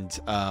 And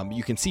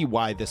you can see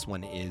why this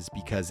one is,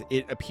 because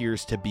it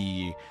appears to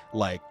be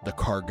like the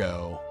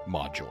cargo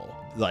module.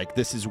 Like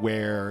this is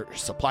where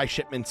supply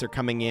shipments are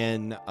coming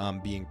in,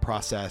 being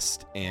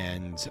processed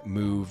and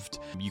moved.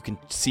 You can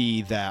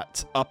see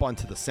that up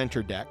onto the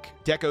center deck,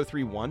 Deck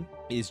 031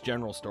 is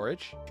general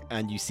storage,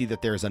 and you see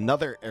that there's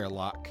another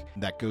airlock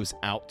that goes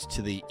out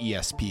to the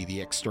ESP, the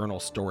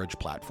external storage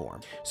platform.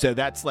 So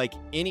that's like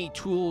any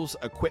tools,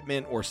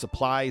 equipment, or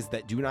supplies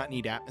that do not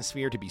need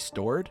atmosphere to be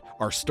stored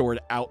are stored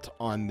out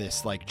on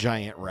this like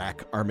giant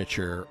rack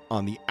armature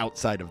on the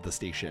outside of the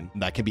station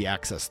that can be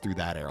accessed through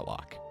that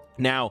airlock.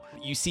 Now,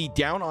 you see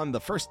down on the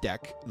first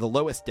deck, the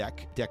lowest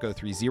deck, Deck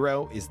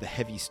 030, is the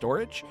heavy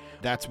storage.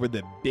 That's where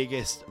the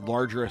biggest,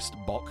 largest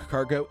bulk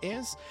cargo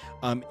is.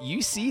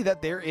 You see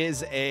that there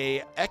is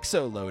a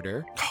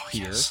exoloader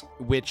here,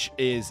 which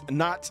is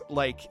not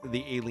like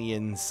the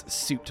alien's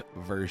suit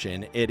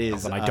version. It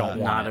is... I don't want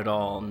it. Not at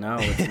all. No,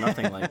 it's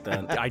nothing like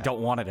that. I don't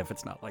want it if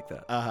it's not like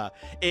that.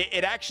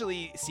 It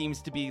actually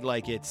seems to be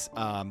like it's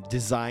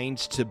designed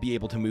to be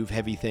able to move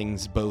heavy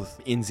things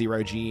both in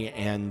zero-G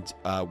and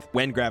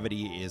when gravity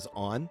is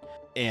on.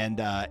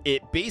 And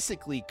it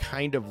basically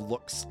kind of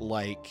looks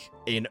like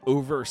an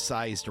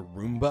oversized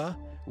Roomba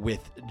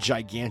with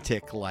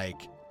gigantic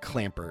like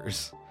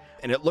clampers.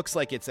 And it looks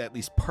like it's at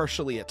least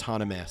partially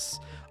autonomous,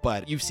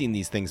 but you've seen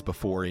these things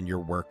before in your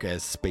work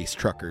as space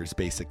truckers,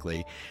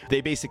 basically.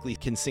 They basically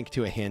can sync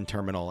to a hand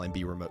terminal and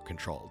be remote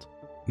controlled.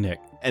 Nick.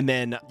 And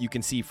then you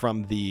can see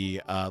from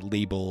the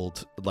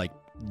labeled, like,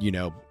 you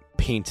know,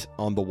 paint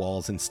on the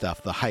walls and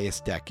stuff, the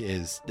highest deck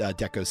is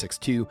Deck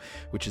 062,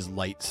 which is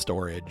light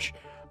storage.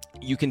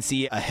 You can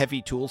see a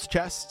heavy tools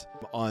chest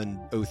on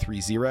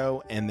 030,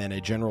 and then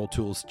a general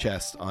tools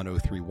chest on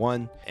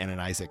 031, and an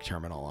Isaac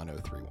terminal on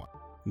 031.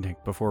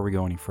 Nick, before we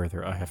go any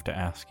further, I have to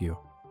ask you,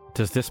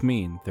 does this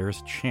mean there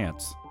is a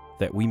chance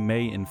that we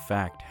may in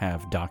fact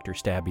have Dr.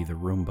 Stabby the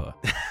Roomba?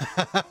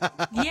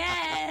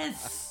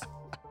 Yes!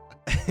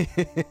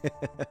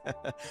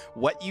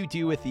 What you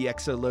do with the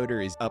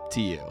exoloader is up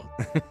to you.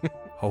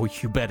 Oh,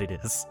 you bet it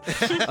is.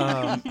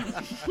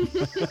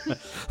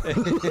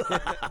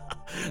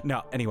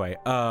 No, anyway,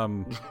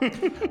 hey,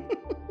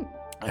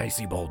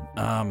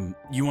 Seabold,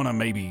 you want to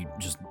maybe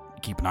just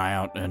keep an eye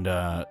out and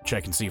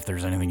check and see if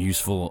there's anything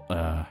useful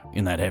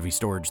in that heavy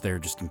storage there,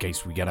 just in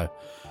case we gotta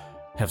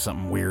have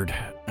something weird.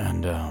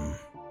 And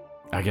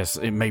I guess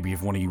it maybe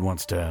if one of you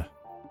wants to,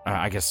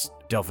 I guess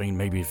Delphine,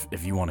 maybe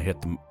if you want to hit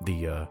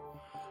the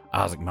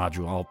Isaac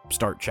module, I'll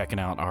start checking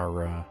out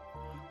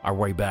our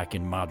way back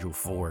in module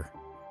 4.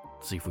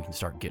 See if we can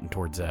start getting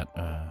towards that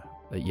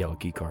yellow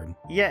key card.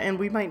 Yeah, and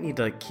we might need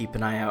to keep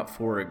an eye out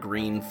for a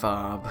green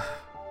fob.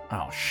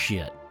 Oh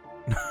shit.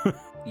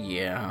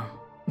 Yeah.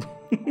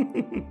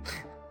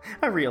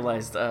 I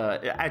realized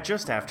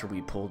just after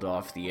we pulled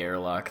off the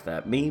airlock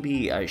that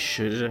maybe I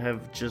should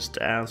have just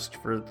asked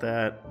for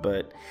that,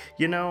 but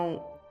you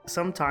know,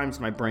 sometimes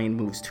my brain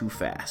moves too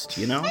fast,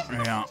 you know?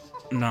 Yeah.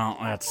 no,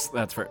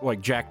 that's fair.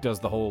 Like Jack does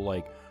the whole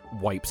like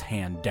wipes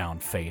hand down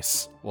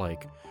face,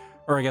 like,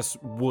 or I guess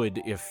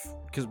would if,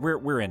 because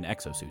we're in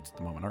exosuits at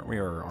the moment, aren't we,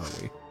 or are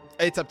we?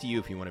 It's up to you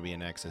if you want to be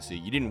in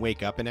exosuit. You didn't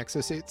wake up in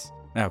exosuits.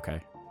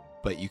 Okay.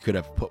 But you could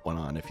have put one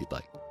on if you'd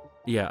like.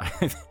 Yeah,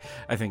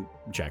 I think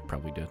Jack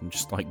probably did, and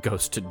just like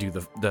goes to do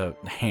the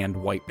hand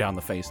wipe down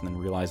the face, and then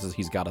realizes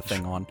he's got a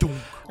thing on.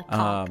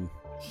 All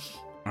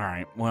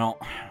right, well,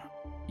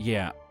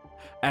 yeah.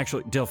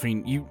 Actually,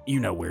 Delphine, you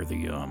know where the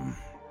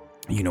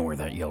you know where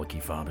that yellow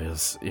key fob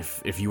is.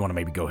 If you want to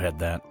maybe go ahead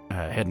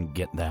and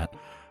get that,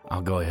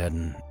 I'll go ahead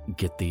and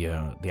get the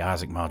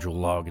Isaac module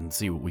log and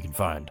see what we can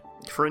find.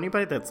 For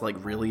anybody that's like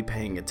really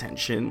paying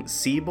attention,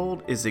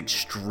 Seabold is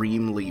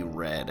extremely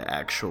red,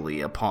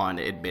 actually, upon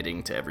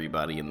admitting to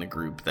everybody in the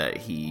group that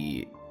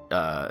he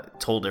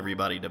told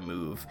everybody to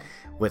move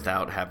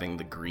without having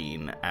the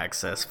green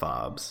access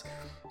fobs.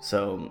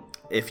 So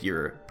if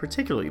you're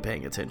particularly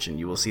paying attention,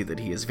 you will see that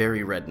he is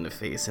very red in the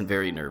face and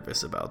very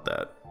nervous about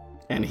that.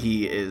 And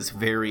he is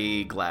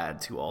very glad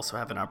to also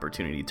have an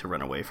opportunity to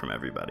run away from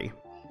everybody.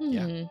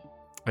 Yeah.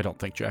 I don't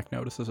think Jack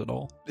notices at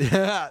all.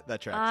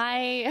 That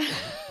tracks.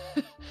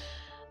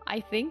 I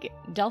think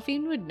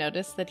Delphine would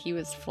notice that he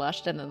was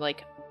flushed and then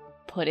like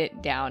put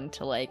it down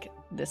to like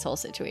this whole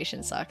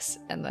situation sucks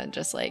and then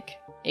just like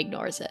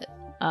ignores it.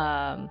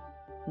 And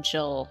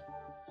she'll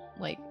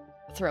like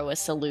throw a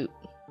salute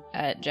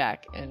at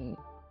Jack and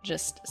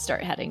just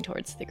start heading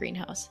towards the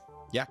greenhouse.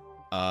 Yeah.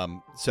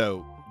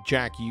 So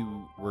Jack,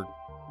 you were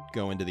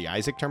going to the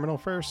Isaac terminal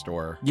first,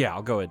 or? Yeah,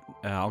 I'll go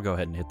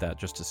ahead and hit that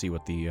just to see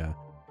what the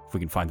if we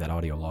can find that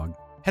audio log.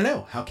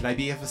 Hello, how can I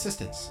be of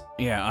assistance?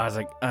 Yeah,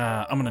 Isaac,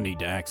 I'm gonna need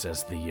to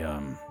access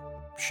the,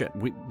 Shit,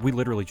 we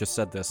literally just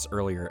said this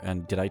earlier,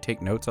 and did I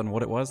take notes on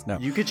what it was? No.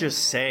 You could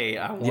just say,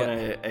 I want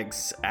to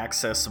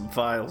access some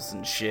files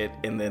and shit,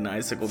 and then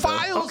Isaac will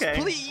files, go,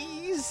 okay.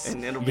 Please! uppies?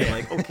 And it'll be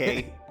like,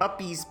 okay,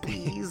 uppies,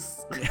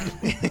 please.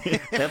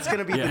 That's going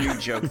to be the new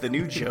joke. The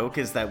new joke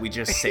is that we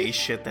just say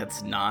shit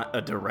that's not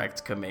a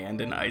direct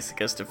command, and Isaac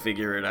has to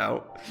figure it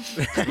out.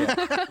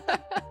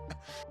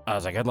 I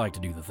was like, I'd like to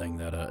do the thing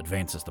that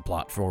advances the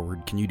plot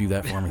forward. Can you do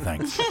that for me?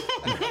 Thanks.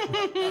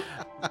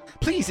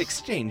 Please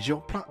exchange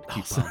your plot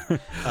coupon.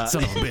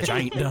 Son of a bitch, I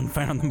ain't done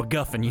found the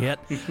MacGuffin yet.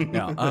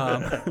 No.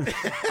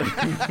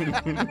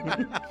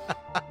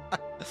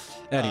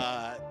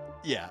 Anyway.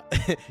 Yeah.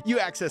 You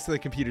access the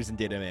computers and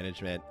data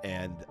management,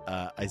 and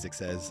Isaac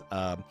says,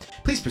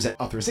 Please present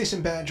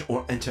authorization badge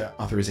or enter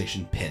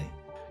authorization PIN.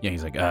 Yeah,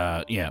 he's like,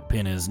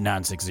 PIN is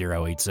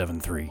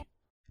 960873.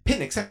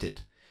 PIN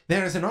accepted.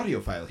 There is an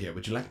audio file here.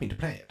 Would you like me to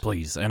play it?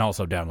 Please, and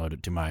also download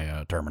it to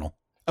my terminal.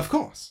 Of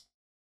course.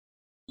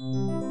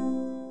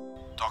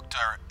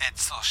 Dr.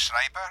 Edsel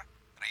Schreiber,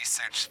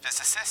 research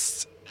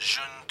physicist,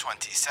 June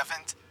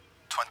 27th,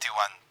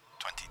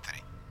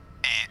 2123.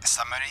 A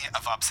summary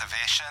of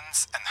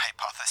observations and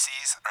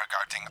hypotheses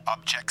regarding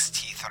objects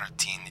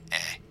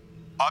T13A.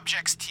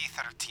 Objects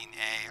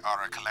T13A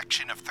are a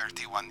collection of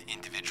 31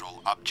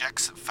 individual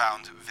objects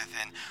found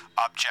within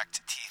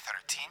Object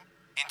T13,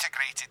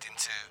 integrated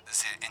into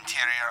the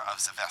interior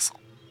of the vessel.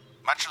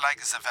 Much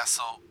like the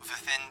vessel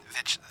within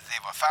which they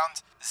were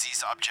found,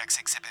 these objects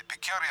exhibit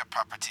peculiar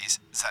properties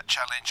that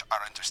challenge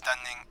our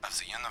understanding of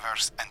the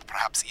universe and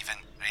perhaps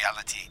even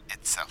reality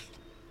itself.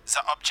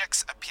 The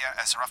objects appear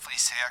as roughly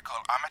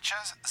spherical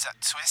armatures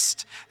that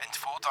twist and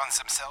fold on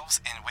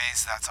themselves in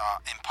ways that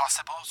are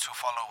impossible to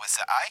follow with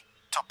the eye.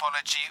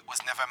 Topology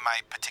was never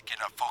my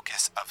particular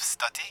focus of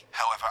study.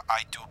 However,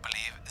 I do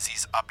believe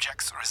these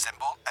objects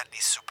resemble, at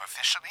least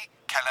superficially,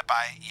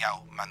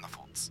 Calabi-Yau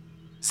manifolds.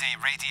 They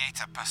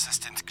radiate a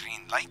persistent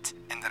green light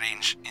and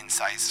range in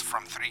size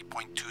from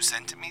 3.2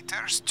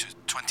 centimeters to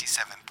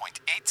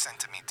 27.8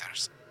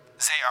 centimeters.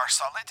 They are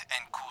solid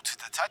and cool to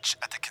the touch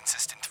at a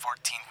consistent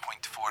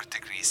 14.4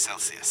 degrees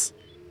Celsius.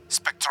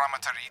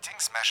 Spectrometer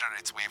readings measure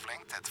its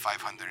wavelength at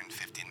 550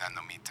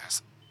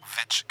 nanometers,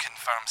 which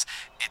confirms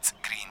its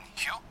green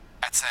hue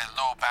at a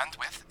low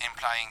bandwidth,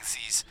 implying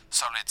these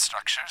solid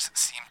structures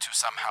seem to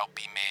somehow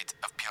be made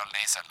of pure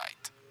laser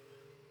light.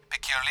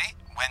 Peculiarly,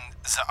 when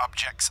the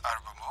objects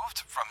are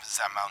removed from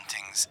the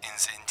mountings in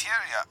the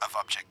interior of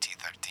Object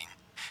T13,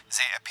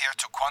 they appear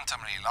to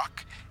quantumly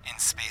lock in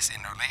space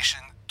in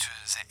relation to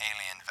the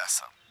alien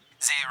vessel.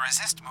 They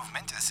resist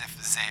movement as if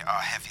they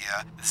are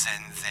heavier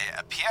than they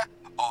appear,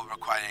 or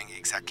requiring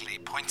exactly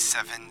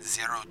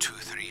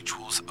 0.7023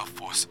 joules of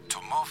force to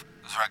move,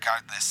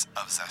 regardless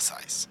of their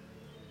size.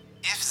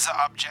 If the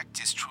object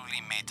is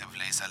truly made of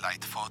laser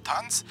light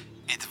photons,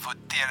 it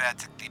would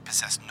theoretically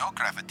possess no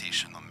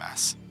gravitational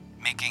mass,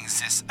 making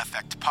this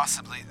effect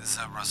possibly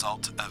the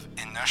result of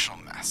inertial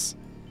mass.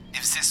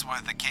 If this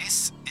were the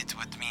case, it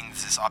would mean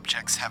these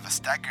objects have a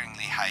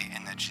staggeringly high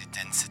energy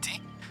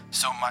density,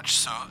 so much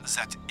so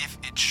that if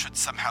it should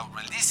somehow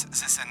release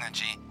this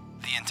energy,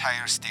 the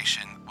entire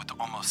station would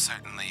almost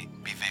certainly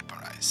be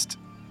vaporized.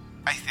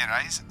 I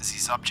theorize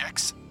these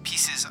objects,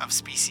 pieces of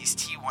species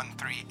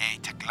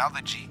T13A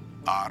technology,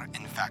 are,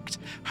 in fact,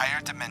 higher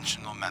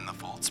dimensional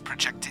manifolds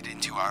projected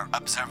into our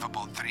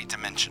observable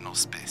three-dimensional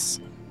space.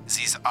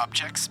 These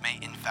objects may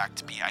in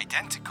fact be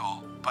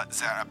identical, but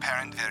their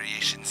apparent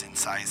variations in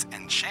size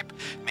and shape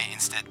may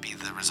instead be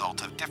the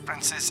result of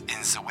differences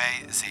in the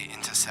way they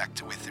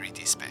intersect with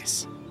 3D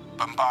space.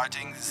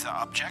 Bombarding the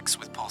objects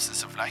with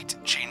pulses of light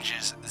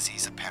changes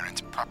these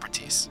apparent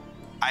properties.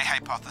 I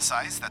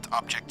hypothesize that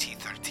Object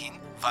T13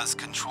 was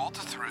controlled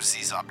through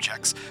these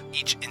objects,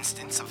 each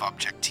instance of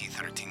Object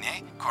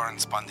T13A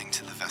corresponding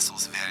to the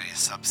vessel's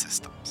various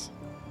subsystems.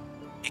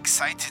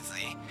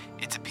 Excitedly,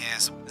 it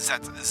appears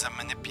that the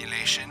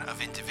manipulation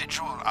of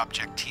individual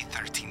Object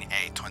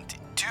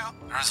T13A22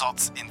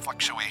 results in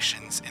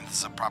fluctuations in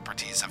the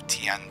properties of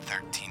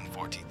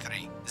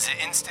TN1343.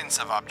 The instance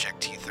of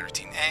Object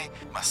T13A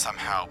must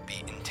somehow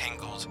be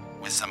entangled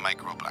with the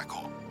micro-black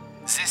hole.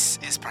 This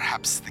is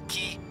perhaps the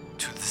key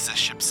to the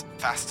ship's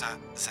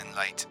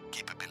faster-than-light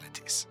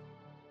capabilities.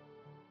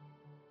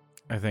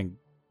 I think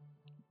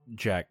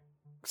Jack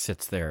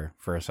sits there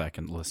for a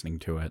second listening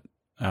to it.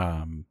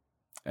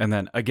 And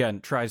then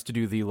again tries to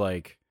do the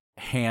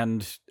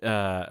hand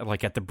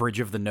at the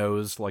bridge of the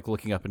nose,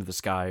 looking up into the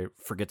sky,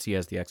 forgets he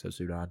has the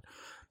exosuit on,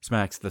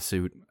 smacks the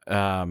suit.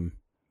 And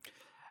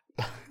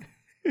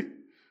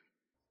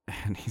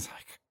he's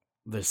like,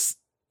 this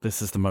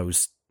is the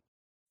most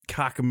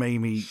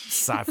cockamamie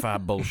sci-fi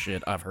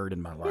bullshit I've heard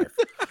in my life.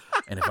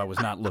 And if I was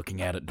not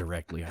looking at it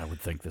directly, I would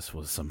think this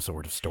was some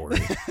sort of story.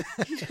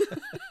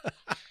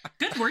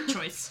 Good word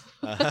choice.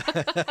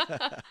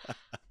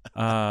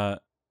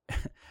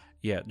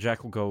 Yeah,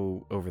 Jack will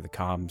go over the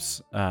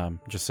comms.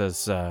 Just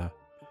says,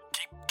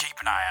 keep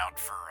an eye out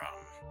for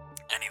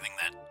anything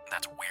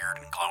that's weird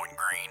and glowing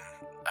green.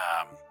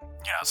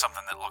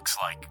 Something that looks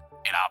like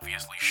it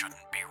obviously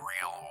shouldn't be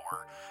real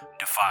or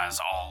defies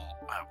all.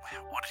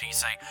 What did he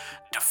say?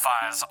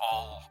 Defies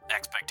all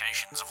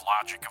expectations of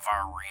logic of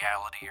our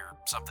reality or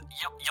something.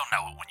 You'll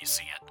know it when you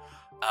see it.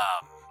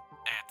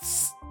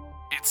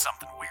 it's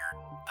something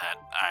weird that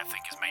I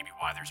think is maybe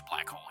why there's a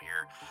black hole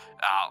here.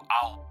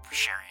 I'll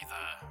share you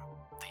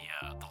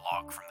the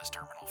log from this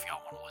terminal if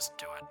y'all want to listen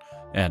to it.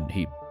 And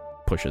he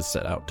pushes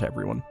it out to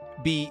everyone.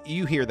 B,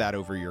 you hear that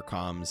over your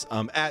comms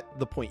at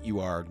the point you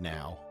are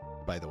now,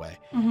 by the way,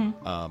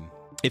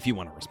 if you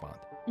want to respond.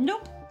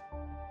 Nope.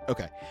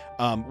 Okay.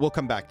 We'll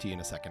come back to you in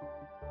a second.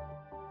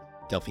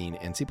 Delphine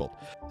and Siebold.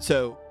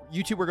 So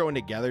you two were going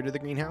together to the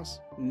greenhouse?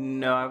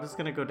 No, I was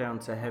going to go down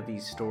to heavy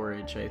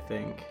storage, I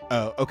think.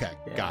 Oh, okay.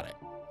 Yeah. Got it.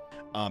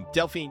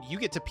 Delphine, you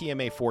get to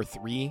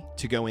PMA-43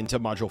 to go into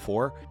Module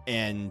 4,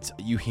 and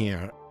you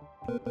hear,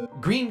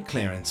 Green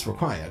clearance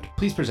required.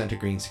 Please present a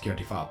green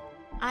security fob.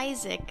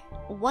 Isaac,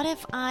 what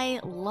if I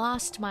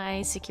lost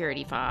my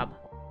security fob?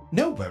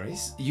 No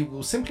worries. You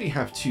will simply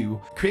have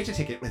to create a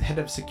ticket with Head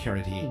of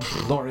Security,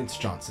 Lawrence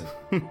Johnson.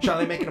 Shall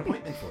I make an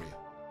appointment for you?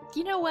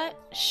 You know what?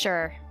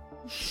 Sure.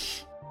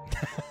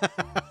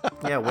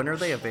 Yeah, when are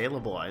they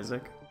available,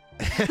 Isaac?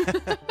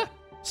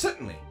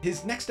 Certainly.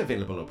 His next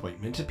available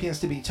appointment appears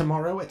to be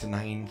tomorrow at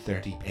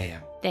 9:30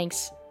 a.m.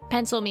 Thanks.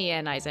 Pencil me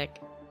in, Isaac.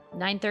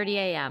 9:30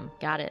 a.m.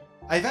 Got it.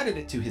 I've added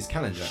it to his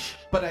calendar,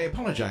 but I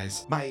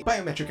apologize. My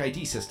biometric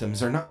ID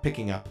systems are not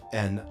picking up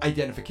an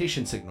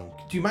identification signal.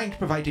 Do you mind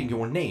providing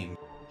your name?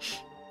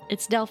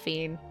 It's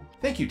Delphine.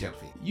 Thank you,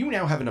 Delphine. You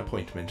now have an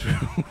appointment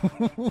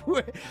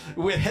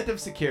with Head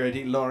of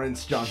Security,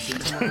 Lawrence Johnson,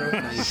 tomorrow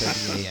at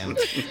 9:30 a.m.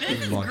 This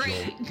is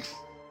great.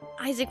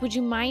 Isaac, would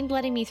you mind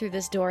letting me through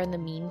this door in the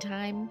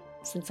meantime,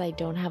 since I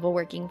don't have a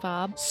working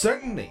fob?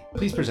 Certainly.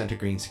 Please present a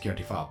green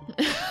security fob.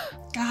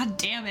 God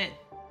damn it.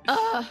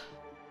 I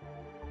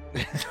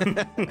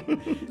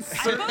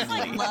both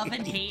like love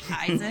and hate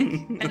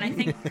Isaac, and I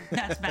think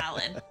that's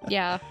valid.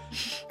 Yeah.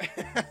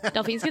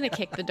 Delphine's gonna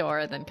kick the door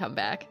and then come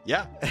back.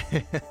 yeah.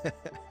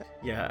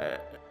 Yeah.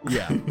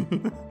 Yeah.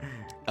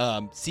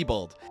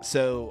 Siebold,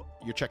 so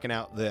you're checking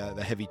out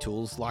the heavy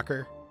tools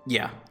locker?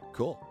 Yeah.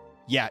 Cool.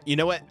 Yeah, you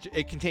know what?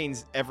 It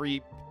contains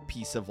every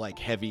piece of like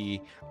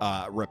heavy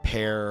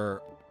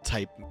repair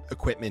type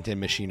equipment and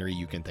machinery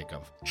you can think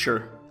of.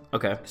 Sure.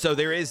 Okay. So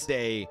there is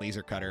a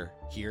laser cutter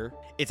here.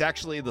 It's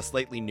actually the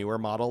slightly newer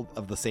model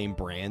of the same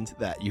brand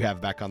that you have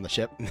back on the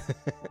ship.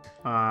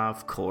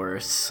 Of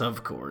course.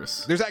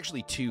 There's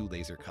actually 2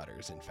 laser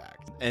cutters, in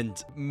fact,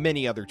 and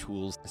many other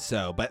tools.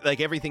 So, but like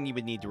everything you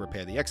would need to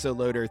repair the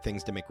exoloader,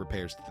 things to make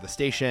repairs to the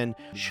station.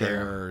 Sure.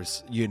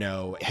 There's,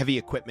 heavy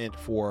equipment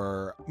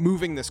for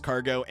moving this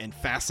cargo and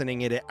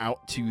fastening it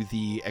out to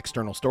the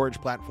external storage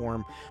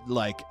platform.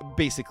 Like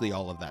basically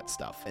all of that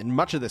stuff. And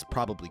much of this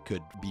probably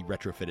could be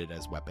retrofitted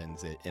as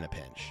weapons in a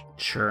pinch.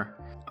 Sure.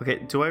 Okay,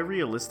 do I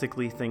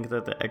realistically think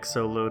that the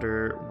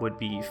exoloader would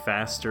be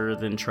faster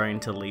than trying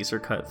to laser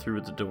cut through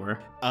the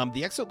door?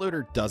 The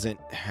exoloader doesn't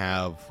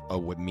have a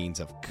means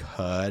of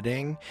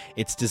cutting.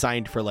 It's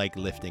designed for like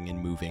lifting and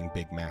moving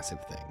big,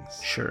 massive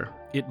things. Sure.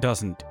 It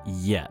doesn't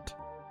yet.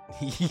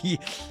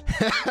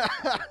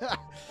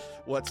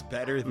 What's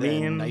better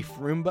than knife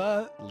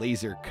Roomba?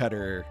 Laser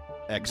cutter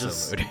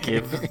Just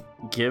exoloader.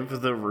 give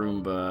the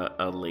Roomba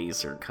a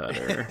laser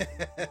cutter.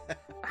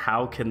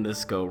 How can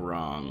this go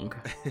wrong?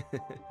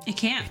 It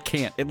can't. It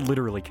can't. It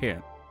literally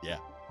can't. Yeah.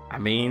 I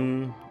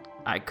mean,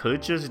 I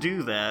could just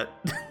do that.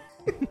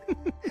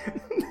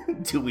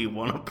 Do we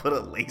want to put a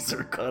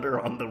laser cutter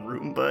on the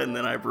Roomba and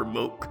then I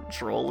remote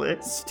control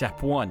it?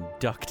 Step 1,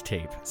 duct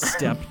tape.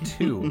 Step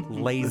 2,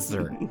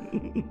 laser.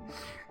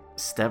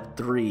 Step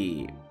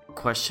 3,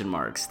 question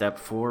mark. Step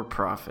 4,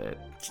 profit.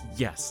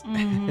 Yes.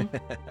 Mm-hmm.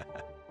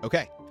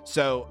 Okay.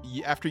 So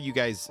after you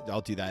guys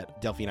all do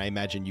that, Delphine, I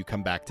imagine you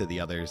come back to the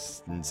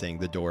others and saying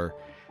the door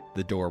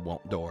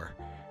won't door.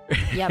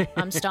 Yep,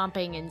 I'm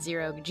stomping in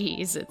 0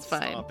 Gs. It's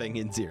fine. Stomping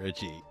in 0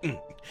 G.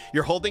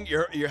 You're holding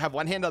you have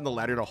one hand on the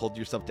ladder to hold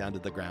yourself down to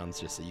the ground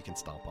just so you can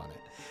stomp on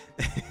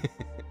it.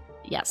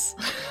 Yes.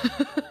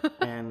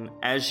 And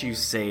as you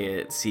say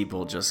it,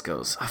 Siebel just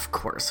goes, "Of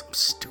course, I'm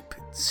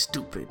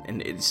stupid,"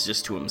 and it's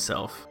just to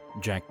himself.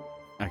 Jack,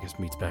 I guess,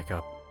 meets back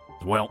up.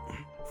 Well,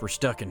 if we're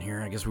stuck in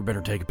here, I guess we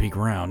better take a peek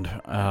around.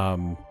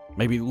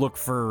 Maybe look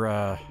for,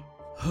 I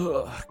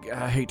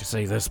hate to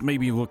say this,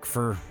 maybe look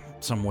for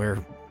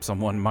somewhere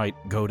someone might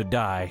go to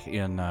die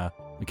in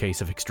the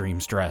case of extreme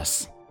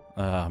stress.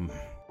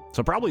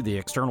 So probably the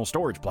external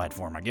storage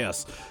platform, I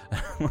guess.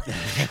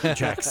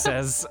 Jack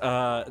says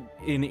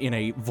in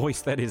a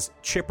voice that is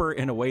chipper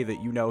in a way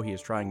that you know he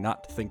is trying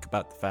not to think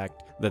about the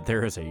fact that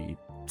there is a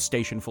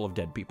station full of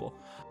dead people,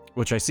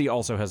 which I see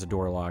also has a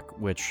door lock,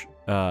 which,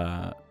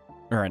 or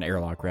an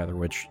airlock rather,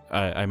 which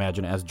I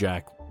imagine as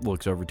Jack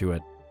looks over to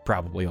it,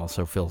 probably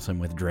also fills him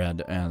with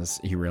dread as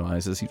he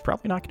realizes he's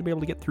probably not going to be able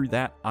to get through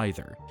that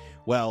either.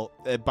 Well,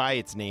 by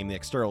its name, the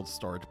external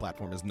storage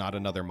platform is not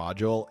another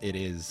module. It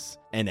is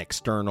an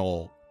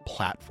external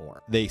platform.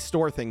 They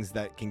store things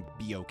that can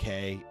be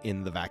okay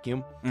in the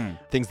vacuum,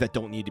 things that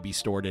don't need to be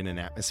stored in an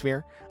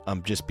atmosphere,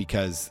 just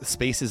because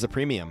space is a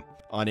premium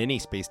on any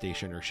space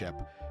station or ship.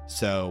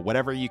 So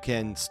whatever you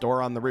can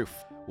store on the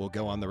roof will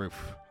go on the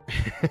roof.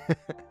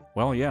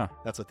 Well, yeah.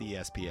 That's what the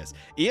ESP is.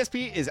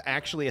 ESP is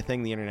actually a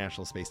thing the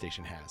International Space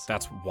Station has.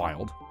 That's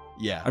wild.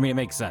 Yeah. I mean, it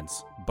makes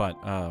sense, but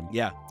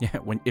yeah.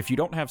 If you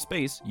don't have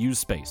space, use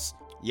space.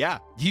 Yeah,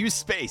 use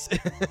space.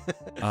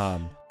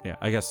 Yeah,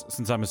 I guess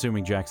since I'm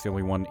assuming Jack's the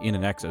only one in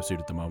an exosuit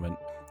at the moment,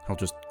 he'll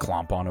just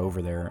clomp on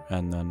over there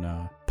and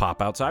then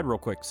pop outside real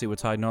quick, see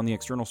what's hiding on the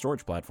external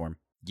storage platform.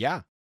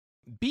 Yeah.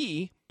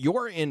 B,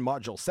 you're in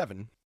Module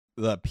 7,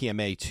 the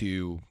PMA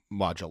to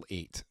Module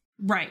 8.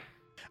 Right.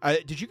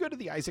 Did you go to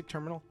the Isaac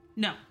terminal?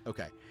 No.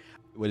 Okay.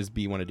 What does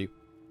B want to do?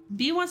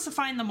 B wants to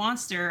find the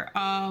monster.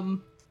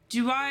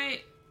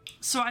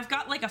 So I've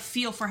got like a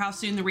feel for how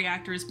soon the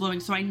reactor is blowing,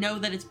 so I know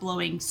that it's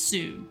blowing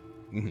soon.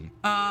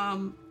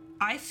 Mm-hmm.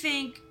 I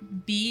think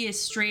B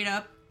is straight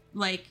up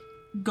like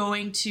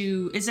going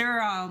to. Is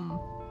there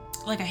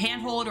like a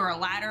handhold or a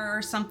ladder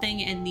or something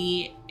in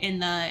the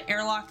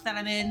airlock that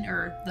I'm in,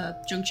 or the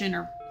junction,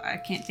 or I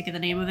can't think of the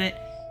name of it.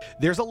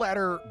 There's a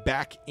ladder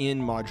back in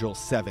Module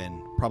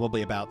 7,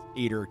 probably about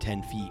 8 or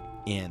 10 feet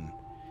in,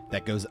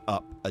 that goes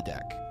up a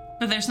deck.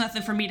 But there's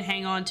nothing for me to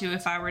hang on to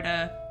if I were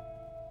to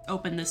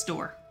open this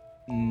door.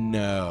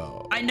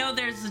 No. I know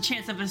there's a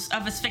chance of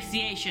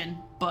asphyxiation,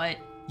 but...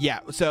 Yeah,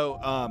 so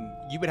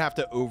you would have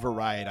to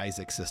override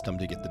Isaac's system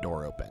to get the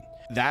door open.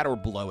 That or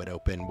blow it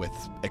open with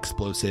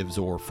explosives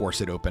or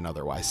force it open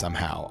otherwise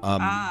somehow.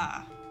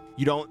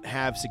 You don't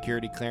have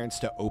security clearance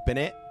to open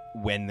it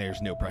when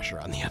there's no pressure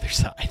on the other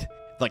side.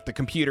 Like, the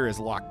computer has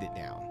locked it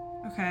down.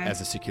 Okay.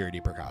 As a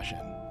security precaution.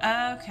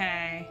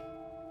 Okay.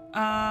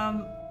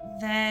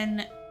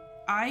 Then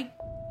I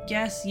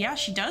guess, yeah,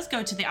 she does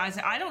go to the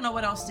Isaac. I don't know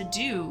what else to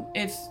do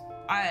if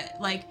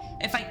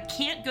I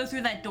can't go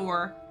through that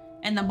door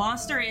and the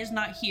monster is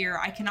not here.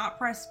 I cannot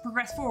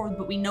progress forward,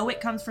 but we know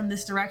it comes from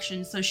this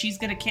direction, so she's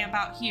gonna camp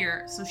out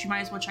here, so she might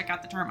as well check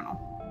out the terminal.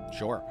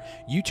 Sure.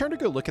 You turn to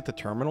go look at the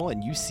terminal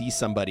and you see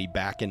somebody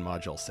back in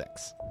Module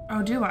 6.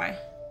 Oh, do I?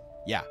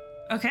 Yeah.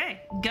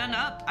 Okay, gun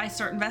up. I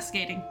start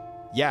investigating.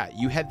 Yeah,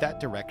 you head that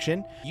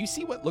direction. You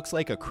see what looks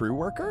like a crew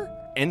worker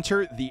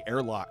enter the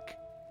airlock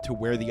to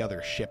where the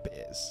other ship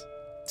is.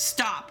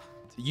 Stop.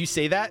 You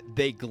say that,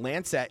 they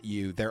glance at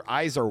you, their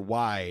eyes are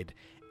wide,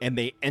 and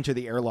they enter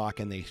the airlock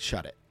and they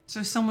shut it.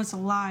 So someone's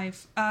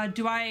alive.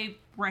 Do I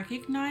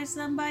recognize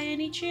them by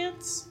any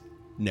chance?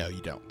 No,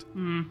 you don't.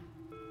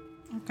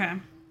 Okay.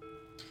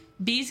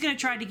 B's gonna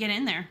try to get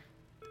in there.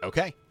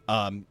 Okay.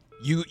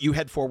 You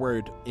head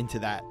forward into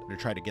that to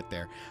try to get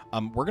there.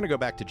 We're gonna go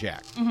back to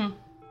Jack.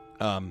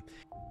 Mm-hmm.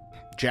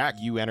 Jack,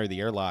 you enter the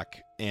airlock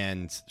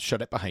and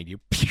shut it behind you.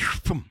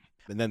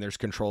 And then there's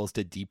controls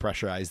to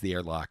depressurize the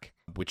airlock,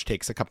 which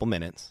takes a couple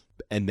minutes.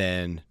 And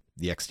then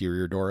the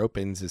exterior door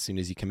opens as soon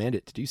as you command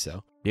it to do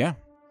so. Yeah.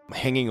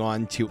 Hanging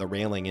on to the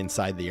railing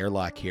inside the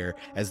airlock here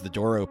as the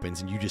door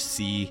opens, and you just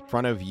see in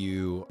front of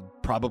you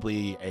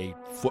probably a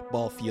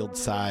football field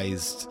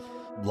sized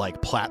like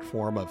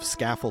platform of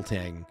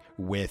scaffolding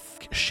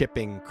with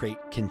shipping crate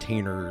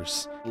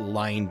containers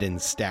lined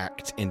and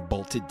stacked and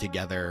bolted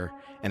together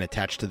and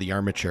attached to the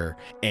armature.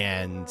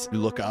 And you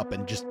look up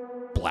and just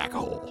black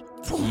hole.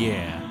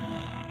 Yeah.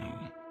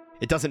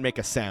 It doesn't make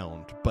a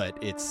sound, but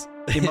it's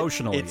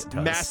emotionally it's it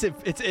does. Massive.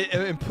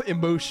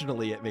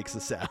 Emotionally it makes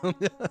a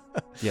sound.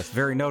 Yes,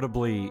 very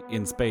notably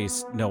in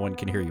space, no one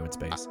can hear you in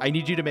space. I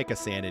need you to make a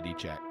sanity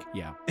check.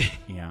 Yeah.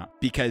 Yeah.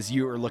 Because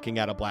you are looking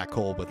at a black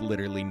hole with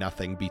literally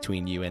nothing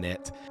between you and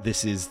it.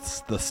 This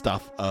is the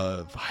stuff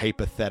of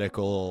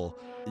hypothetical,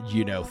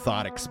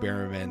 thought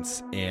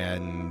experiments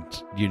and,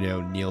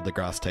 Neil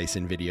deGrasse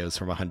Tyson videos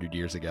from 100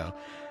 years ago.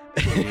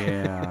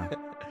 Yeah.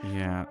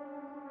 Yeah.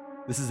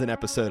 This is an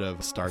episode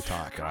of Star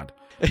Talk. God.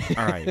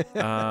 All right.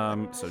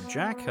 So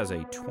Jack has a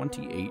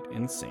 28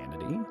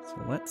 insanity.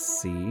 So let's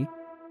see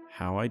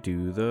how I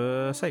do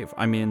the save.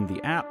 I'm in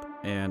the app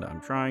and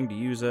I'm trying to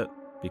use it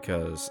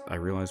because I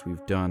realize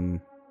we've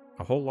done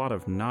a whole lot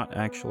of not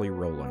actually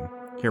rolling.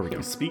 Here we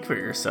go. Speak for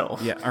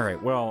yourself. Yeah. All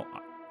right. Well,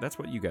 that's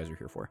what you guys are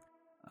here for.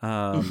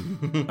 All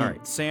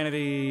right.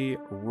 Sanity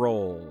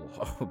roll.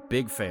 Oh,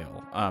 big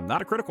fail.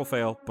 Not a critical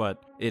fail,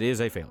 but it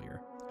is a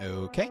failure.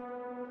 Okay.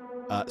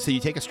 So you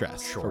take a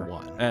stress for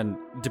one. And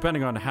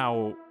depending on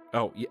how...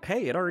 Oh,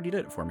 hey, it already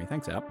did it for me.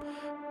 Thanks, app.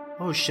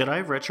 Oh, should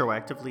I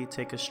retroactively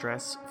take a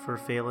stress for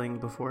failing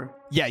before?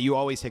 Yeah, you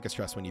always take a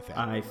stress when you fail.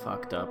 I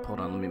fucked up.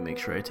 Hold on, let me make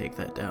sure I take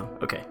that down.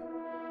 Okay.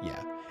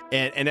 Yeah.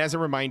 And as a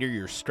reminder,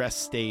 your stress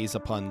stays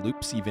upon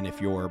loops even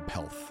if your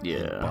health,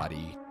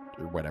 body,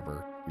 or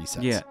whatever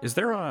resets. Yeah. Is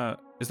there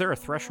a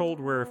threshold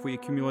where if we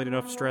accumulate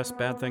enough stress,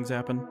 bad things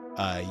happen?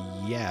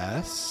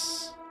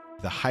 Yes.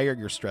 The higher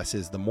your stress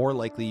is, the more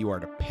likely you are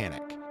to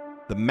panic.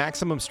 The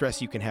maximum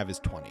stress you can have is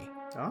 20.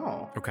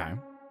 Oh. Okay.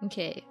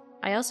 Okay.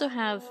 I also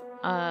have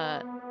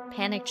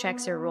panic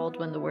checks are rolled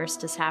when the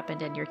worst has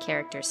happened and your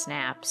character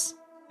snaps,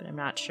 but I'm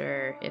not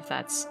sure if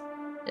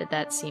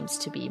that seems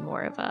to be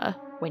more of a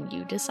when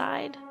you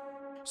decide.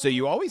 So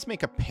you always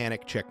make a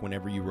panic check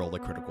whenever you roll a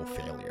critical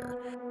failure,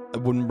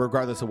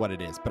 regardless of what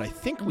it is. But I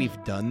think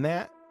we've done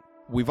that.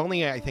 We've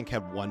only, I think,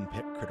 had one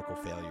critical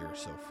failure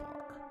so far.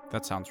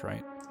 That sounds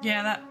right.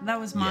 Yeah, that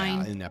was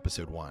mine. Yeah, in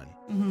episode 1.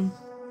 Mm-hmm.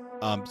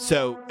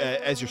 So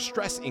as your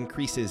stress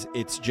increases,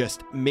 it's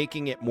just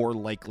making it more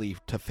likely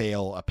to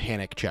fail a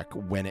panic check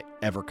when it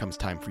ever comes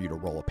time for you to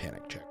roll a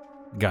panic check.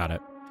 Got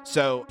it.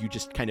 So you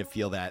just kind of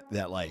feel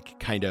that like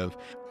kind of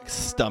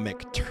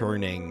stomach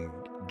turning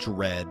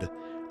dread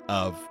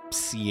of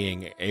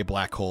seeing a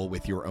black hole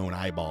with your own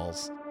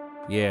eyeballs.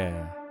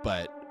 Yeah.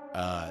 But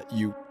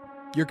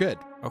you're good.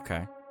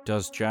 Okay.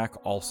 Does Jack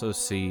also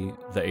see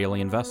the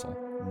alien vessel?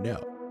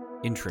 No.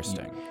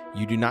 Interesting.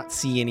 You do not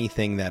see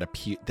anything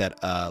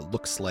that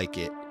looks like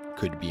it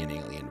could be an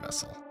alien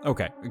vessel.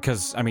 Okay,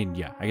 because I mean,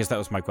 yeah, I guess that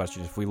was my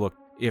question. If we look,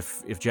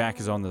 if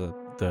Jack is on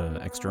the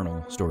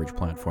external storage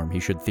platform, he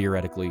should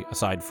theoretically,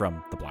 aside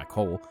from the black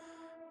hole,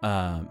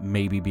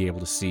 maybe be able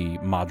to see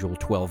Module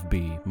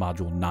 12B,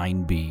 Module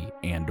 9B,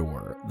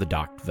 and/or the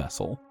docked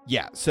vessel.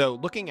 Yeah. So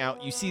looking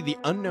out, you see the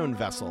unknown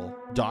vessel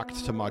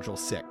docked to Module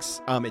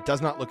 6. It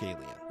does not look alien.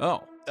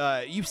 Oh.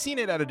 You've seen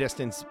it at a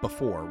distance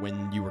before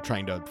when you were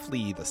trying to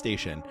flee the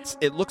station.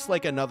 It looks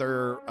like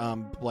another,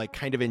 like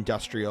kind of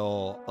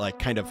industrial, like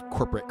kind of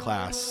corporate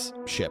class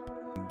ship,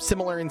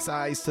 similar in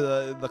size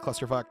to the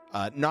clusterfuck.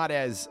 Not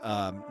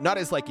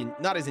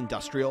as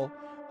industrial,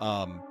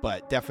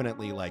 but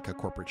definitely like a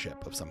corporate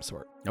ship of some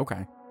sort.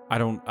 Okay. I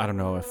don't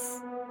know if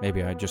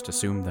maybe I just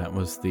assumed that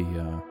was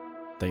the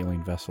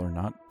alien vessel or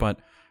not, but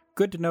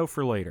good to know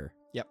for later.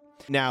 Yep.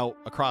 Now,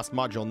 across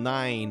Module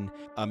 9,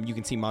 you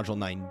can see Module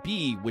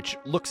 9B, which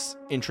looks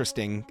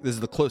interesting. This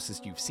is the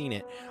closest you've seen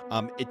it.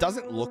 It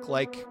doesn't look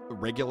like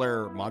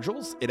regular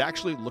modules. It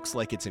actually looks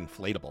like it's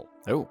inflatable.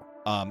 Oh.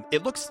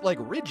 It looks like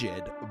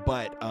rigid,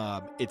 but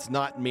it's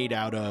not made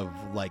out of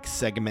like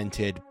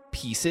segmented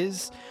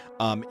pieces.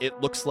 It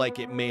looks like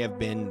it may have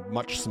been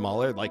much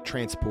smaller, like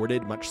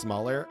transported much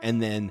smaller, and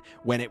then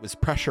when it was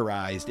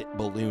pressurized, it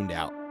ballooned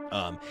out.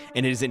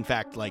 And it is in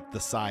fact like the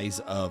size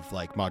of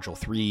like Module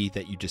 3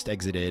 that you just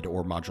exited,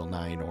 or Module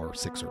 9 or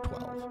 6 or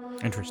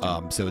 12.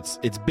 Interesting. So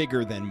it's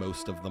bigger than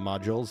most of the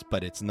modules,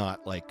 but it's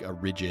not like a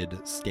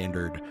rigid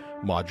standard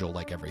module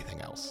like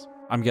everything else.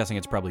 I'm guessing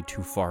it's probably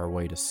too far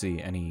away to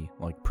see any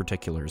like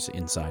particulars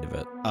inside of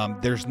it.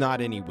 There's not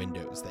any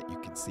windows that you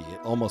can see. It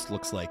almost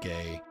looks like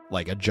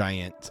a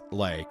giant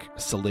like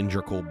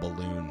cylindrical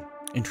balloon.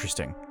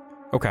 Interesting.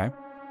 Okay.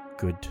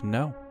 Good to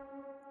know.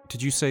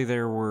 Did you say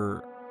there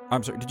were...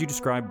 I'm sorry, did you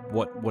describe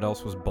what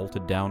else was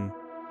bolted down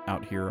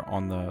out here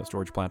on the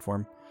storage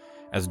platform?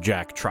 As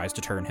Jack tries to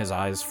turn his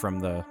eyes from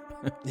the...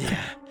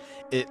 Yeah.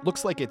 It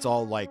looks like it's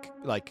all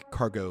like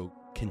cargo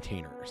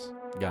containers.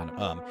 Got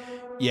it.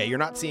 Yeah, you're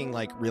not seeing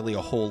like really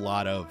a whole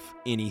lot of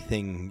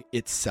anything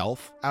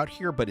itself out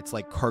here, but it's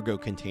like cargo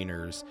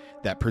containers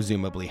that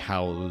presumably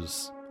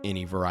house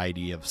any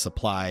variety of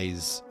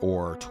supplies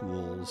or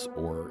tools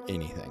or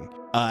anything.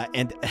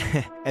 And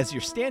as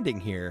you're standing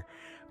here,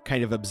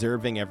 kind of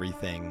observing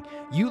everything,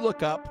 you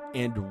look up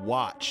and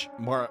watch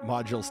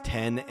modules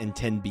 10 and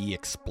 10B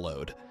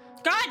explode.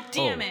 God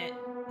damn it!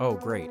 Oh,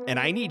 great. And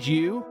I need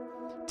you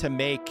to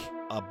make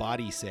a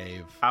body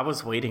save. I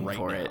was waiting right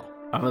for now. it.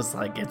 I was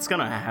like, it's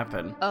gonna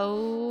happen.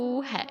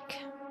 Oh, heck.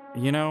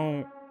 You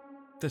know,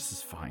 this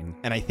is fine.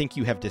 And I think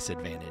you have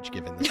disadvantage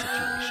given the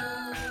situation.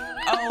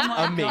 Oh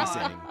my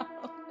Amazing. God.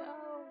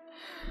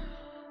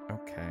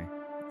 Okay.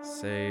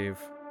 Save,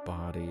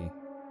 body,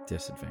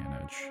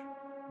 disadvantage,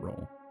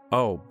 roll.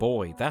 Oh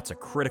boy, that's a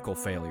critical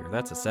failure.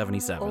 That's a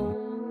 77.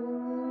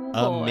 Oh,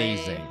 boy.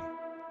 Amazing.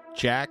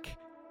 Jack,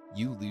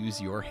 you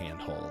lose your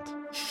handhold.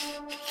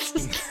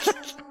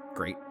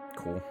 Great.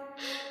 Cool.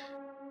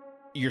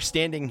 You're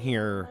standing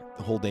here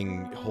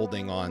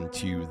holding on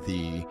to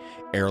the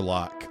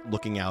airlock,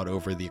 looking out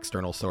over the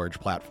external storage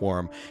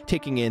platform,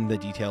 taking in the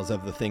details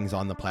of the things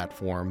on the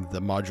platform,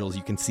 the modules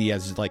you can see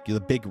as like the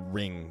big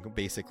ring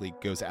basically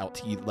goes out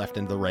to the left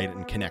and the right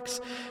and connects,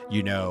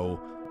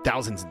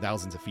 thousands and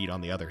thousands of feet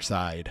on the other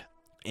side.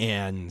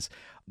 And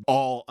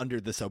all under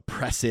this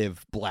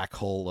oppressive black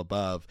hole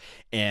above.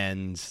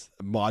 And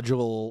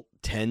Module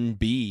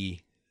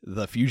 10B,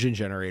 the fusion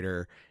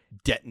generator,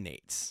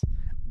 detonates,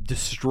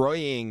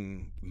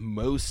 destroying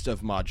most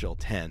of Module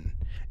 10,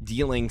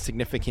 dealing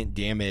significant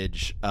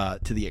damage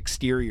to the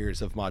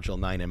exteriors of Module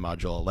 9 and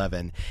Module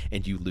 11,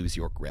 and you lose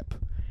your grip.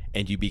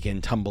 And you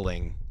begin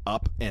tumbling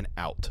up and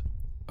out.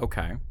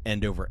 Okay.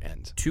 End over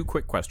end. 2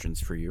 quick questions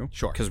for you.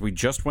 Sure. Because we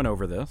just went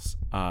over this.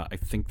 I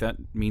think that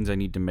means I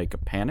need to make a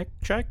panic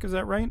check. Is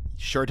that right?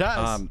 Sure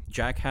does.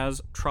 Jack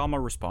has trauma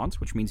response,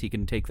 which means he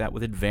can take that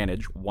with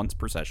advantage once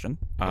per session.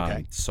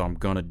 Okay. So I'm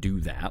going to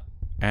do that.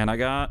 And I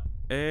got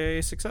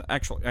a success.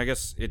 Actually, I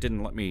guess it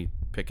didn't let me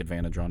pick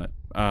advantage on it.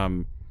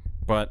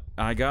 But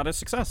I got a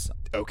success.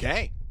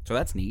 Okay. So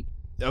that's neat.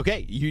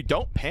 Okay. You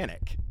don't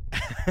panic.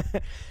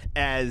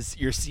 As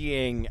you're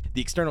seeing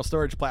the external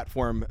storage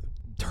platform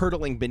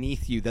hurtling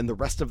beneath you, then the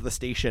rest of the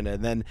station,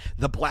 and then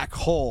the black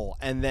hole,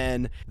 and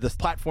then the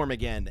platform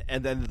again,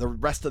 and then the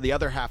rest of the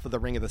other half of the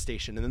ring of the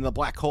station, and then the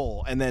black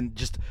hole, and then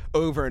just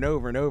over and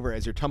over and over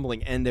as you're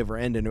tumbling end over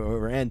end and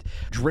over end,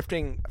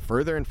 drifting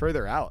further and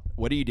further out.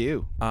 What do you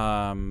do?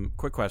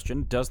 Quick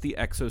question. Does the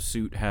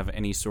exosuit have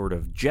any sort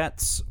of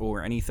jets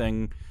or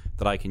anything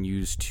that I can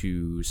use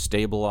to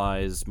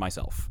stabilize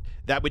myself?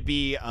 That would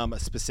be a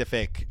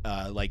specific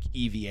like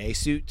EVA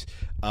suit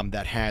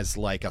that has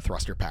like a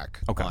thruster pack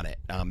on it.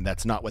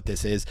 That's not what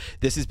this is.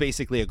 This is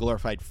basically a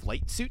glorified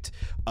flight suit.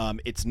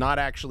 It's not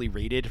actually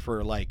rated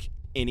for like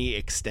any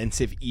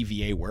extensive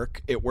EVA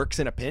work. It works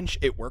in a pinch.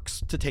 It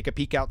works to take a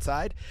peek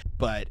outside,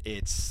 but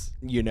it's,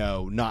 you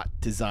know, not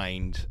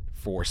designed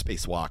for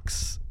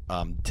spacewalks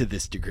to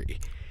this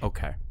degree.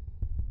 Okay.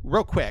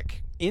 Real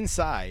quick,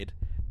 inside,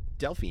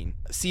 Delphine,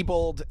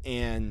 Seabold,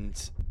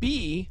 and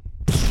B,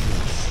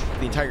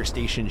 the entire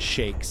station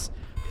shakes.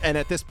 And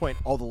at this point,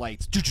 all the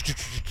lights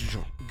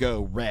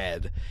go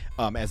red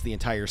as the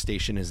entire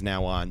station is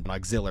now on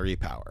auxiliary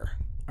power.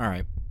 All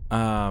right.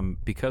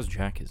 Because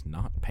Jack is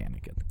not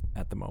panicking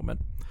at the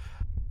moment,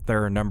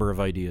 there are a number of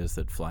ideas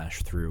that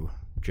flash through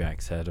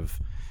Jack's head of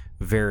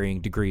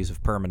varying degrees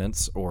of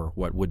permanence, or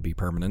what would be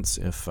permanence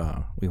if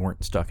we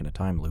weren't stuck in a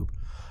time loop.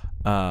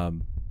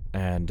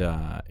 And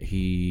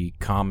he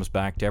calms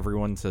back to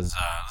everyone, says,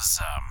 This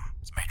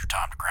is Major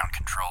Tom to ground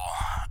control.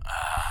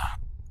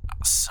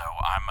 So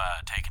I'm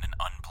taking an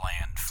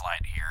unplanned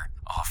flight here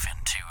off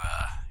into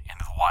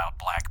the wild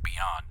black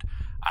beyond.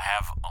 I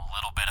have a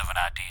little bit of an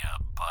idea,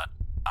 but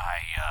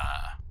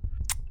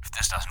if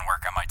this doesn't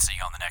work, I might see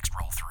you on the next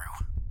roll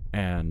through.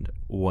 And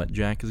what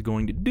Jack is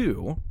going to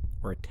do,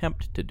 or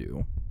attempt to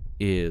do,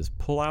 is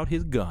pull out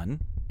his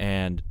gun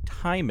and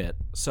time it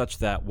such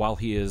that while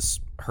he is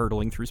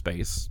hurtling through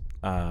space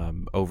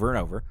over and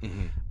over,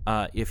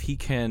 if he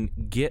can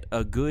get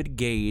a good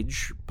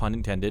gauge, pun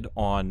intended,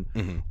 on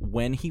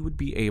when he would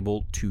be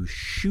able to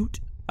shoot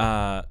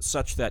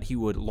such that he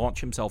would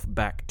launch himself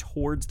back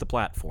towards the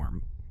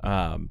platform,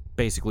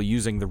 basically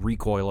using the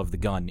recoil of the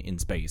gun in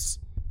space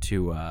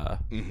to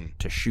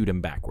shoot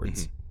him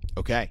backwards.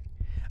 Okay.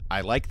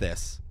 I like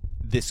this.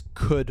 This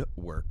could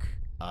work.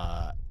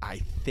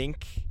 I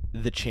think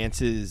the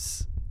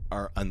chances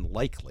are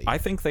unlikely. I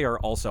think they are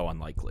also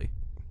unlikely.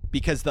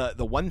 Because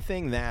the one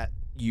thing that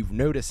you're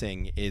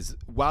noticing is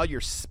while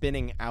you're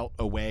spinning out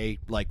away,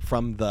 like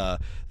from the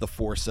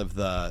force of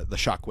the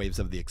shockwaves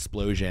of the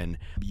explosion,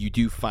 you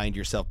do find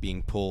yourself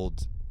being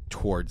pulled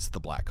towards the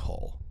black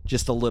hole.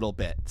 Just a little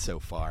bit so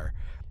far.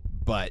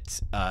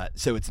 But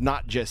so it's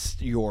not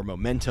just your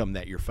momentum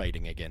that you're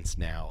fighting against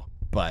now,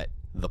 but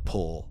the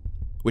pull,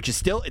 which is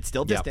still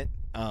distant.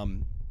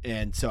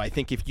 And so I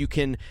think if you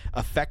can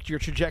affect your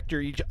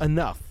trajectory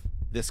enough,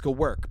 this could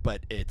work,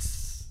 but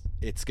it's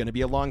going to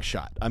be a long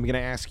shot. I'm going to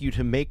ask you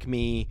to make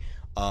me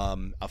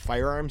a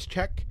firearms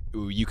check.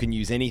 You can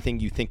use anything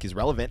you think is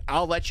relevant.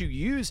 I'll let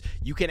you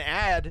can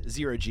add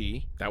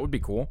 0G. That would be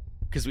cool.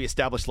 Because we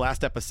established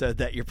last episode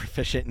that you're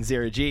proficient in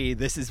 0G.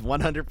 This is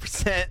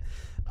 100%.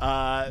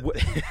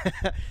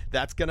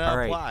 That's going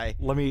to apply.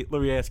 Let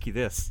me ask you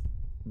this.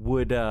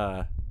 Would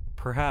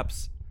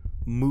perhaps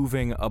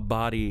moving a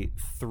body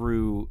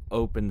through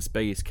open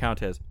space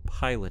count as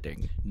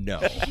piloting? No.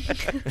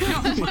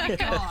 Oh my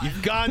god.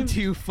 You've gone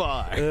too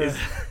far.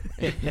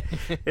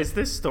 Is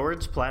this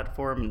storage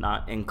platform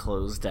not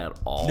enclosed at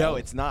all? No,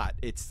 it's not.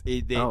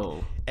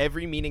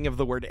 Every meaning of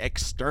the word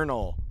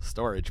external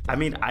storage platform. I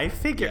mean, I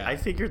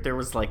figured there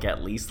was like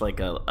at least like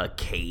a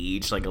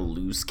cage, like a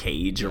loose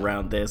cage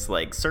around this.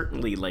 Like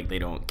certainly like they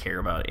don't care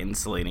about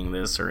insulating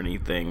this or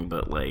anything,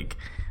 but like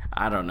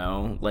I don't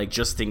know, like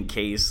just in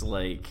case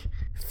like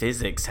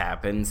physics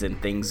happens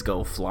and things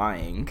go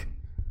flying.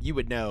 You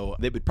would know.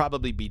 They would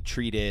probably be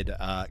treated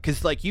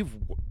because like you've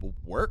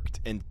worked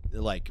and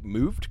like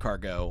moved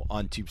cargo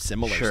onto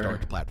similar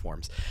storage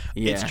platforms.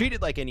 Yeah. It's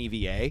treated like an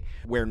EVA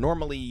where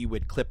normally you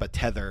would clip a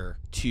tether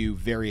to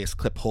various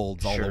clip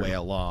holds all the way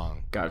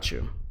along. Got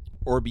you.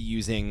 Or be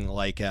using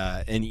like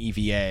an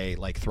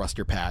EVA like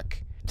thruster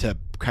pack to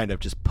kind of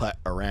just put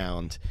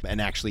around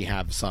and actually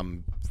have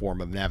some form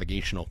of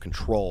navigational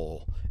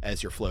control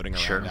as you're floating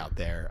around out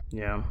there.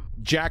 Yeah.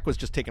 Jack was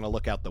just taking a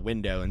look out the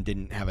window and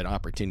didn't have an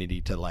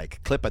opportunity to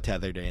like clip a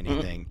tether to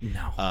anything.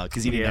 No.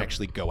 Because he didn't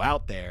actually go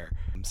out there.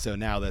 So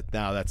now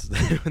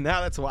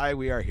that's why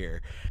we are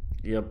here.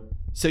 Yep.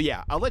 So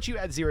yeah, I'll let you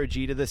add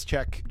 0G to this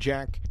check,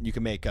 Jack. You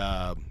can make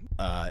a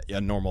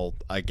normal,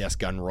 I guess,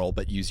 gun roll,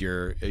 but use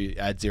your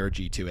add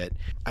 0G to it.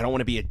 I don't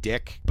want to be a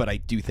dick, but I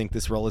do think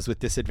this roll is with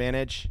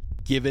disadvantage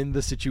given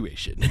the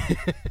situation.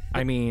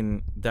 I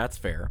mean, that's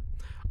fair.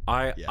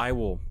 I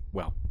will.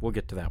 Well, we'll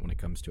get to that when it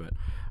comes to it.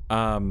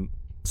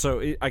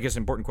 So I guess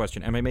important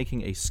question: am I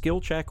making a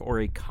skill check or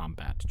a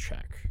combat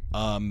check?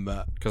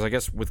 Because I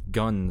guess with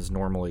guns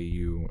normally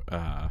you.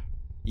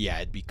 Yeah,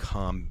 it'd be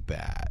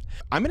combat.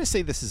 I'm gonna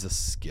say this is a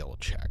skill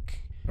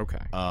check.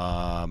 Okay.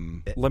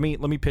 Let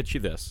me pitch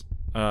you this.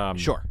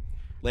 Sure.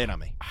 Lay it on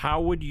me.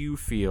 How would you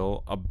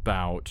feel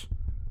about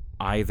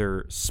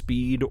either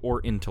speed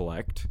or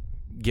intellect,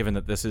 given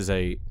that this is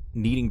a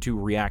needing to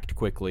react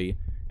quickly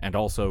and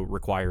also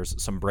requires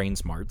some brain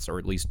smarts, or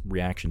at least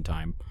reaction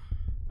time,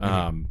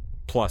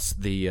 plus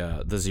the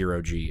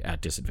 0G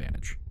at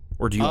disadvantage?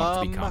 Or do you want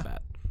it to be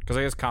combat? Because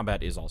I guess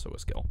combat is also a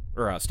skill.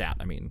 Or a stat,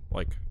 I mean,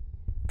 like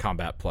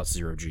combat plus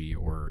 0G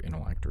or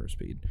intellect or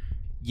speed.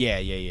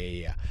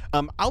 Yeah.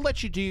 I'll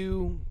let you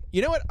do.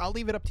 You know what? I'll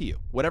leave it up to you.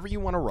 Whatever you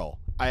want to roll.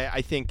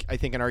 I think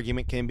an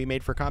argument can be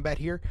made for combat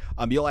here.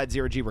 You'll add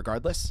 0G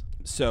regardless.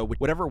 So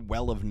whatever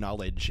well of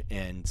knowledge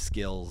and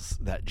skills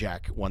that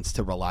Jack wants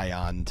to rely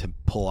on to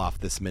pull off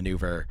this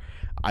maneuver,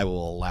 I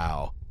will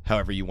allow.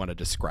 However you want to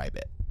describe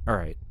it. All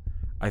right.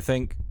 I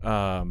think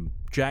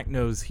Jack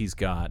knows he's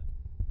got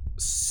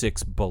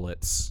 6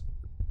 bullets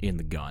in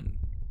the gun.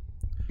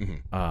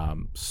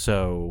 Mm-hmm.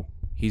 So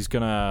he's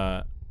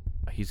gonna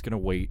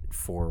wait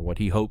for what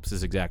he hopes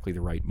is exactly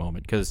the right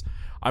moment, because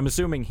I'm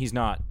assuming he's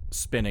not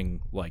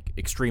spinning like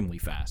extremely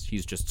fast.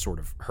 He's just sort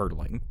of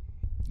hurtling.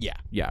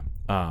 Yeah.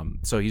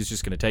 So he's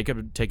just gonna take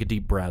a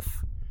deep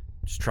breath,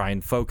 just try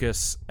and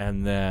focus,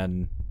 and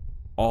then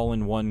all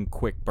in one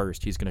quick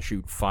burst, he's gonna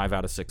shoot 5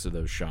 out of 6 of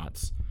those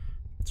shots.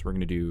 So we're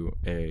gonna do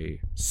a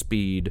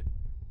speed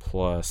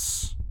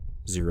plus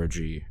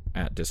 0G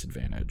at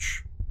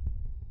disadvantage,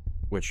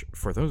 which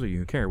for those of you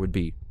who care would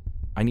be,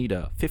 I need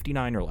a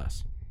 59 or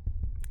less.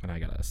 And I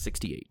got a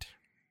 68.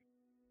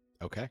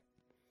 Okay.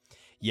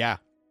 Yeah.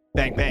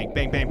 Bang, bang,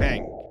 bang, bang,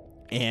 bang.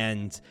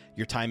 And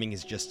your timing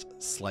is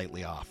just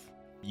slightly off.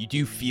 You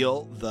do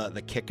feel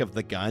the kick of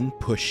the gun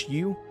push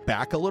you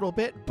back a little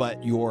bit,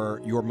 but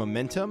your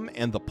momentum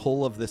and the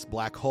pull of this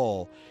black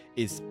hole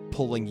is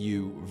pulling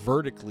you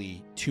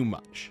vertically too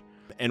much.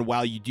 And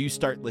while you do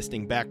start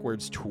listing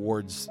backwards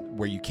towards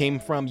where you came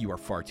from, you are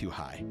far too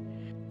high.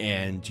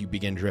 And you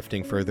begin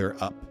drifting further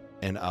up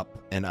and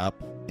up and up,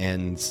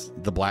 and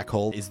the black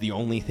hole is the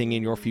only thing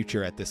in your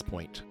future at this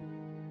point.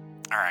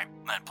 All right,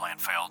 that plan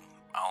failed.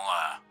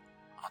 I'll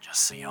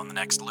just see you on the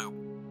next loop.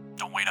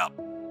 Don't wait up.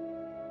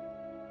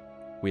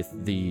 With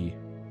the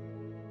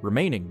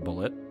remaining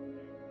bullet,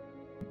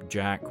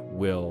 Jack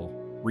will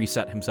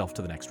reset himself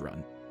to the next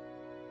run.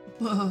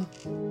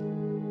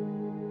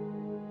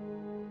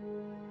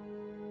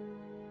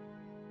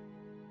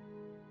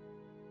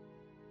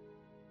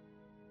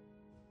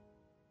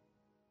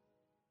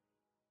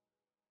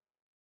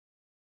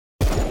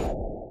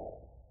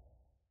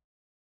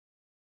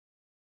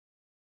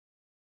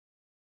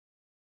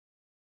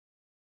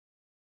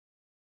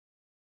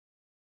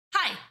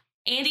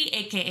 Andy,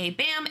 aka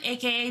Bam,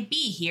 aka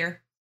B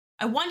here.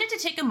 I wanted to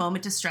take a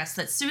moment to stress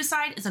that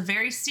suicide is a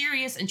very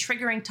serious and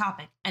triggering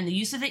topic, and the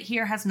use of it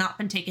here has not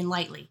been taken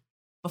lightly.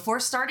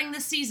 Before starting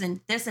this season,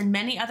 this and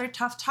many other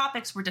tough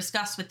topics were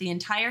discussed with the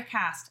entire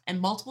cast,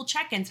 and multiple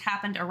check-ins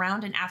happened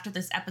around and after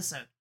this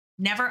episode.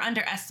 Never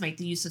underestimate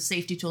the use of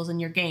safety tools in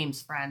your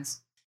games,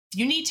 friends. If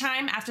you need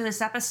time after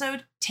this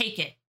episode, take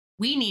it.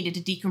 We needed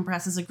to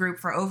decompress as a group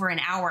for over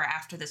an hour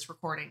after this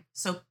recording,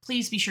 so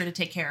please be sure to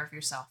take care of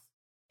yourself.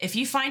 If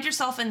you find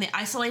yourself in the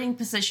isolating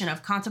position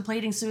of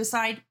contemplating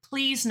suicide,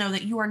 please know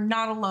that you are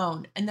not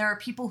alone and there are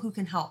people who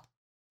can help.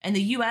 In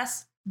the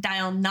US,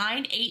 dial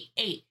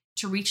 988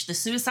 to reach the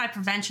suicide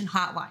prevention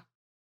hotline.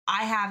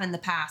 I have in the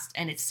past,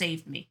 and it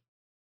saved me.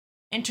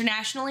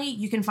 Internationally,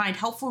 you can find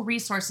helpful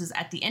resources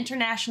at the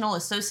International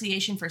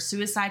Association for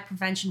Suicide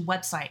Prevention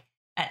website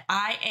at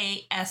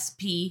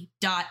iasp.info.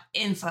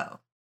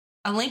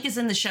 A link is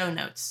in the show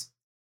notes.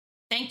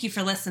 Thank you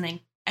for listening.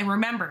 And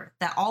remember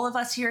that all of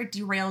us here at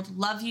Derailed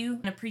love you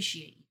and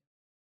appreciate you.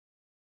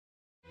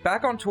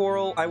 Back on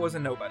Toril, I was a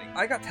nobody.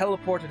 I got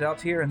teleported out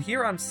here, and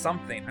here I'm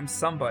something. I'm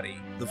somebody.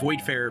 The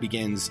Voidfarer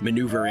begins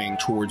maneuvering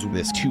towards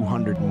this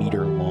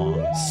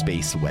 200-meter-long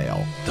space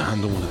whale. To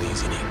handle one of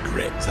these, you need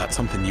grit. Is that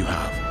something you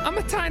have? I'm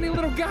a tiny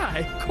little guy.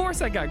 Of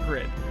course I got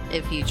grit.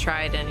 If you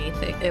tried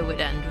anything, it would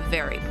end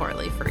very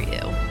poorly for you.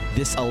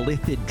 This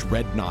Elithid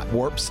dreadnought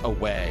warps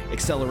away,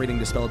 accelerating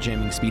to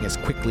spell-jamming speed as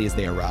quickly as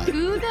they arrive.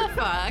 Who the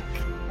fuck?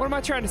 What am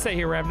I trying to say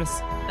here, Ravnus?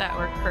 That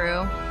we're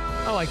crew.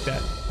 I like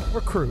that.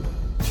 We're crew.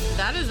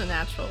 That is a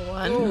natural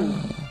one. Ooh.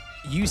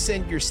 You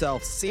send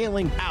yourself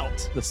sailing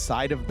out the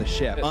side of the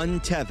ship,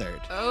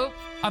 untethered. Oh.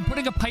 I'm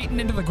putting a python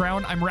into the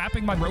ground. I'm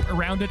wrapping my rope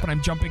around it, but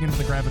I'm jumping into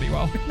the gravity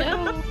well.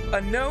 No.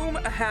 A gnome,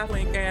 a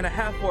halfling, and a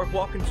half-orc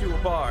walk into a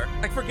bar.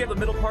 I forget the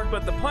middle part,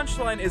 but the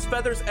punchline is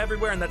feathers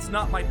everywhere, and that's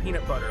not my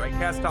peanut butter. I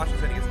cast Tasha's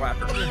hideous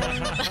laughter.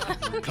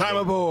 Climb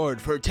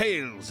aboard for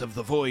Tales of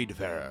the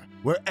Voidfarer,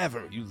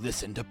 wherever you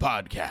listen to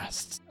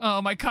podcasts.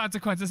 Oh, my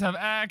consequences have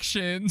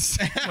actions.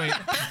 Wait.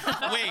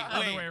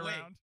 wait.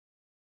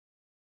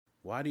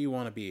 Why do you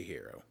want to be a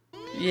hero?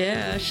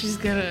 Yeah, she's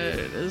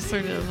gonna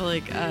sort of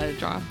like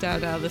drop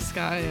down out of the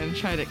sky and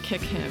try to kick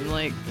him,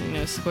 like, you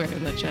know, square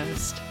in the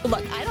chest.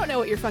 Look, I don't know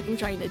what you're fucking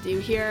trying to do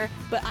here,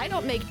 but I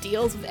don't make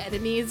deals with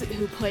enemies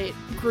who put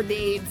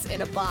grenades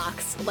in a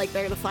box like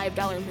they're the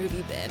 $5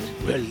 movie bin.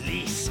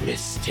 Release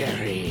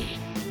Mystery,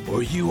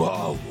 or you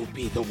all will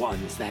be the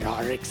ones that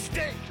are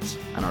extinct.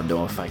 I don't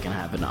know if I can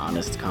have an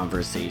honest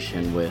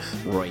conversation with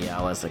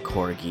Royale as a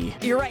corgi.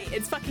 You're right,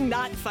 it's fucking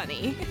not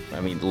funny.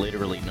 I mean,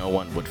 literally no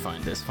one would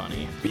find this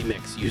funny.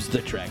 Remix, use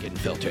the dragon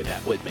filter,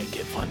 that would make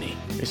it funny.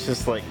 It's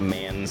just like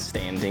man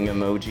standing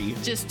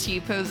emoji. Just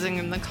T-posing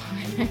in the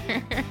corner.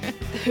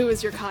 Who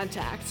is your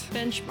contact?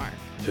 Benchmark.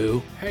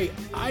 Who? Hey,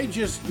 I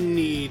just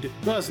need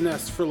Buzz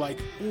Nest for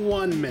like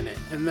 1 minute,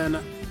 and then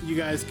you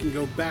guys can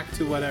go back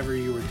to whatever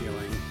you were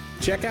doing.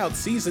 Check out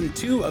Season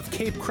 2 of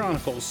Cape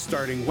Chronicles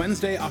starting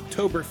Wednesday,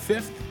 October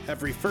 5th,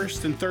 every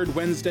first and third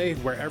Wednesday,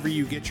 wherever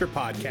you get your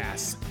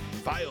podcasts.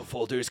 File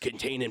folders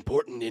contain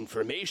important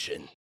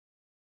information.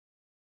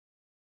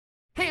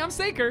 Hey, I'm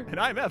Saker. And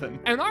I'm Evan.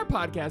 And our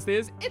podcast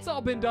is It's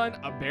All Been Done,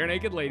 a Bare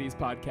Naked Ladies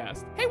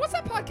podcast. Hey, what's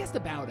that podcast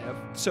about, Ev?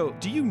 So,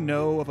 do you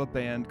know of a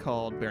band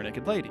called Bare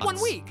Naked Ladies?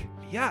 1 week.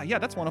 Yeah,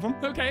 that's one of them.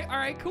 Okay, all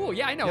right, cool.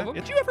 Yeah, I know of them.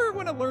 Did you ever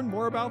want to learn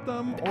more about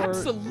them? Or...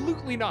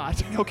 Absolutely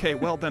not. Okay,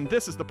 well then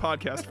this is the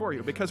podcast for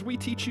you, because we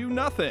teach you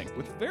nothing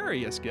with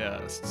various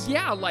guests.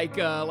 Yeah, like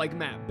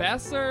Matt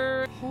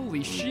Besser.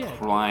 Holy shit.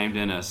 Climbed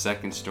in a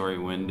second-story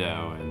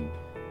window and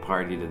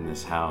partied in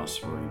this house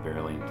where we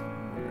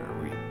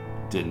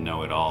didn't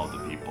know at all the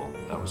people.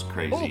 That was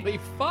crazy. Holy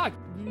fuck,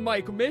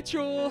 Mike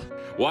Mitchell.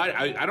 Well,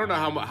 I don't know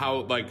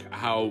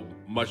how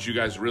much you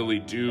guys really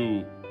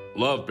do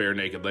love Bare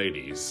Naked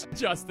Ladies.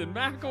 Justin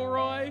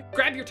McElroy.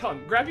 Grab your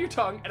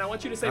tongue, and I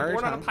want you to say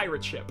born on a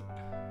pirate ship.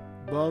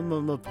 Born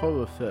on a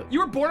pirate ship. You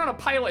were born on a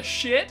pile of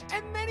shit,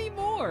 and many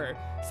more.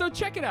 So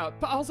check it out.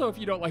 But also, if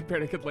you don't like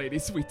Bare Naked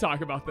Ladies, we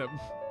talk about them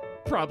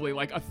probably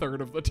like a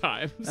third of the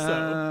time.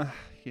 So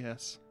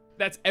yes.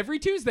 That's every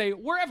Tuesday,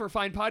 wherever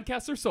fine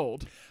podcasts are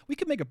sold. We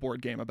could make a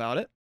board game about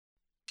it.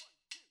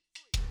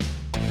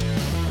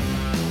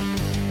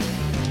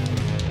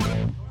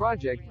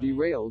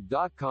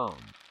 ProjectDerailed.com